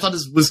 which I thought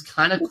was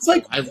kind of cool.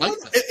 Like I like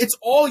that. It's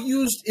all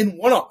used in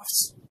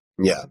one-offs.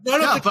 Yeah,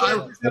 none of the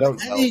characters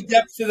have any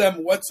depth to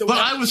them whatsoever.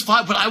 But I was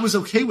fine. But I was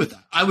okay with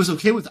that. I think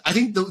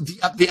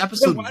the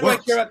episode why works. do I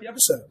care about the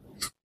episode?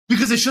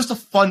 Because it's just a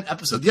fun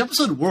episode. The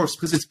episode works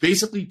because it's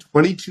basically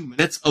 22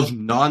 minutes of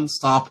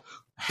nonstop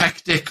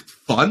hectic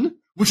fun,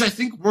 which I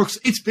think works.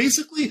 It's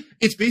basically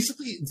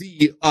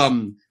the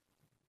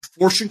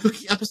fortune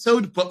cookie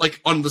episode, but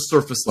like on the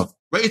surface level,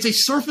 right? It's a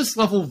surface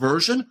level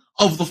version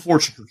of the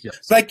fortune cookie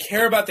episode. But I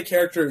care about the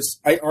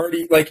characters. I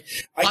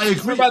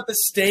care about the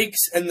stakes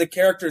and the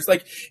characters.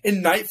 Like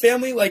in Night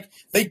Family, like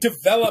they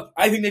develop.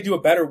 I think they do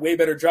way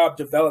better job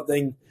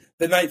developing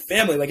the Night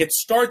Family. Like it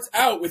starts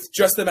out with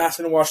just them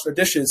asking to wash their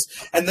dishes,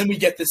 and then we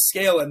get the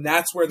scale, and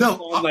that's where the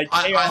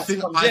I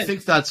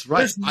think that's right.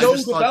 There's no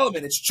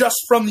development. It's just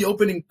from the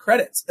opening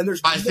credits, and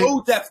there's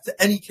no depth to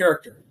any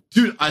character.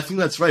 Dude, I think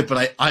that's right,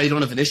 but I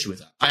don't have an issue with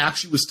that. I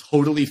actually was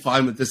totally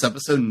fine with this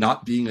episode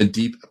not being a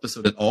deep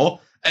episode at all,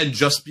 and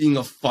just being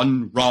a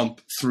fun romp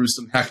through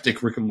some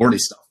hectic Rick and Morty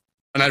stuff.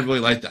 And I really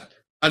like that.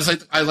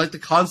 I like the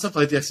concept,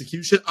 I like the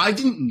execution. I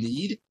didn't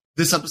need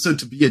this episode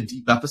to be a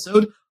deep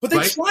episode. But they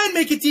try and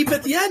make it deep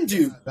at the end,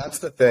 dude. That's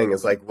the thing,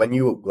 is like when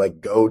you like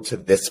go to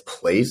this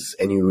place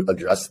and you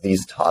address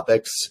these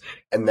topics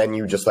and then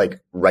you just like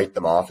write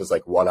them off as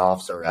like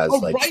one-offs or as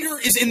like... writer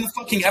is in the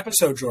fucking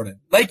episode, Jordan.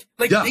 They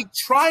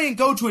try and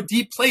go to a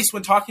deep place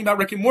when talking about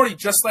Rick and Morty,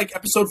 just like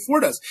episode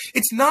 4 does.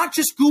 It's not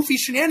just goofy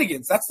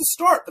shenanigans. That's the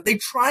start, but they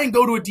try and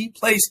go to a deep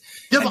place.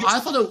 Yeah, but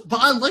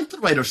I like the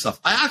writer stuff.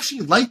 I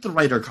actually like the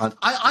writer content.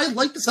 I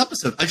like this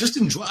episode. I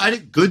had a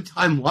good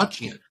time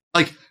watching it.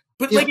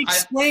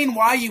 Explain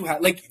why you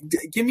have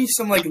give me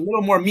some like a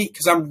little more meat,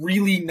 because I'm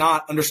really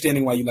not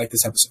understanding why you like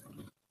this episode.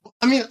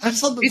 I mean, I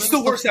just thought it's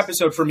the worst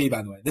episode for me,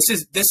 by the way. This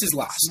is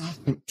last,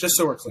 just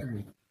so we're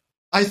clear.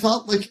 I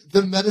thought like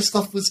the meta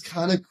stuff was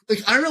kind of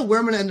like, I don't know where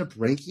I'm going to end up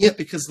ranking it,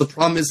 because the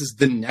problem is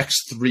the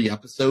next 3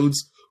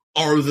 episodes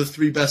are the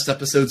 3 best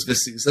episodes this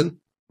season,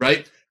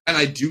 right? And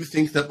I do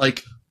think that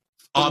like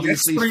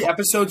obviously the next 3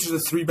 episodes are the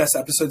 3 best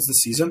episodes this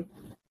season.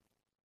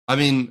 I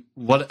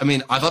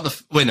thought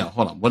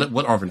hold on.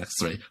 What are the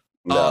next 3?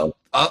 No.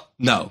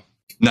 No.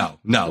 Let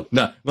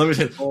me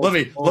retract. Let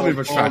me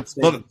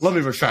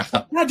retract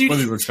that. No,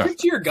 dude, stick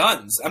to your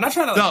guns. I'm not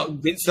trying to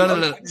convince you.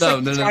 No.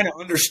 Trying to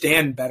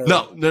understand better.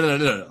 No.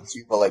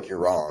 You feel like you're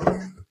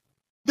wrong.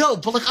 No,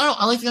 but like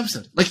I like the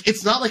episode. Like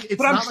it's not like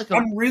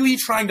I'm really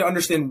trying to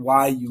understand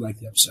why you like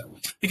the episode,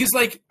 because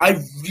like I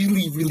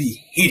really,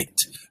 really hate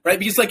it. Right?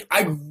 Because like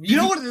you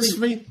know what it is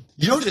for me.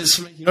 You know what it is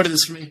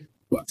for me.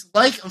 What? It's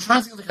like, I'm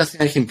trying to think of like a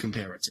thing I can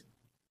compare it to.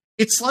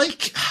 It's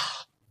like,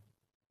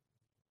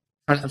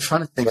 I'm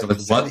trying to think of like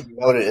what. You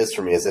know what it is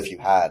for me, as if you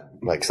had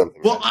like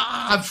something. Well,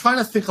 I'm trying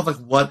to think of like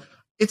what.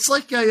 It's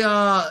like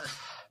okay.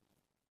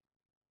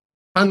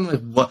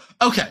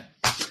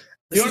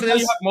 You know, you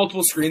have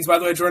multiple screens, by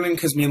the way, Jordan,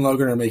 because me and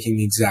Logan are making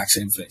the exact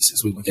same face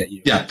as we look at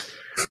you. Yeah.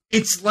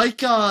 It's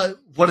like,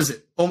 what is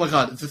it? Oh my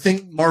god, the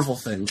thing, Marvel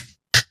thing.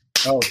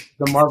 Oh,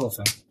 the Marvel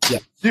thing. Yeah.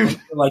 Dude.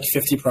 Like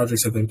 50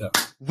 projects have been done.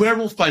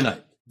 Werewolf by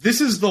Night. This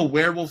is the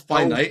Werewolf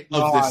by Night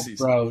of this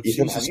season. Bro,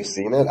 Ethan, have you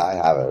seen it? I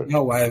haven't.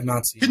 No, I have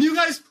not seen it. Can you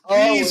guys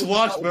please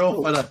watch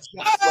Werewolf by Night?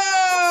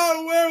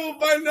 Werewolf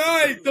by Night!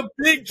 right. The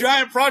big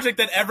giant project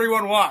that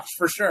everyone watched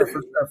for sure.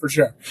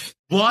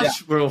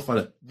 Watch Real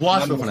Funny.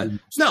 Watch Real Funny.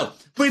 No,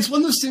 but it's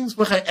one of those things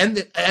where I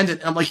ended,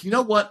 and I'm like, you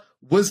know what?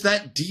 Was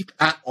that deep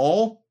at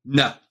all?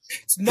 No.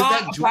 It's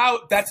not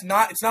about. It's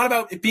not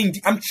about it being.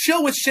 I'm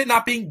chill with shit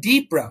not being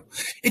deep, bro.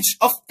 It's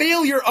a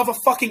failure of a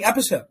fucking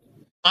episode.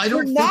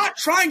 We're not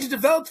trying to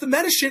develop the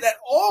meta shit at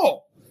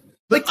all.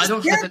 But I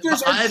don't have it.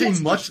 I have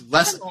a much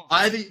less. But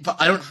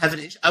I don't have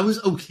an. I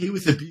was okay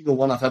with it being a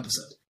one-off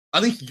episode.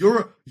 I think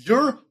you're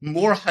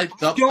more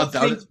hyped up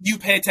about it. You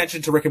pay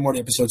attention to Rick and Morty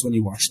episodes when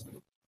you watch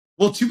them.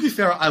 Well, to be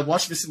fair, I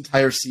watched this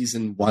entire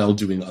season while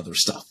doing other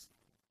stuff.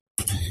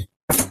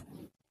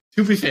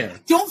 To be fair, I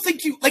don't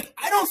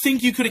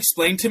think you could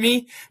explain to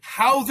me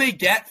how they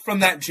get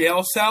from that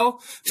jail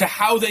cell to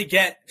how they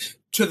get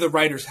to the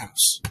writer's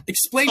house.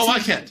 Explain to me. I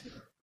can't.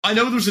 I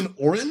know there's an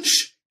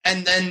orange,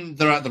 and then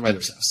they're at the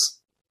writer's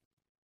house.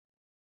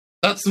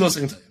 That's the most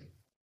I can tell you.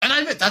 And I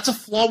admit, that's a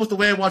flaw with the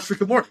way I watch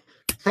Rick and Morty.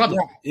 Probably.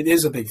 Yeah, it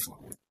is a big flaw.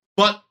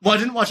 But, I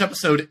didn't watch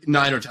episode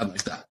 9 or 10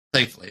 like that,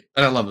 thankfully.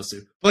 And I love this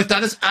too. But,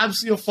 that is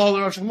absolutely a flaw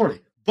with Rick and Morty.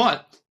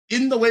 But,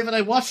 in the way that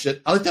I watched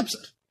it, I liked the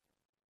episode.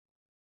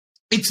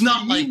 It's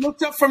not you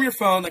looked up from your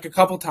phone a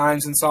couple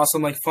times and saw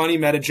some funny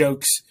meta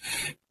jokes,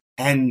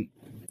 and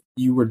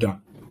you were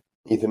done.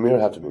 Ethan, we don't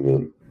have to be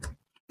mean.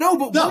 No,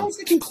 but what was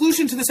the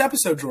conclusion to this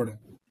episode, Jordan?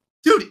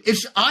 Dude,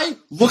 I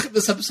look at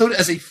this episode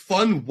as a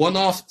fun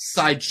one-off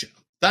sideshow.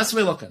 That's the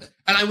way I look at it.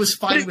 And I was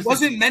fine with it. It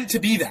wasn't meant to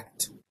be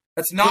that.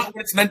 That's not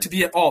what it's meant to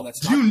be at all.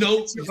 That's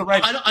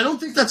I don't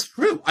think that's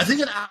true. I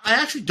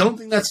actually don't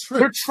think that's true.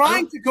 They're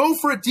trying to go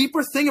for a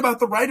deeper thing about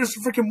the writers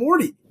for freaking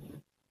Morty.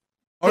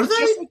 Are they?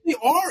 Just like they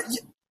are.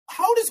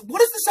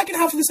 What is the second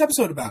half of this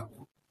episode about?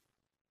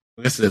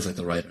 I guess it is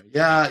the writer.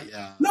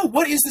 Yeah. No,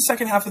 what is the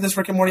second half of this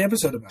Rick and Morty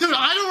episode about? Dude,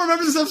 I don't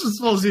remember this episode as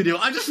well as you do.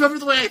 I just remember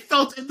the way I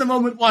felt in the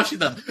moment watching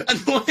them. And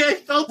the way I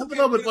felt in the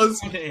moment was...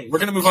 Okay, we're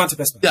going to move on to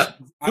Piss. Yeah,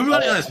 moving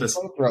on to Piss. I just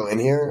want to throw in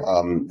here,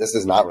 this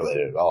is not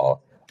related at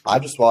all. I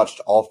just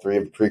watched all 3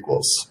 of the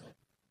prequels.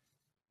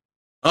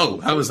 Oh,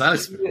 how was that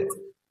experience?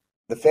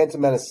 The Phantom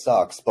Menace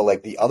sucks,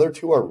 but the other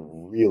 2 are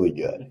really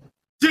good.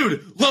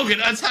 Dude, Logan,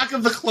 Attack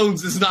of the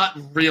Clones is not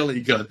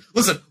really good.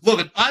 Listen,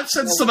 Logan, I've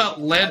said some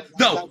outland...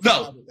 No.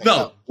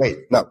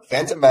 Wait, no.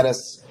 Phantom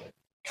Menace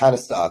kind of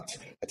sucked.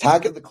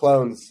 Attack of the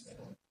Clones,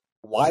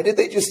 why did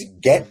they just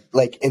get,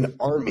 an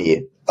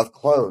army of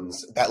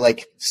clones that,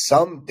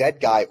 some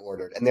dead guy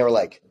ordered? And they were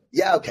like,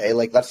 yeah, okay,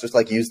 let's just,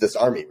 use this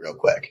army real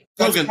quick.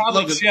 Logan.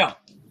 Yeah.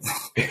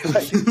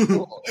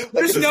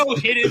 There's no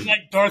hidden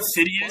Darth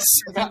Sidious.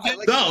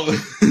 No.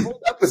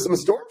 Pulled up with some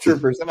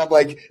stormtroopers, and I'm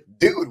like,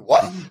 dude,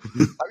 what?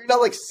 Are you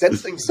not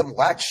sensing some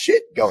whack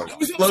shit going on?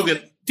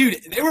 Logan, dude,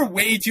 they were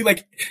way too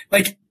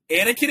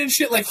Anakin and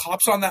shit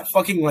hops on that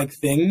fucking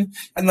thing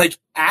and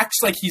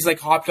acts like he's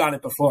hopped on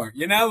it before.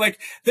 You know,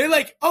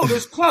 they're oh,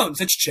 there's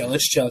clones. It's chill.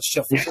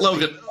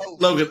 Logan.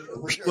 There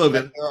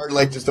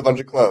are just a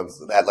bunch of clones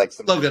that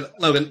some. Logan.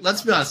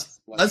 Let's be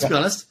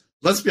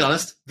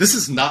honest. This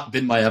has not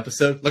been my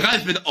episode.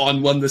 I've been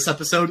on one this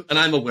episode, and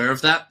I'm aware of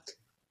that.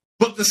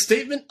 But the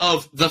statement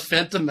of the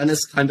Phantom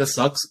Menace kind of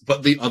sucks,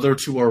 but the other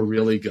 2 are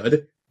really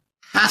good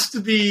has to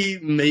be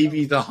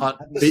maybe the hot.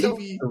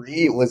 Maybe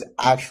 3 was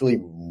actually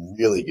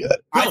really good.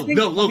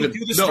 No, Logan.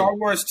 Do the Star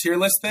Wars tier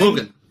list thing.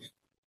 Logan.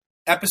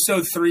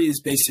 Episode 3 is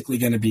basically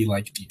going to be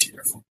D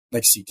tier,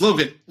 C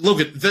tier.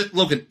 Logan.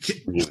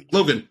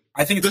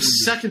 I think it's the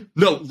second.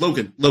 No,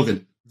 Logan.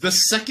 The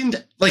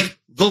second,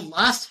 the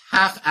last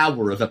half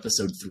hour of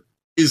episode 3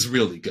 is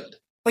really good.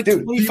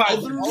 Dude,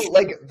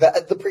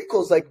 the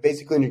prequels,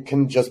 basically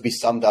can just be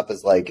summed up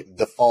as,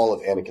 the fall of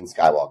Anakin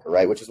Skywalker,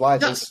 right? Which is why I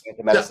think the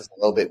Phantom Menace is a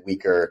little bit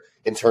weaker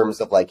in terms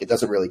of, it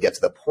doesn't really get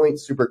to the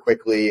point super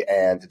quickly,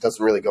 and it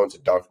doesn't really go into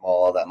Darth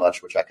Maul all that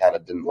much, which I kind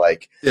of didn't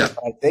like. Yeah.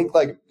 But I think,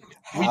 we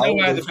know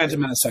why the Phantom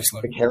Menace sucks.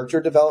 The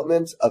character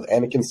development of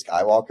Anakin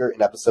Skywalker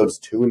in episodes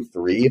 2 and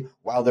 3,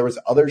 while there was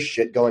other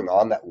shit going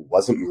on that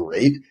wasn't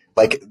great,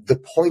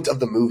 the point of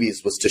the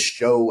movies was to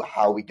show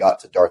how we got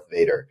to Darth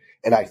Vader.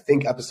 And I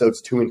think episodes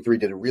 2 and 3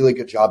 did a really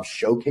good job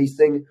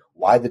showcasing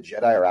why the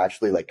Jedi are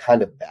actually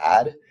kind of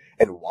bad,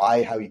 and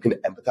how you can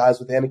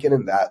empathize with Anakin,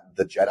 and that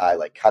the Jedi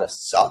kind of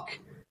suck.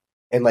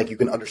 And you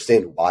can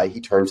understand why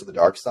he turned to the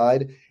dark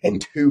side.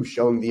 And 2,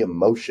 showing the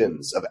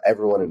emotions of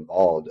everyone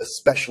involved,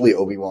 especially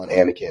Obi-Wan,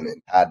 Anakin,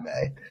 and Padme.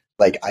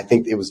 I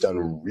think it was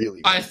done really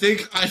well. I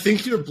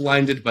think you're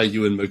blinded by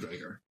Ewan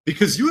McGregor.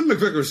 Because Ewan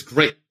McGregor is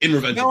great in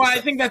Revenge of the Sith.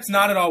 I think that's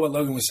not at all what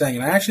Logan was saying,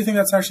 and I actually think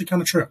that's actually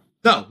kind of true.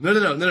 No.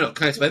 Can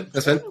I explain?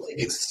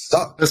 It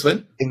sucked. That's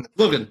fine.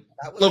 Logan.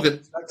 Logan,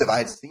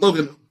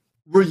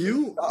 were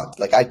you...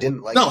 I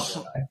didn't like... No,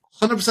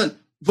 100%.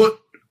 But,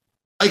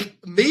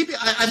 maybe...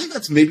 I think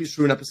that's maybe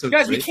true in episode 3.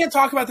 Guys, we can't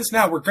talk about this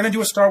now. We're going to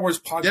do a Star Wars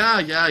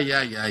podcast.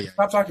 Yeah.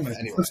 Stop talking about it.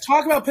 Anyway. Let's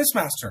talk about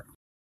Pissmaster.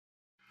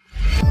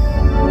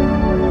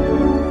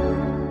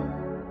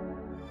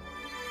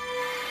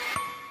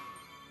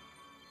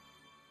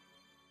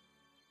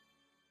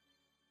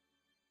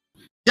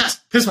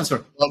 Yes,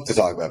 Pissmaster. Love to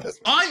talk about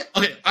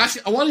Pissmaster.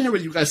 Actually, I want to hear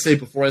what you guys say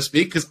before I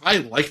speak, because I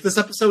like this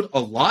episode a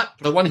lot,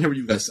 but I want to hear what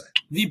you guys say.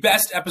 The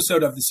best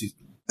episode of the season.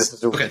 This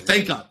is okay,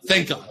 thank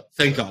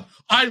God.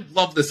 I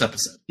love this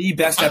episode. The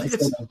best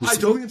episode of the season.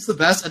 I don't think it's the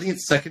best. I think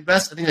it's second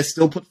best. I think I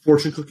still put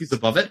Fortune Cookies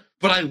above it,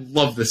 but I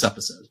love this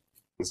episode.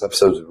 This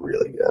episode is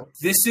really good.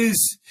 This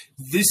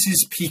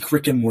is peak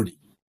Rick and Morty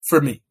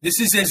for me. This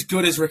is as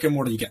good as Rick and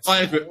Morty gets.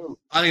 I agree.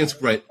 I think it's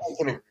great. I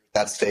can agree with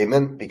that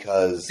statement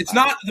because it's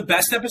not the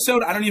best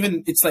episode. I don't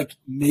even. It's like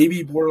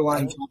maybe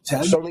borderline top 10.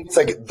 I don't think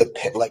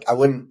it's like I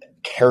wouldn't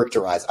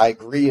characterize. I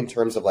agree in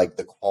terms of like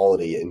the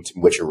quality in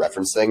which you're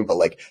referencing, but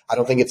like I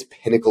don't think it's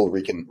pinnacle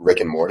Rick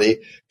and Morty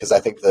because I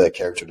think the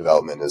character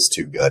development is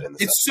too good.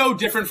 It's so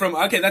different from.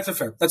 Okay, that's a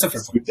fair point.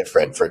 Too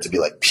different for it to be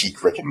like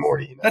peak Rick and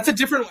Morty. You know? That's a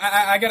different.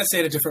 I gotta say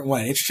it a different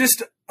way. It's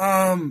just.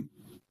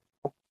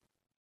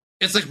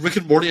 It's like Rick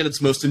and Morty at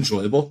its most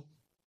enjoyable.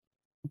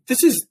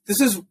 This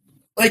is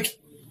like.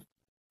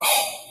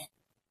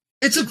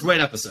 It's a great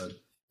episode.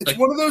 It's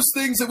one of those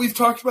things that we've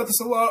talked about this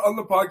a lot on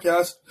the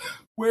podcast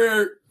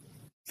where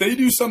they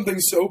do something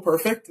so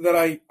perfect that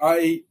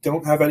I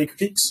don't have any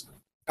critiques.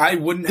 I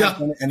wouldn't have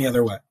done it any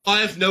other way.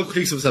 I have no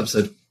critiques of this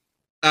episode.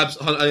 I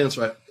think that's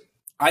right.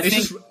 I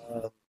think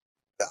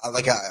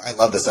I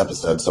love this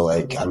episode, so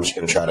like I'm just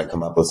gonna try to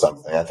come up with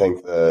something. I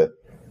think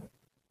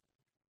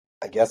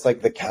I guess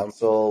like the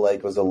council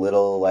like was a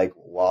little like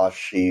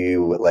washy,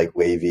 like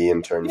wavy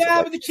in terms of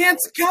but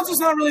the council's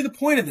not really the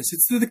point of this.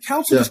 It's the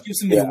council just gives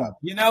them the web.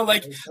 You know,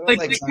 like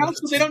the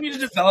council, they don't need to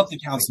develop the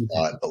council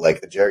plot, but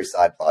like the Jerry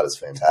side plot is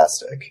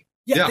fantastic.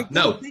 They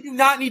do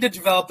not need to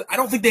develop. I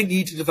don't think they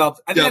need to develop.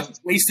 I think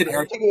that's wasted. I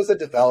don't think it was a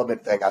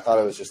development thing. I thought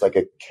it was just like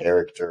a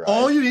character.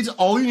 All you need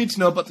to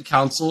know about the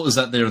council is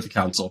that they're the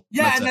council.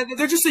 Yeah, and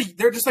they're just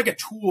like a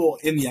tool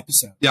in the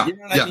episode. Yeah, you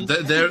know what I mean?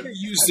 They're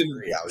used in.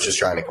 I was just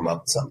trying to come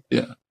up with something.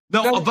 Yeah,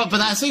 no, but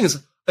that thing is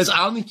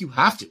I don't think you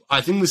have to.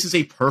 I think this is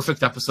a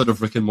perfect episode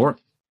of Rick and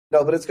Morty.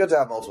 No, but it's good to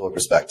have multiple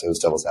perspectives.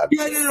 Devil's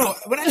advocate. No.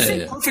 When I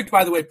say perfect,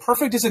 by the way,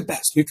 perfect isn't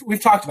best.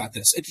 We've talked about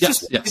this.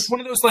 It's it's one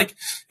of those like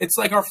it's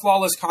like our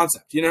flawless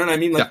concept. You know what I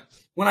mean? Like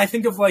when I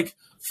think of like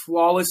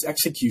flawless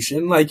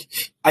execution, like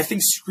I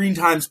think screen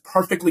time's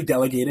perfectly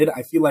delegated.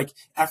 I feel like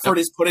effort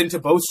is put into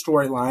both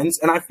storylines,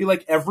 and I feel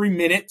like every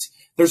minute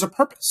there's a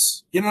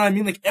purpose. You know what I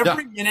mean? Like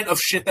every minute of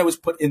shit that was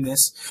put in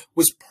this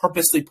was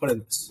purposely put in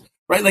this,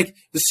 right? Like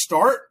the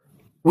start.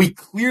 We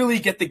clearly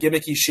get the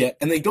gimmicky shit,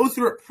 and they go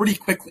through it pretty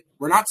quickly.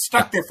 We're not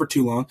stuck there for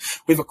too long.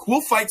 We have a cool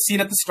fight scene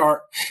at the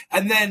start,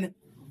 and then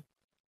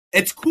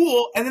it's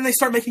cool, and then they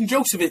start making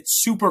jokes of it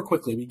super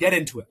quickly. We get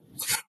into it,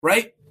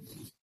 right?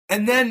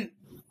 And then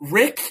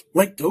Rick,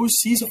 like, goes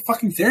sees a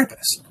fucking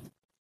therapist.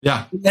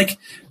 Yeah. Like,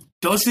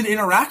 doesn't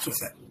interact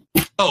with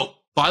it. Oh,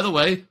 by the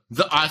way,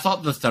 I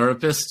thought the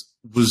therapist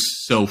was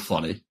so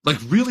funny. Like,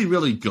 really,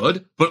 really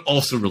good, but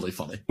also really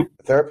funny.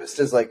 The therapist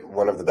is like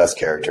one of the best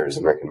characters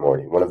in Rick and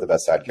Morty. One of the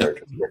best side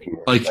characters in Rick and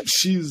Morty. Like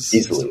she's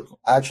easily. So cool.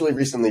 I actually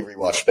recently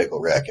rewatched Pickle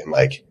Rick, and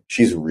like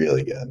she's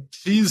really good.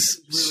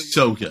 She's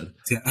so good.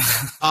 Yeah.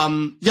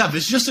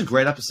 This is just a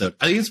great episode.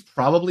 I think it's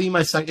probably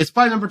my second. It's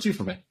probably number 2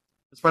 for me.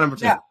 It's probably number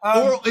 2. Yeah,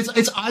 or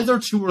it's either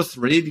 2 or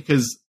 3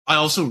 because I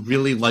also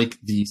really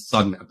like the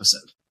Sun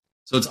episode.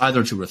 So it's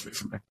either 2 or 3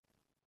 for me.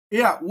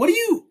 Yeah.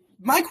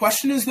 My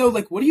question is, though,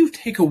 like, what do you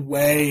take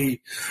away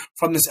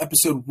from this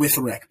episode with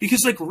Rick? Because,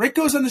 like, Rick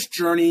goes on this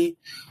journey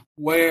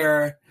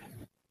where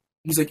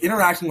he's, like,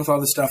 interacting with all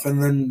this stuff,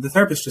 and then the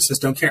therapist just says,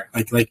 don't care.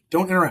 Like,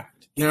 don't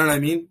interact. You know what I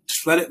mean?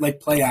 Just let it,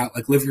 like, play out.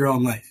 Like, live your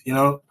own life, you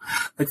know?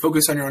 Like,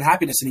 focus on your own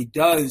happiness. And he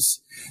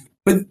does.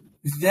 But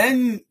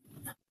then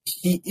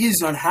he is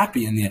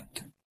unhappy in the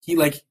end. He,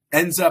 like,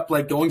 ends up,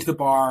 like, going to the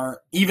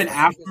bar even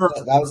after.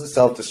 That was a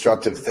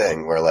self-destructive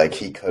thing where, like,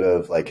 he could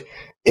have, like...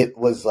 It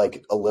was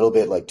like a little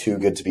bit like too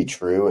good to be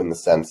true in the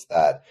sense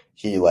that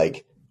he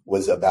like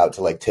was about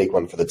to like take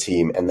one for the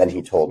team, and then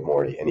he told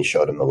Morty and he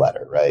showed him the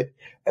letter, right?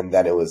 And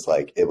then it was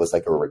like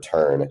a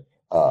return.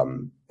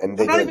 And I'm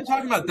not even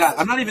talking about that.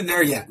 I'm not even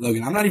there yet,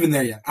 Logan. I'm not even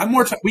there yet. I'm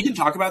more. We can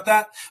talk about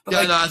that. But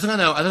I think I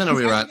know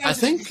where you're at. I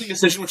think the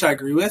decision, which I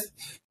agree with.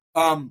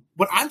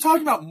 What I'm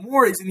talking about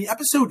more is in the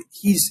episode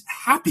he's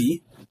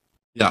happy.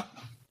 Yeah.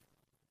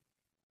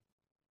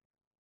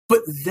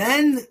 But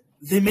then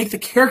they make the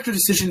character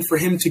decision for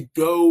him to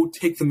go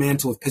take the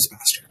mantle of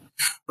Pissmaster,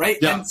 right?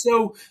 Yeah. And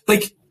so,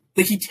 like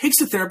he takes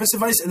the therapist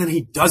advice and then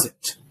he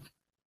doesn't,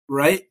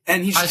 right?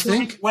 And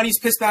when he's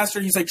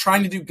Pissmaster, he's like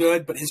trying to do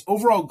good, but his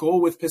overall goal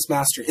with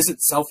Pissmaster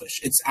isn't selfish.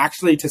 It's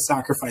actually to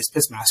sacrifice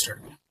Pissmaster,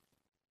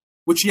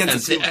 which he ends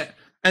up doing.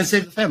 And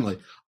save the family.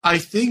 I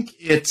think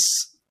it's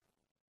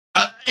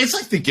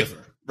like The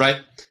Giver,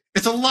 right?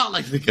 It's a lot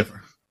like The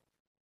Giver.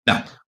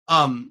 No.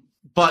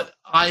 But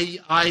I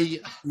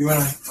don't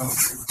know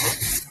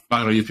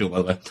how you feel,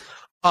 by the way.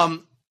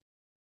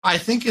 I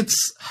think it's.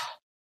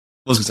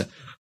 What was I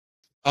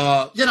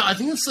going to say? I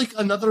think it's like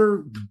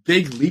another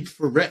big leap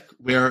for Rick,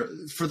 where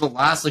for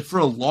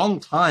a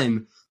long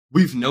time,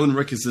 we've known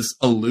Rick as this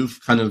aloof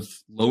kind of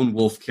lone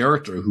wolf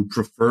character who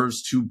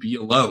prefers to be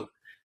alone.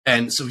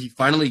 And so he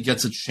finally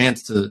gets a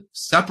chance to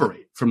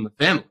separate from the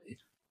family,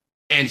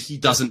 and he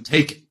doesn't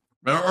take it.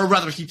 Or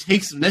rather, he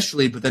takes it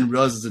initially, but then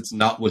realizes it's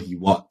not what he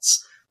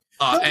wants.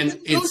 And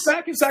he goes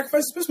back and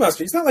sacrifices Pissmaster.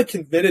 He's not like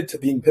committed to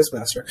being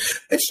Pissmaster.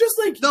 It's just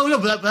like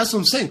but that's what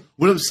I'm saying.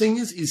 What I'm saying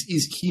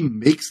is he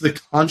makes the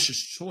conscious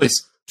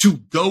choice to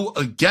go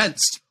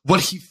against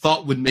what he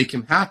thought would make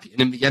him happy, and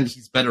in the end,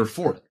 he's better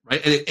for it,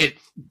 right? And it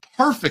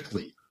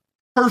perfectly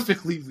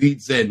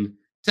leads in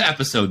to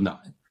episode 9.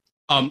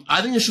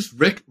 I think it's just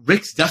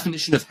Rick's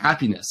definition of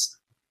happiness.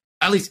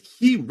 At least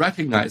he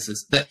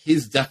recognizes that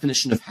his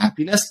definition of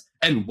happiness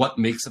and what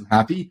makes him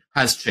happy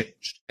has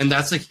changed, and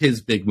that's like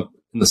his big moment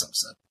in this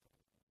episode.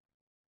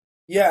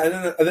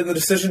 Yeah, and then the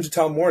decision to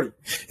tell Morty.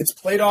 It's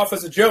played off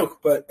as a joke,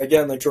 but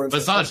again, like Jordan said,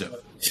 it's not a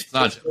joke.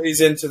 It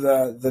plays into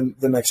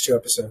the next 2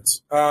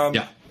 episodes.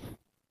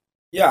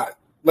 Yeah,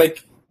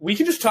 like we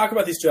can just talk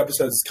about these 2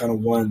 episodes as kind of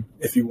one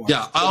if you want.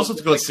 Yeah, I also have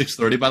to go at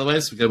 6:30, by the way,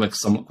 so we go like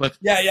somewhat quick.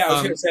 Yeah, I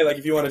was gonna say like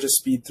if you want to just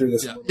speed through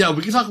this. Yeah,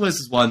 we can talk about this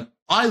as one.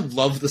 I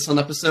love the Sun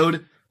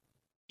episode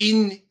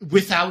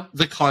without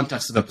the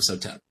context of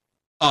episode 10.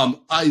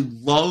 I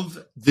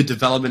love the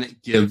development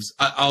it gives.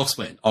 I'll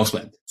explain.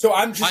 So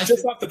I'm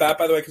just off the bat,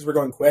 by the way, because we're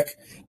going quick.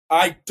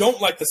 I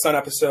don't like the Sun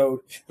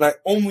episode, and I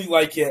only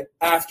like it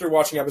after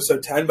watching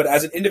episode 10. But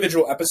as an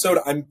individual episode,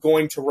 I'm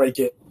going to rank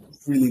it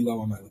really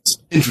low on my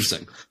list.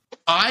 Interesting.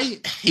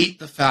 I hate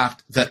the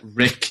fact that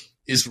Rick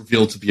is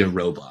revealed to be a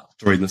robot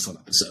during the Sun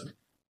episid.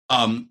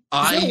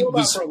 He's a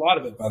robot for a lot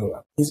of it, by the way.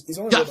 He's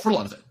only for a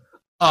lot of it.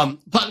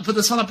 But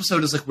the Sun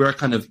episode is like where it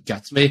kind of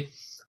gets me.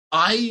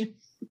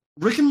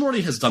 Rick and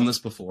Morty has done this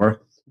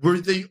before, where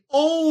they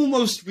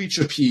almost reach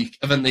a peak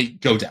and then they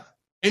go down,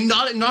 and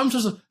not in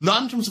terms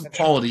of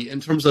quality,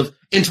 in terms of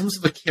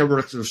the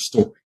character's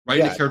story, right?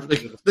 Yeah,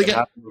 they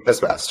get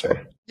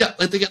Pissmaster. Yeah,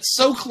 like they get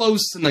so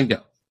close and then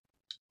go.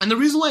 And the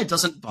reason why it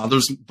doesn't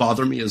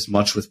bother me as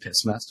much with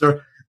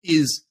Pissmaster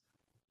is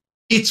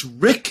it's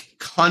Rick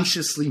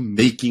consciously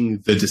making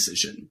the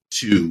decision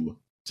to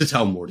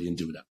tell Morty and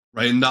do it,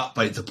 right, and not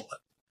bite the bullet.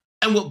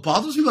 And what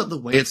bothers me about the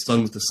way it's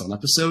done with the Sun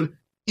episode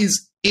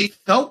is it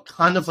felt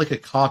kind of like a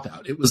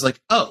cop-out. It was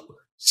like, oh,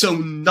 so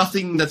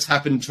nothing that's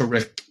happened to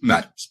Rick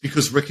matters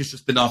because Rick has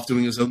just been off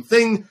doing his own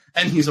thing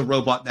and he's a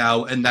robot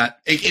now. And that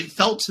it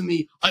felt to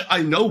me,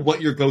 I know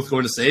what you're both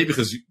going to say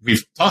because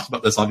we've talked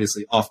about this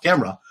obviously off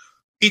camera.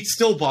 It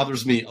still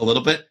bothers me a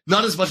little bit.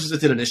 Not as much as it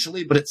did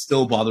initially, but it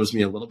still bothers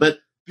me a little bit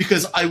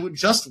because I would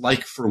just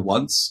like for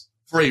once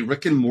for a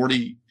Rick and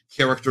Morty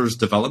character's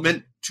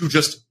development to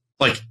just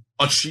like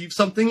achieve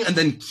something and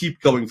then keep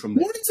going from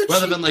there.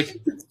 Rather than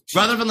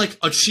like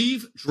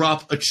achieve,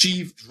 drop. I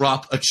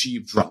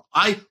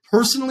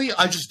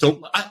just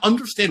don't. I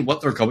understand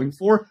what they're going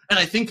for, and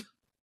I think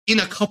in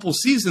a couple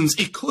seasons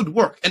it could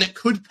work and it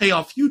could pay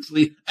off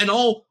hugely. And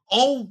all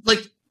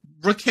like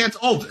recant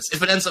all this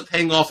if it ends up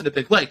paying off in a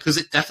big way because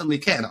it definitely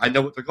can. I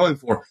know what they're going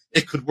for.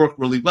 It could work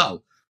really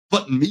well.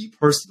 But me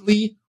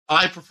personally,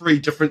 I prefer a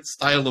different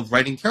style of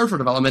writing character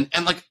development,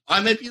 and like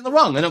I might be in the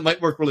wrong, and it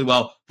might work really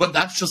well. But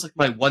that's just like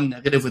my one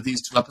negative with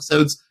these 2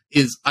 episodes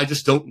is I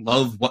just don't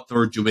love what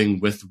they're doing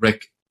with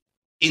Rick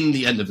in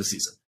the end of the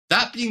season.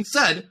 That being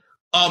said,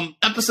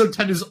 episode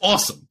 10 is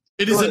awesome.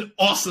 It is an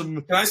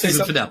awesome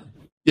season finale.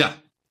 Yeah,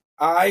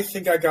 I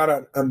think I got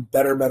a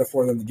better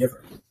metaphor than The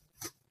Giver.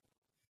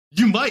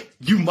 You might.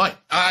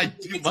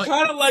 It's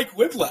kind of like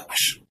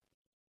Whiplash.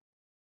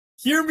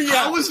 Hear me out.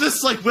 How is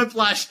this like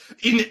Whiplash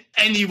in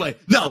any way?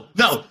 No.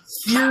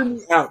 Hear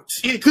me out.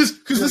 Because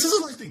this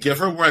isn't like The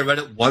Giver where I read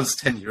it once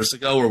 10 years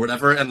ago or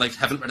whatever and like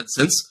haven't read it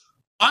since.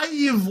 I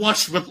have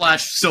watched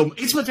Whiplash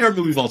it's my favorite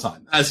movie of all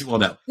time, as you all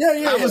know.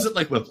 Yeah. How is it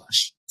like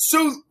Whiplash?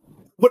 So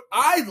what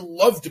I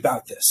loved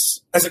about this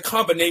as a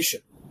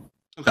combination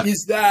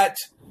is that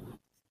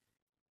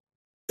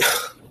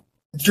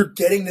you're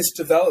getting this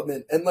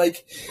development and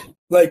like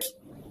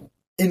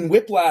in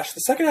Whiplash, the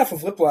second half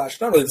of Whiplash,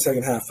 not really the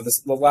second half, but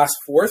the last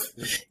fourth,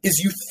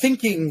 is you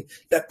thinking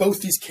that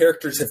both these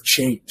characters have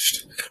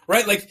changed,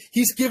 right? Like,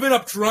 he's given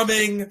up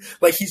drumming,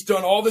 like, he's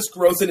done all this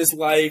growth in his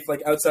life,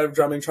 like, outside of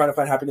drumming, trying to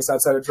find happiness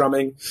outside of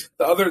drumming.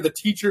 The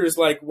teacher is,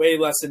 like, way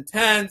less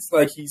intense,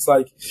 like, he's,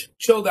 like,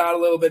 chilled out a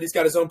little bit. He's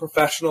got his own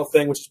professional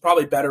thing, which is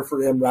probably better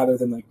for him rather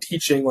than, like,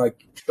 teaching, like,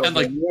 children, and,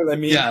 like, you know what I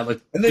mean? Yeah,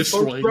 like, and they've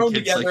both grown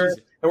together, and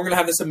we're going to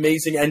have this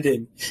amazing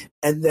ending.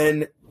 And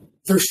then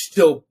they're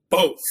still,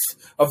 both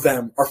of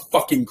them are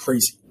fucking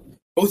crazy.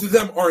 Both of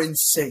them are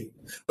insane.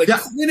 Like,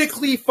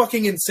 clinically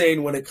fucking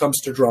insane when it comes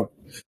to drumming,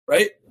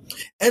 right?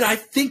 And I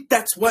think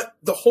that's what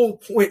the whole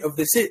point of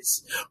this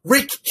is.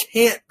 Rick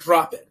can't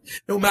drop it.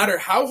 No matter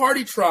how hard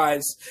he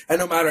tries, and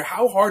no matter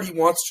how hard he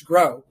wants to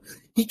grow,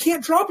 he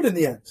can't drop it in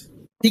the end.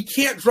 He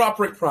can't drop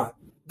Rick Prime.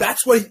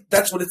 That's what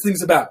this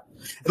thing's about.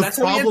 And that's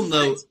problem,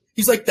 though,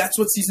 he's like, that's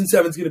what season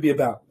 7's going to be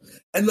about.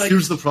 And like,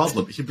 here's the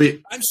problem.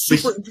 I'm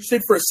super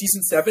interested for a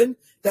season 7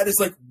 that is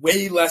like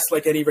way less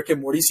like any Rick and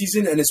Morty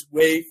season and is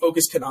way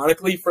focused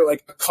canonically for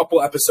like a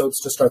couple episodes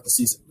to start the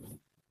season.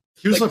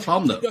 Here's my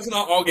problem, though. It doesn't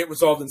all get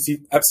resolved in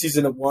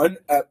season 1,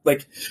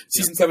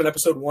 season 7,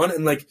 episode 1,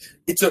 and like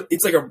it's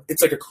like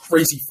a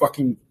crazy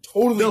fucking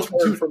totally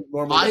turned from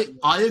normal.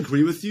 I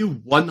agree with you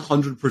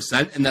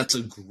 100%, and that's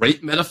a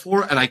great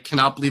metaphor, and I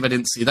cannot believe I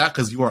didn't see that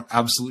because you are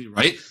absolutely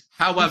right.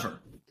 However,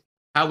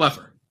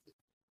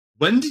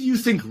 when do you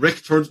think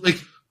Rick turns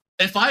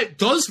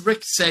does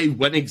Rick say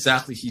when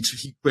exactly he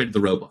created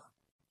the robot?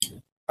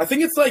 I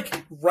think it's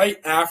like right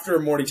after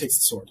Morty takes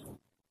the sword.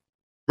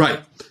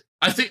 Right.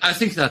 I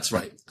think that's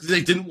right. Because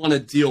they didn't want to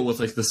deal with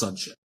like the sun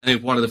shit. And they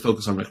wanted to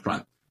focus on Rick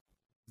Prime.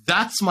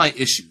 That's my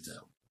issue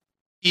though.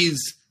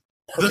 Is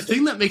the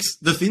thing that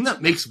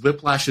makes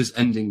Whiplash's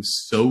ending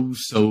so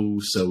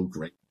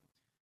great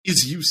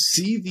is you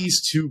see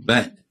these two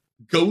men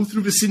go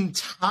through this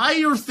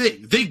entire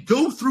thing. They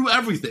go through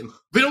everything.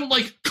 They don't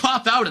like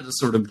cop out at a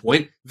certain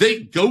point. They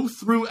go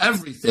through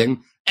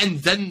everything and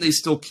then they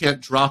still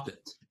can't drop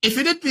it. If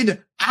it had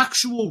been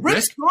actual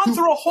Rick's gone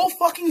through a whole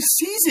fucking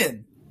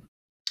season.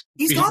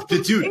 He's gone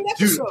through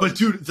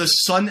dude, the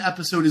Sun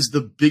episode is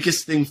the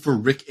biggest thing for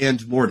Rick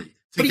and Morty.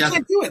 But he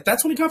can't do it.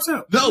 That's when he cops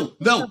out. No.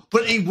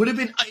 But it would have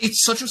been.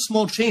 It's such a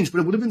small change, but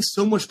it would have been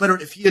so much better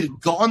if he had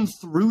gone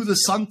through the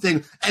Sun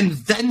thing and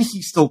then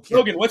he still can't.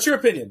 Logan, what's your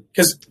opinion?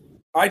 Because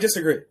I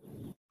disagree.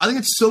 I think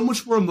it's so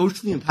much more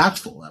emotionally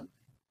impactful.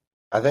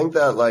 I think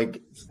that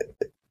like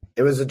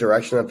it was a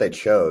direction that they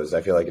chose.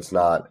 I feel like it's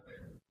not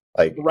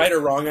like right or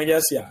wrong, I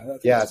guess. Yeah.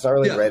 It's not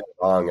really right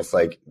or wrong. It's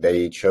like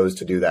they chose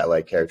to do that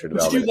like character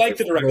development. Do you like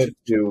the direction?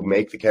 To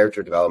make the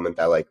character development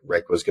that like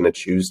Rick was going to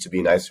choose to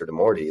be nicer to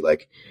Morty.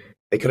 Like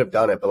they could have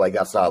done it, but like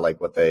that's not like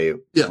what they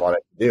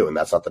wanted to do, and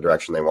that's not the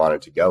direction they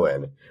wanted to go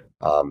in.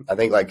 I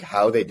think like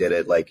how they did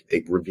it, like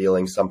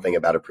revealing something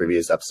about a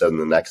previous episode in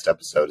the next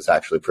episode is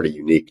actually pretty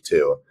unique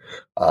too.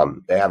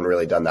 They haven't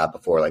really done that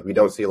before. Like we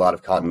don't see a lot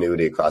of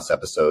continuity across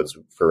episodes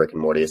for Rick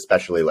and Morty,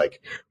 especially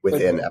like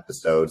within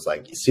episodes.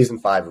 Like season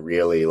 5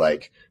 really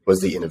like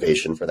was the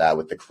innovation for that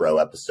with the Crow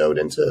episode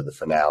into the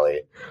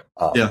finale.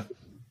 But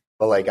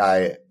like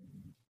I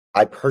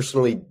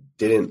personally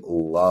didn't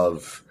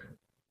love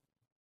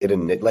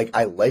it. Like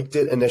I liked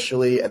it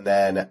initially, and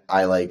then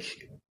I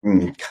like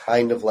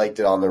kind of liked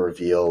it on the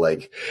reveal.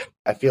 Like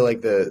I feel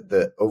like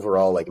the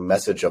overall like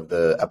message of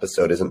the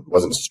episode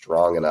wasn't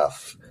strong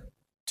enough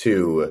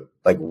to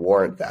like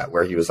warrant that,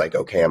 where he was like,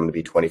 okay, I'm going to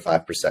be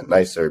 25%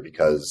 nicer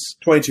because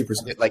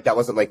 22%. Like that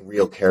wasn't like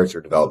real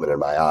character development in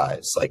my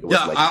eyes. Like it was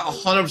I'm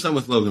 100%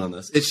 with Logan on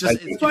this. It's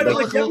just that's why I didn't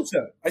like the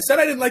episode. I said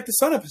I didn't like the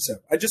Sun episode.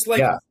 I just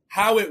like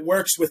how it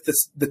works with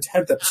the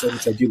 10th episode,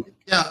 which I do like.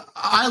 Yeah,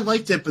 I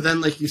liked it, but then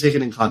like you take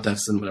it in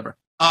context and whatever.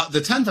 The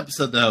 10th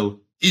episode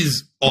though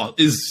is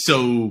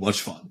so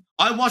much fun.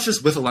 I watched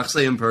this with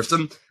Alexei in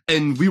person,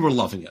 and we were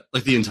loving it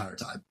like the entire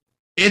time.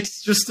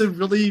 It's just a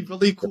really,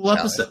 really cool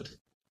episode.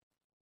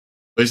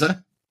 What did you say?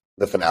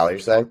 The finale, you're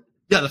saying?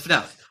 Yeah, the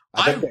finale.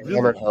 I think they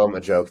hammered home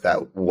a joke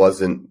that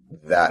wasn't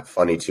that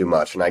funny too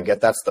much, and I get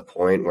that's the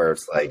point where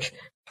it's like,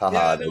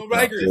 haha,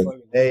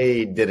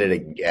 they did it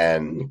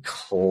again.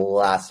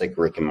 Classic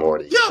Rick and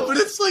Morty. Yeah, but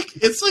it's like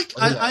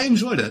I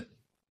enjoyed it.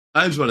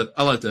 I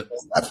liked it.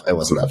 It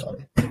wasn't that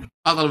funny.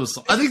 I thought it was.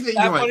 I think that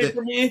you're right. Funny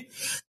for me,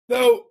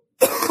 though.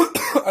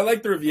 I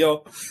like the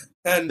reveal,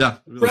 and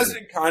the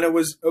president kind of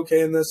was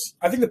okay in this.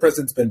 I think the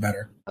president's been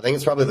better. I think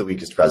it's probably the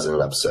weakest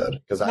president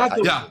episode because I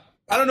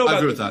don't know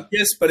about the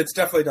weakest, but it's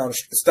definitely not.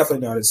 It's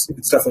definitely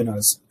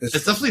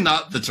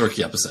not the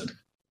turkey episode.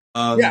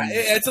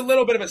 It's a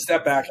little bit of a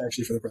step back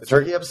actually for the president. The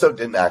turkey episode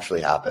didn't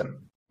actually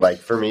happen. Like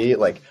for me,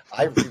 like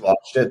I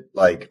rewatched it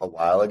like a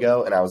while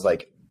ago, and I was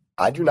like,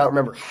 I do not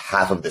remember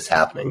half of this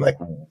happening. Like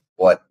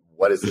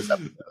what is this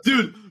episode?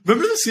 Dude,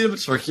 remember the scene of a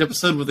turkey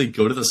episode where they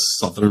go to the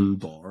Southern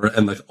bar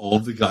and like all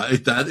of the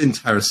guys, that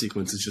entire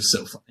sequence is just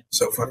so funny.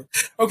 So funny.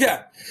 Okay.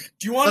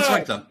 Do you want to... Let's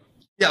rank them.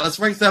 Yeah, let's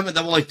rank them and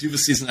then we'll like do the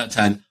season at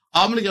 10.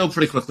 I'm going to go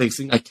pretty quickly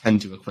because I can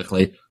do it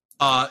quickly.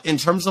 In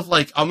terms of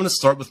like, I'm going to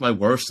start with my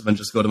worst and then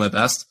just go to my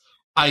best.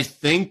 I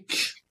think,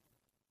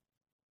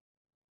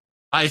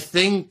 just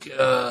think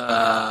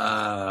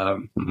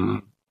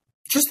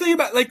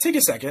about, like, take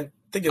a second.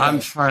 Think about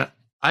it.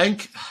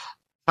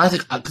 I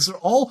think because they're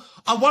all.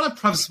 I want to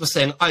preface by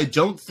saying I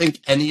don't think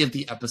any of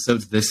the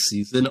episodes this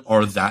season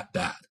are that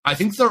bad. I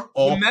think they're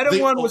all. The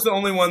meta one was the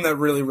only one that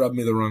really rubbed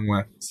me the wrong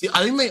way. See,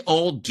 I think they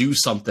all do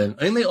something.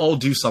 I think they all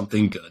do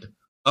something good.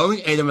 I don't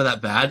think any of them are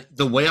that bad.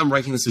 The way I'm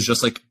ranking this is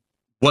just like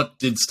what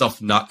did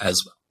stuff not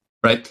as well,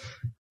 right?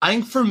 I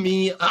think for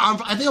me,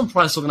 I think I'm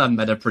probably still gonna have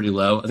meta pretty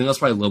low. I think that's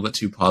probably a little bit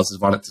too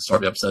positive on it to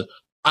start the episode.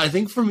 I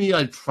think for me,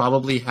 I'd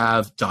probably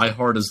have Die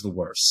Hard as the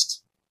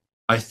worst.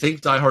 I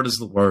think Die Hard is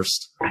the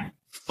worst.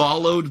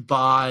 Followed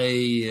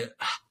by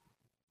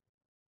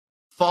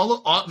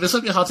followed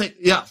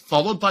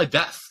by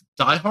Beth.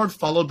 Die Hard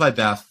followed by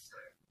Beth.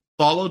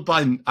 Followed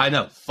by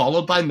Meta.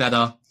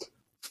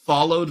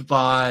 Followed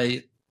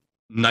by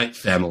Night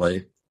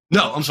Family.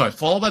 No, I'm sorry.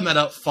 Followed by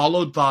Meta.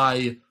 Followed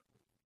by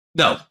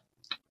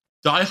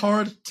Die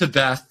Hard to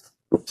Beth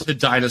to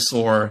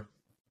Dinosaur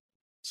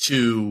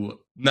to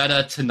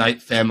Meta to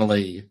Night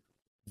Family.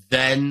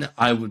 Then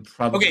I would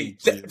probably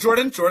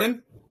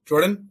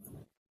Jordan.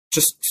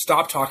 Just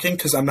stop talking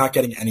because I'm not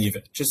getting any of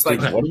it. Just like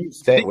what do you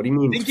say? What do you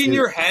mean? Think in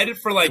your head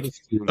for like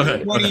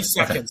 20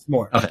 seconds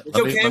more. Okay. It's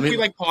okay if we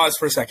like pause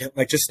for a second.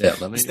 Like just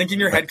think in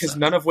your head because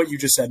none of what you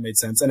just said made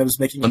sense, and it was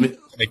making me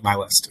make my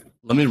list.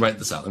 Let me write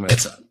this out.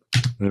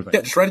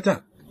 Just write it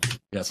down.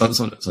 Yeah, so.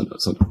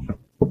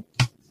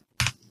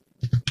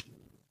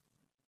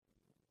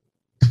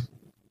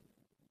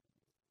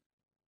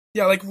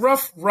 Yeah, like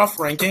rough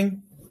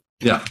ranking.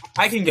 Yeah,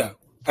 I can go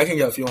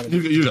if you want to.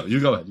 You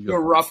go ahead.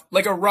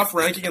 A rough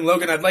ranking, and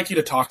Logan, I'd like you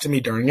to talk to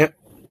me during it.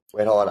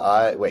 Wait, hold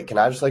on. Can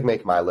I just like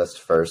make my list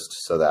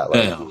first so that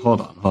like? Yeah.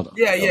 Hold on.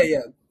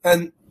 Yeah.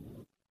 And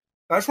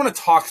I just want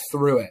to talk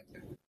through it,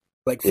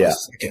 like for a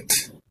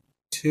second.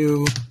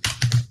 2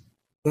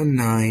 the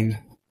 9.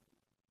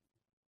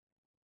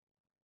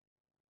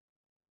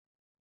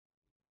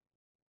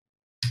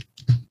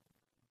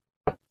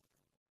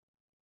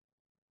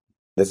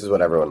 This is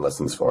what everyone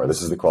listens for.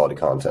 This is the quality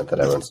content that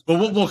everyone's.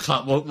 Well, we'll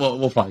cut.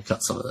 We'll probably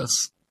cut some of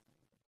this.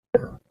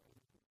 I'm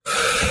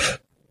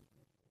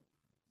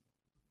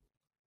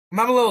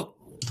having a little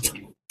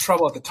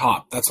trouble at the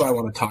top. That's why I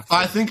want to talk.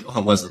 I think.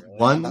 Was it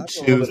 1,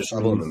 2, 3?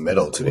 Trouble in the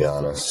middle, to be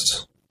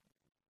honest.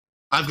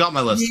 I've got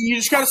my list. You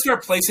just got to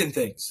start placing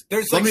things.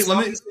 There's some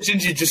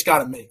decisions you just got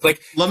to make.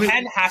 Like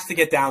 10 has to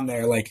get down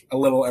there like a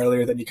little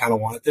earlier than you kind of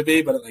want it to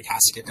be, but it like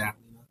has to get down.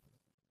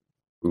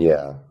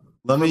 Yeah.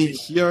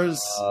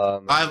 Here's.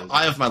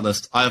 I have my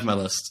list. I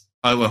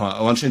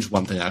want to change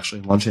one thing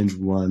actually. I want to change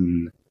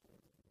one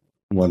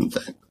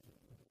thing.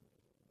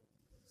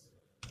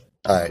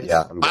 All right.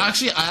 Yeah. I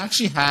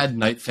actually had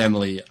Night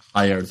Family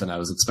higher than I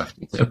was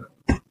expecting to.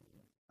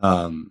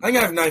 I think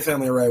I have Night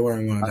Family right where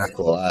I want to.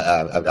 Cool.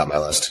 I've got my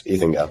list.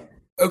 Ethan, go.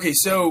 Okay,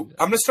 so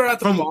I'm gonna start at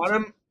the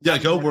bottom. Yeah,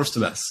 go worst to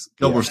best.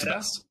 Worst to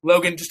best.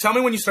 Logan, just tell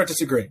me when you start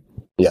disagreeing.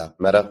 Yeah,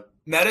 Meta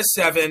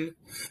 7,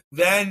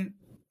 then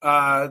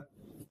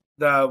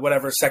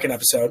the second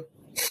episode.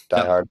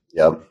 Die Hard.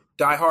 Yep.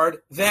 Die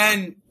Hard.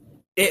 Then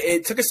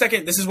it took a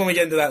second. This is when we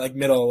get into that like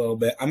middle a little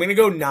bit. I'm gonna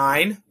go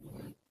 9.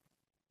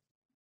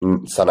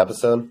 Sun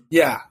episode.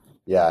 Yeah.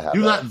 Yeah, I have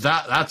you got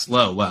that. That's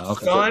low. Wow.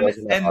 Okay. Sun,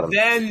 and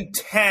then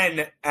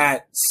 10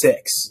 at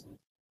 6.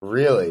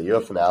 Really, you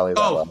have finale.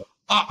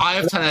 I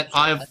have 10.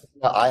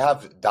 I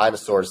have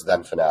dinosaurs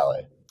then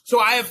finale. So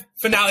I have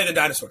finale then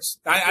dinosaurs.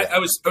 I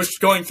was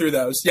going through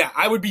those. Yeah,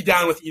 I would be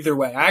down with either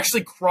way. I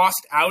actually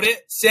crossed out at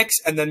 6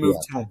 and then moved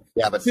 10.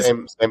 Yeah, but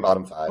same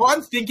bottom 5. Well,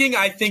 I'm thinking.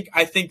 I think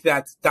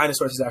that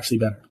dinosaurs is actually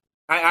better.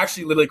 I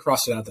actually literally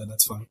crossed it out. Then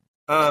that's fine.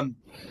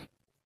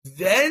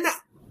 Then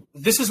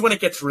this is when it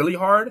gets really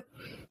hard.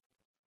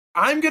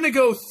 I'm gonna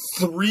go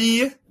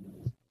 3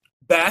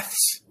 Beths.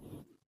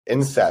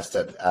 Incest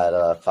at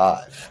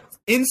 5.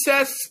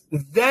 Incest,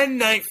 then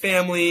Night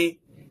Family,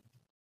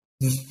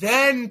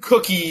 then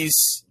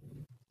Cookies,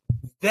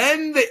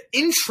 then the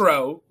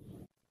intro,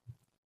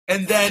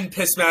 and then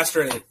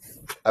Pissmaster at 8.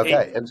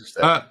 Okay,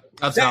 interesting. And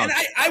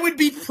I would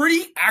be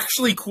pretty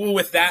actually cool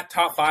with that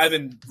top 5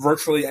 in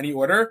virtually any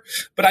order,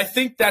 but I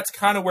think that's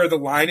kind of where the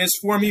line is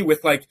for me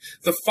with like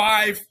the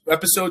 5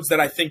 episodes that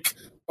I think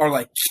are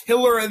like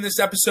killer in this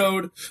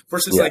episode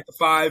versus like the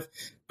 5.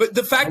 But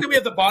the fact that we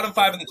have the bottom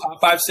 5 and the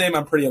top 5 same,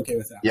 I'm pretty okay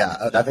with that.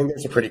 Yeah, I think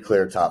there's a pretty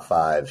clear top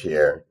 5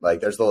 here. Like,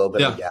 there's a little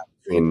bit of a gap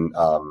between.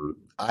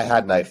 I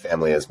had Night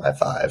Family as my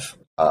 5,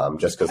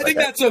 just because. I think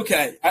that's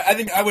okay. I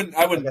think I wouldn't.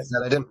 Like I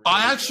said, I didn't.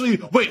 I actually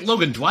wait,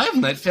 Logan. Do I have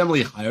Night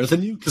Family higher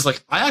than you? Because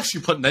like I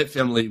actually put Night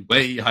Family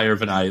way higher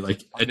than I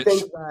like. I think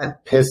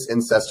that Piss,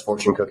 Incest,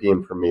 Fortune Cookie,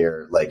 and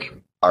Premiere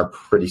are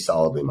pretty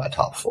solidly my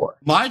top 4.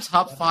 My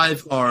top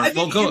 5 are. I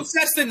think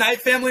Incest and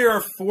Night Family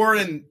are 4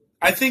 and.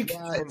 I think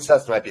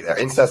Incest might be there.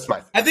 Incest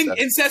might. I think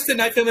Incest and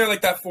Night Family are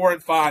like that 4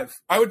 and 5.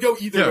 I would go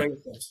either way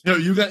with those. No,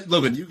 you got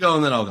Logan. You go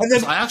and then I'll go. And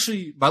then, I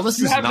actually my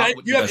list is not.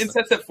 You have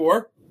Incest at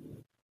 4.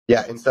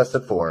 Yeah, Incest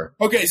at 4.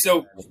 Okay,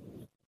 so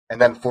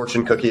and then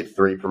Fortune Cookie at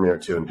 3, Premiere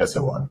 2, and Piss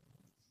at 1.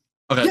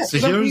 Okay, so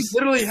here's we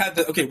literally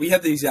had we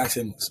had the exact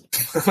same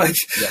list. Like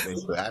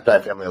basically, I have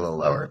Night Family a little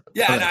lower.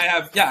 Yeah, and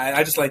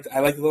I just like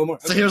a little more.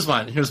 So here's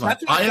mine.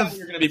 I have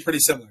you're going to be pretty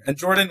similar. And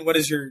Jordan, what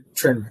is your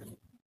train wreck?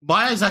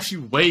 Mine is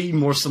actually way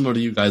more similar to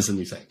you guys than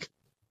you think.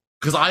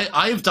 Because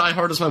I have Die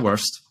Hard as my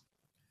worst.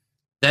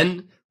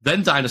 Then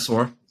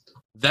Dinosaur.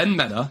 Then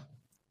Meta.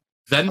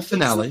 Then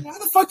Finale. Why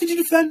the fuck did you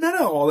defend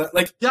Meta all that?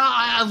 Like, yeah,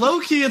 I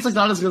low-key, it's like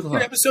not as good as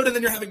your episode, and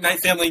then you're having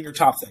Night Family in your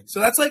top thing. So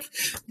that's like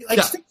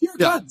stick to your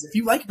guns. If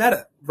you like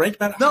Meta,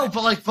 rank Meta. No,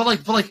 but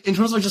like in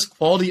terms of just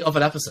quality of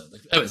an episode.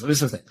 Like, anyways, let me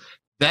say something.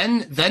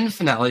 Then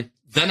Finale.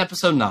 Then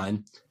episode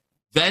 9.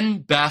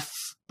 Then Beth.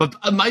 But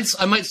I might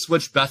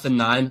switch Beth and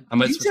 9. I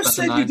might you switch just Beth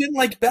said and 9. You didn't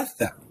like Beth,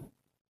 though.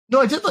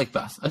 No, I did like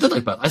Beth. I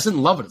just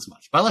didn't love it as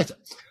much, but I liked it.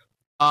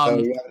 So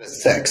you have it at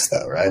 6,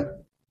 though, right?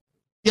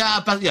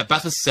 Yeah,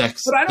 Beth is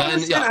 6. But I don't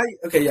understand.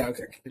 Okay.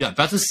 Yeah,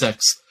 Beth is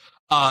 6.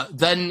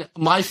 Then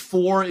my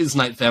 4 is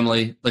Night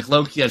Family. Like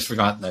low-key, I just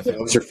forgot Night Family.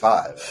 What was your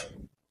 5?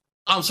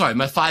 I'm sorry,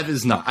 my 5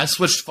 is 9. I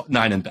switched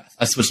 9 and Beth.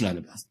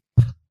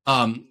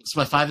 So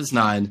my 5 is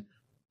 9,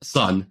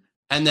 Sun.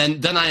 And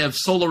then I have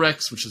Solar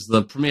Rex, which is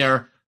the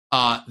premiere.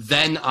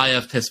 Then I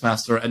have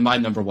Pissmaster, and my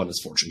number 1 is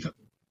Fortune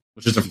Cookie,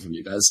 which is different from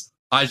you guys.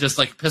 I just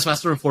like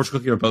Pissmaster and Fortune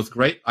Cookie are both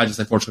great. I just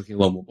like Fortune Cookie a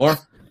little more.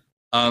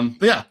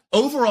 But yeah,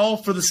 overall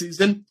for the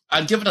season,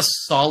 I'd give it a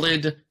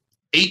solid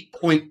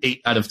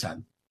 8.8 out of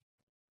 10.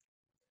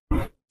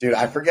 Dude,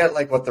 I forget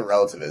like what the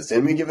relative is.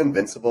 Didn't we give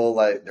Invincible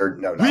like or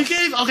no? We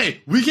gave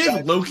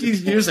Loki.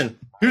 Here's the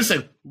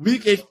thing.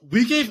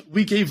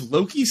 We gave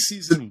Loki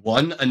season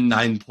 1 a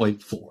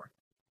 9.4.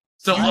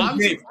 So I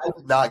did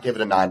not give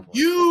it a 9.4.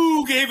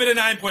 You gave it a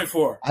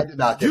 9.4. I did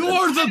not give it. You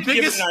are the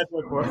biggest.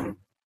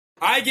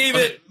 I gave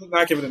it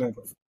not give it a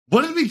 9.4.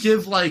 What did we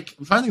give? Like,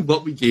 I'm trying to think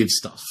what we gave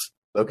stuff.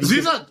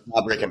 Loki's not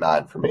breaking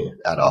 9 for me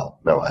at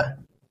all. No way.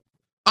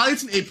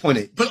 It's an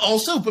 8.8. But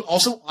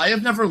also, I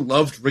have never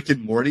loved Rick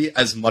and Morty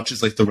as much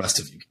as like the rest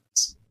of you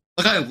guys.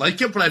 Like, I like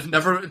it, but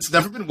it's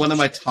never been one of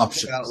my top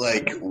shows. About,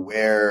 like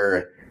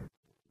where,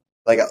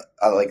 like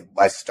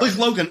my start. Like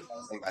Logan,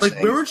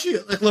 like where would you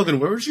what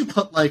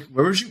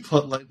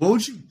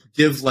would you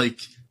give like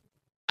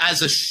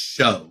as a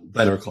show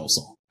Better Call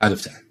Saul out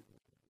of 10?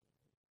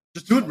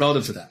 Just do it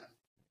relative to that.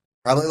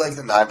 Probably like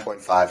the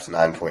 9.5 to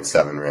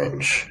 9.7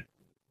 range.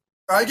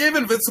 I gave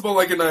Invincible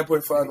like a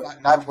 9.5.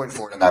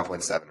 9.4 to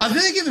 9.7. I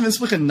think I gave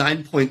Invincible like a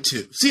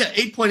 9.2. So yeah,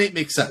 8.8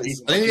 makes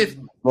sense. I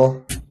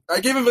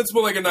gave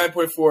Invincible like a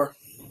 9.4.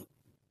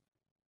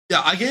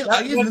 Yeah, I gave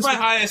that's my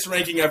highest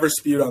ranking ever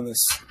spewed on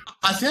this.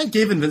 I think I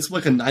gave Invincible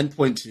like a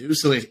 9.2,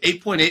 so like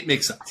 8.8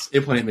 makes sense.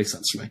 8.8 makes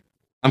sense for me.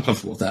 I'm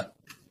comfortable with that.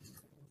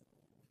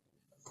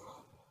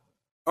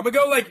 I'm gonna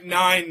go like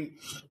 9.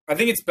 I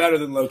think it's better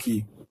than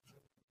Loki.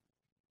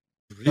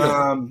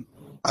 Really?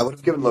 I would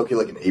have given Loki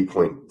like an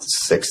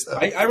 8.6 though.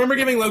 I remember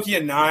giving Loki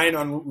a 9.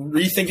 On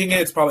rethinking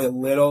it, it's probably a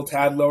little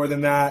tad lower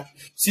than that.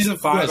 Season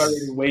 5, I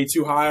rated way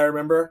too high. I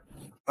remember.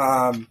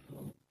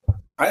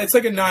 It's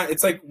like a 9.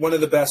 It's like one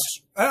of the best.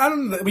 I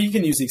don't know. You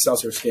can use the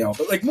Excelsior scale,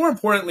 but like more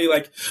importantly,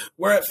 like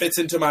where it fits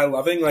into my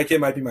loving, like it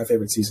might be my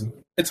favorite season.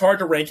 It's hard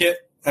to rank it,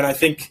 and I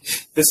think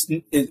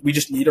we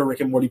just need a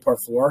Rick and Morty Part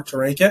 4 to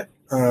rank it.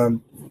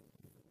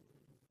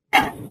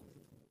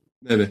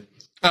 Maybe.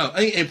 Oh,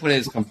 I think 8.8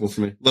 is comfortable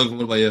for me. Logan,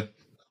 what about you?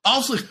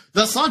 Also,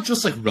 that's not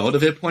just like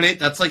relative 8.8.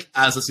 That's like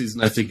as a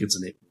season, I think it's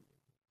an 8.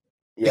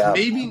 Yeah,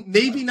 like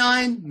maybe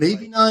 9,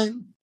 maybe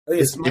 9.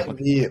 This might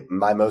be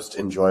my most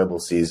enjoyable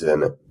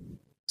season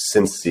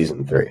since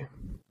season 3.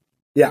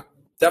 Yeah,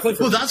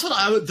 definitely. Well, that's what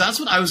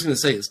I was going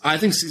to say. Is I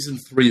think season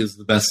 3 is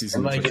the best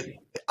season.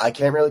 I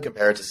can't really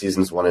compare it to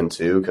seasons 1 and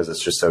 2 because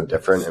it's just so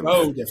different.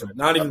 Different.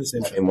 Not even the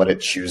same. In what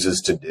it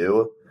chooses to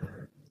do.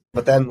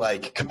 But then,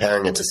 like,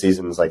 comparing it to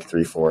seasons like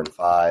 3, 4, and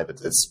 5,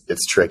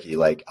 it's tricky.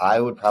 Like, I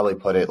would probably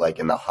put it like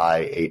in the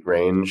high 8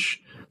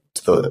 range,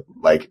 to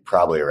like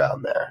probably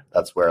around there.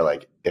 That's where,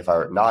 like, if I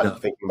were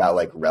not thinking about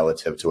like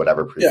relative to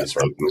whatever previous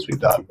rankings we've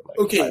done. Like,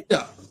 okay,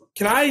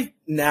 Can I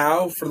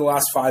now, for the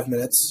last 5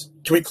 minutes,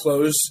 can we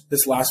close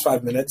this last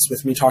 5 minutes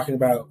with me talking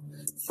about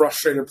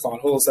frustrated plot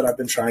holes that I've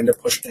been trying to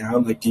push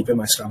down, like deep in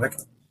my stomach?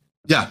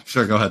 Yeah,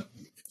 sure. Go ahead.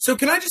 So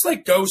can I just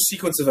like go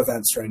sequence of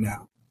events right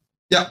now?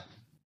 Yeah.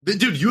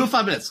 Dude, you have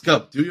 5 minutes.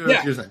 Go. Do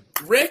your thing.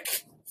 Rick,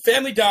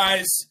 family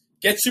dies,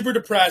 gets super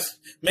depressed,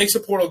 makes a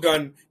portal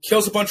gun,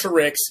 kills a bunch of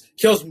Ricks,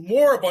 kills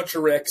a bunch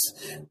of Ricks,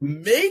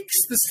 makes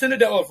the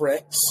Citadel of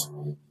Ricks.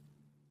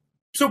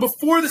 So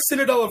before the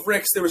Citadel of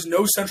Ricks, there was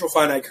no central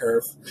finite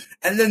curve.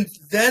 And then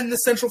the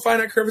central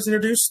finite curve is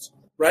introduced,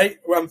 right?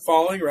 Where I'm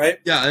following, right?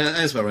 Yeah,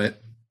 that's about right.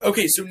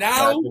 Okay, so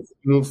now...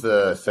 move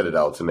the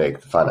Citadel to make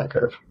the finite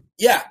curve.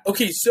 Yeah,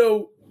 okay,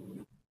 so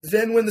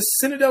then when the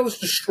Citadel is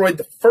destroyed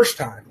the first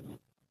time,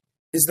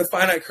 is the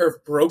finite curve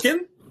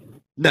broken?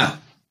 No.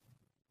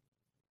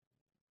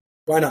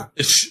 Why not?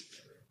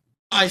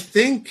 I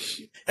think...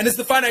 And is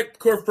the finite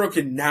curve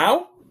broken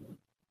now?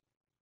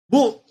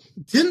 Well,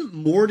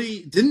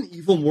 didn't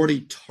Evil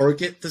Morty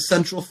target the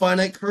central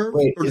finite curve?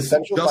 Wait, is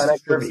central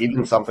finite curve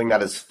even something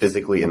that is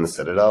physically in the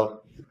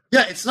Citadel?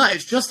 Yeah, it's not.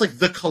 It's just like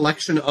the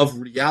collection of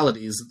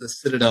realities that the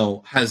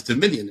Citadel has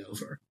dominion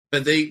over.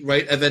 And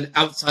and then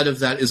outside of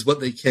that is what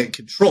they can't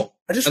control.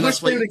 I just wish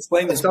they would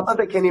explain this. It's not that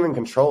they can't even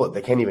control it;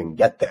 they can't even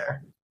get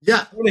there.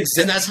 Yeah,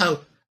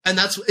 and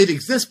that's it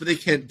exists, but they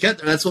can't get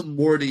there. That's what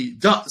Morty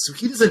does. So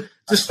he doesn't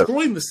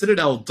destroying the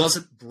Citadel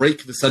doesn't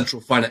break the central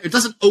finite. It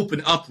doesn't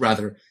open up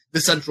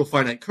the central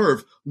finite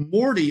curve.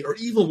 Morty or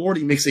Evil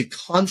Morty makes a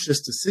conscious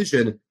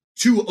decision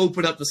to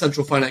open up the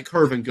central finite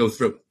curve and go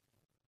through it.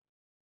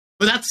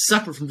 But that's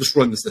separate from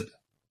destroying the Citadel.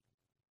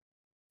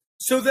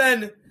 So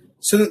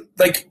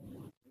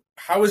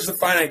how is the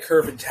finite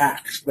curve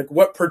intact? Like,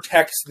 what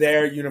protects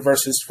their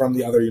universes from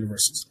the other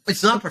universes?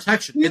 It's not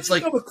protection. It's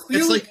like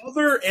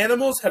other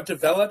animals have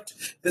developed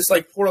this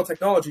like portal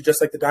technology,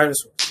 just like the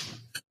dinosaurs.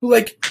 It's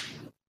like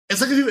if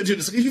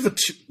you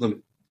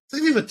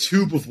have a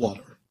tube of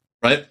water,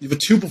 right? You have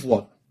a tube of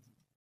water,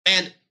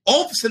 and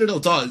all the Citadel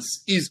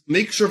does is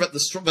make sure that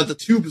the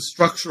tube is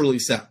structurally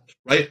sound,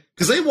 right?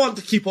 Because they want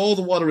to keep all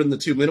the water in the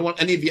tube. They don't want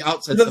any of the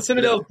outside. The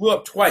Citadel blew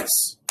up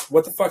twice.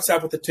 What the fuck's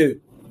up with the tube?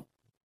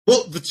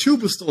 Well, the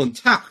tube was still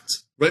intact,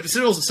 right? The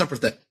Citadel is a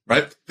separate thing,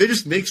 right? They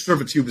just make sure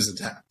the tube is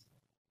intact.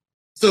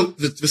 So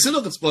the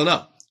Citadel gets blown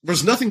up.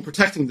 There's nothing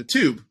protecting the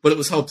tube, but it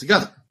was held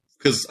together,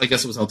 because I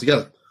guess it was held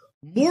together.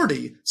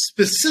 Morty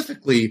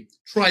specifically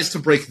tries to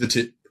break the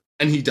tube,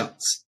 and he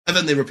does. And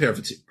then they repair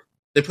the tube.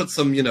 They put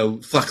some,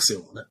 Flex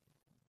Seal on it.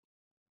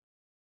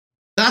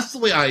 That's the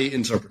way I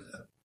interpret it.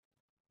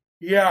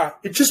 Yeah,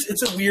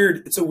 it's a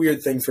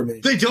weird thing for me.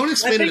 They don't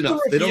explain it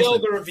enough.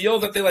 The reveal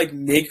that they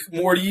make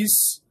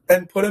Morty's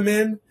and put him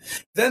in,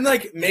 then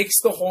makes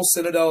the whole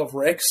Citadel of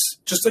Rick's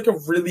just a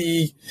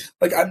really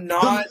I'm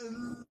not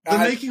the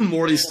making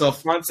Morty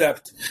stuff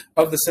concept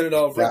of the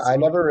Citadel of Rick's. Yeah, I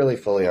never really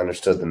fully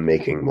understood the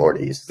making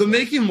Morty's. The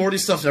making Morty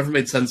stuff never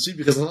made sense to me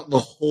because I thought the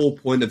whole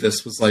point of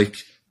this was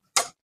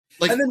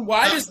and then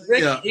why does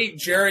Rick hate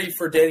Jerry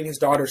for dating his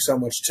daughter so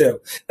much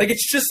too?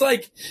 It's just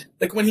like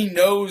when he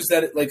knows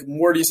that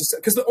Morty's,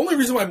 because the only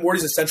reason why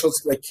Morty's essential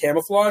is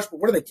camouflage.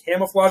 But what are they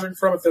camouflaging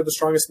from if they're the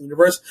strongest in the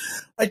universe?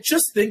 I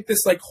just think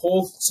this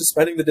whole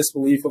suspending the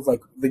disbelief of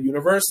the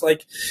universe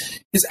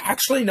is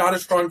actually not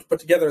as strong put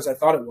together as I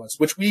thought it was,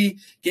 which we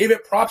gave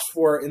it props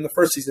for in the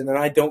first season, and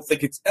I don't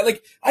think it's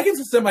I can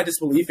suspend my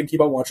disbelief and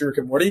keep on watching Rick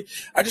and Morty.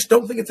 I just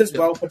don't think it's as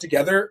well put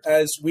together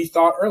as we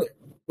thought earlier.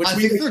 I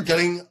think they're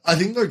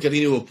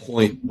getting to a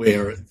point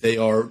where they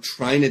are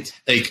trying to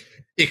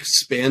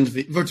expand.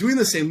 They're doing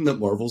the same thing that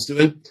Marvel's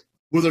doing,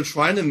 where they're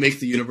trying to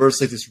make the universe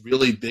this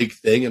really big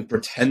thing and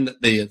pretend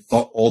that they had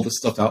thought all this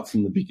stuff out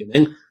from the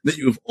beginning. That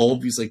you have all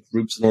these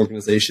groups and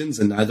organizations,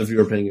 and neither of you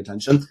are paying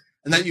attention.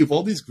 And that you have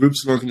all these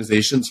groups and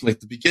organizations from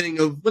the beginning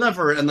of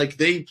whatever, and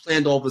they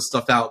planned all this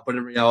stuff out, but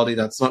in reality,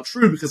 that's not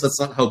true because that's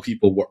not how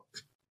people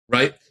work,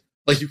 right?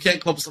 You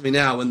can't come up with something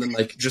now and then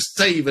just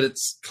say that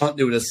it's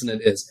continuous and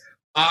it is.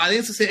 I think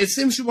it's the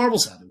same issue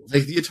Marvel's having,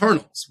 the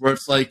Eternals, where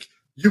it's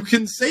you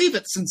can say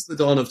that since the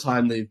dawn of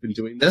time they've been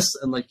doing this,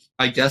 and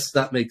I guess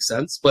that makes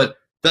sense, but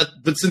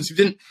since you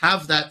didn't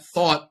have that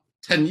thought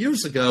 10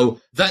 years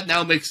ago, that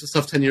now makes the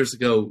stuff 10 years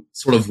ago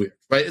sort of weird,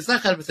 right? It's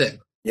that kind of a thing.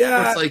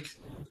 Yeah. Where it's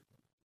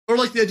or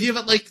the idea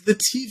that the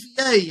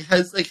TVA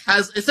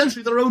has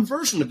essentially their own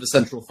version of the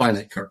central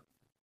finite curve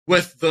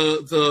with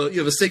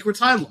the sacred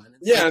timeline.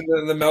 Yeah, and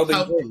then the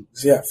melding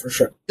canes. Yeah, for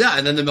sure. Yeah,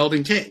 and then the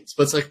melding canes.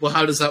 But it's well,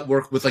 how does that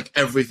work with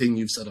everything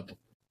you've set up?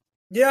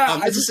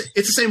 Yeah, it's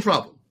the same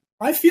problem.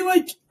 I feel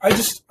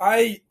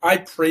I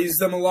praised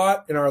them a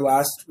lot in our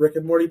last Rick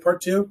and Morty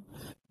Part 2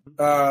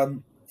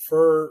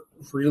 for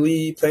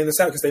really playing this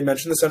out, because they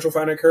mentioned the central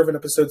finite curve in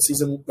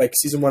season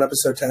 1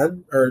 episode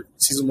 10, or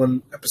season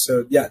 1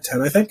 episode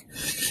 10, I think.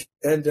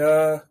 And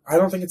I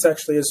don't think it's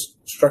actually as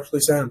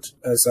structurally sound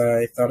as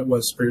I thought it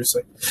was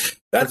previously.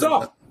 That's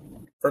all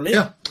for me.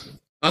 Yeah,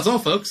 that's all,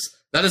 folks.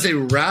 That is a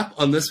wrap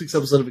on this week's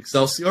episode of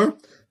Excelsior.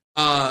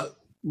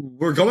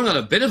 We're going on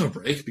a bit of a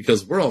break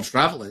because we're all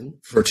traveling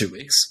for 2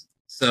 weeks.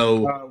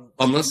 So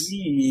unless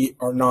we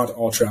are not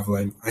all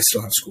traveling, I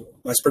still have school.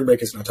 My spring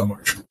break is not till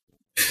March.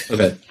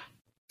 Okay.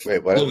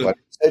 Wait, what did you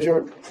say,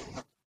 Jordan?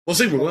 We'll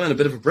see. We're going on a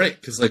bit of a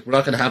break because we're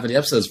not going to have any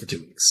episodes for 2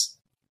 weeks.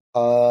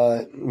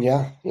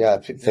 Yeah.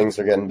 Things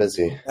are getting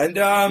busy, and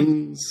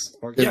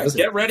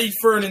get ready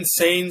for an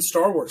insane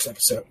Star Wars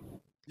episode.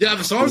 Yeah,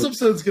 the Star Wars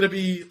episode is going to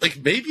be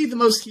maybe the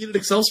most heated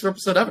Excelsior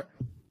episode ever.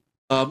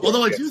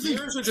 Although I do think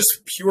yours are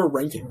just pure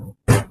ranking.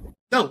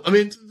 No, I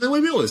mean the way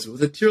we always do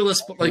with a tier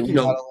list, but we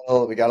got a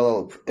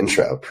little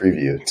intro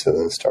preview to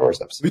the Star Wars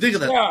episode. We think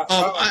of that. Yeah,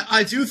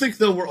 I do think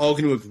though we're all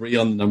going to agree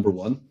on the number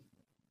one,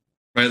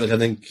 right? I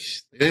think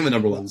the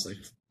number one's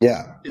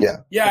yeah.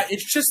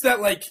 It's just that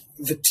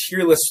the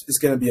tier list is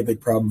going to be a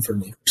big problem for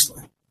me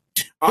personally.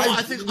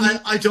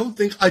 I don't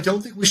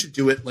think we should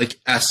do it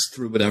S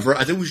through whatever.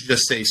 I think we should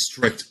just say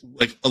strict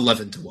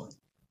 11 to 1.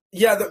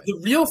 Yeah, the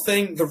real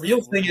thing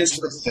is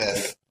the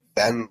fifth.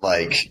 Then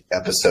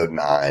episode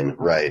 9,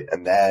 right?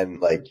 And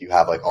then you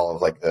have all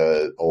of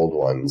the old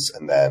ones,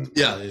 and then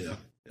yeah.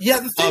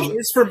 The thing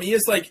is for me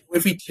is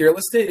if we tier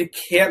list it, it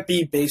can't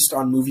be based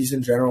on movies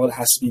in general. It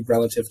has to be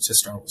relative to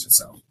Star Wars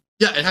itself.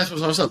 Yeah, it has to be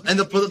Star Wars. And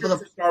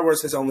the Star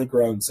Wars has only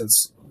grown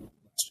since.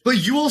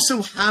 But you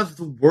also have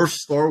the worst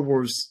Star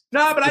Wars.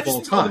 No, but I just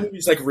think all the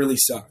movies really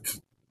suck.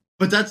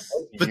 But that's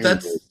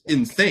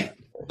insane.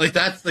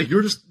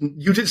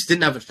 You just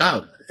didn't have a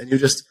childhood, and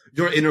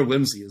your inner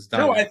whimsy is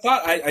dying. No, I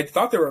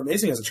thought they were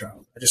amazing as a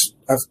child.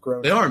 I've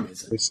grown. They are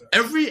amazing.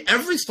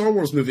 Every Star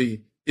Wars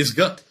movie is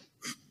good.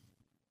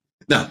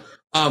 Now,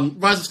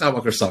 Rise of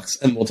Skywalker sucks,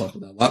 and we'll talk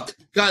about that a lot.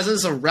 Guys, this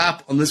is a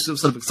wrap on this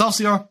episode of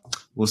Excelsior.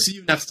 We'll see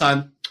you next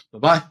time.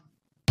 Bye-bye.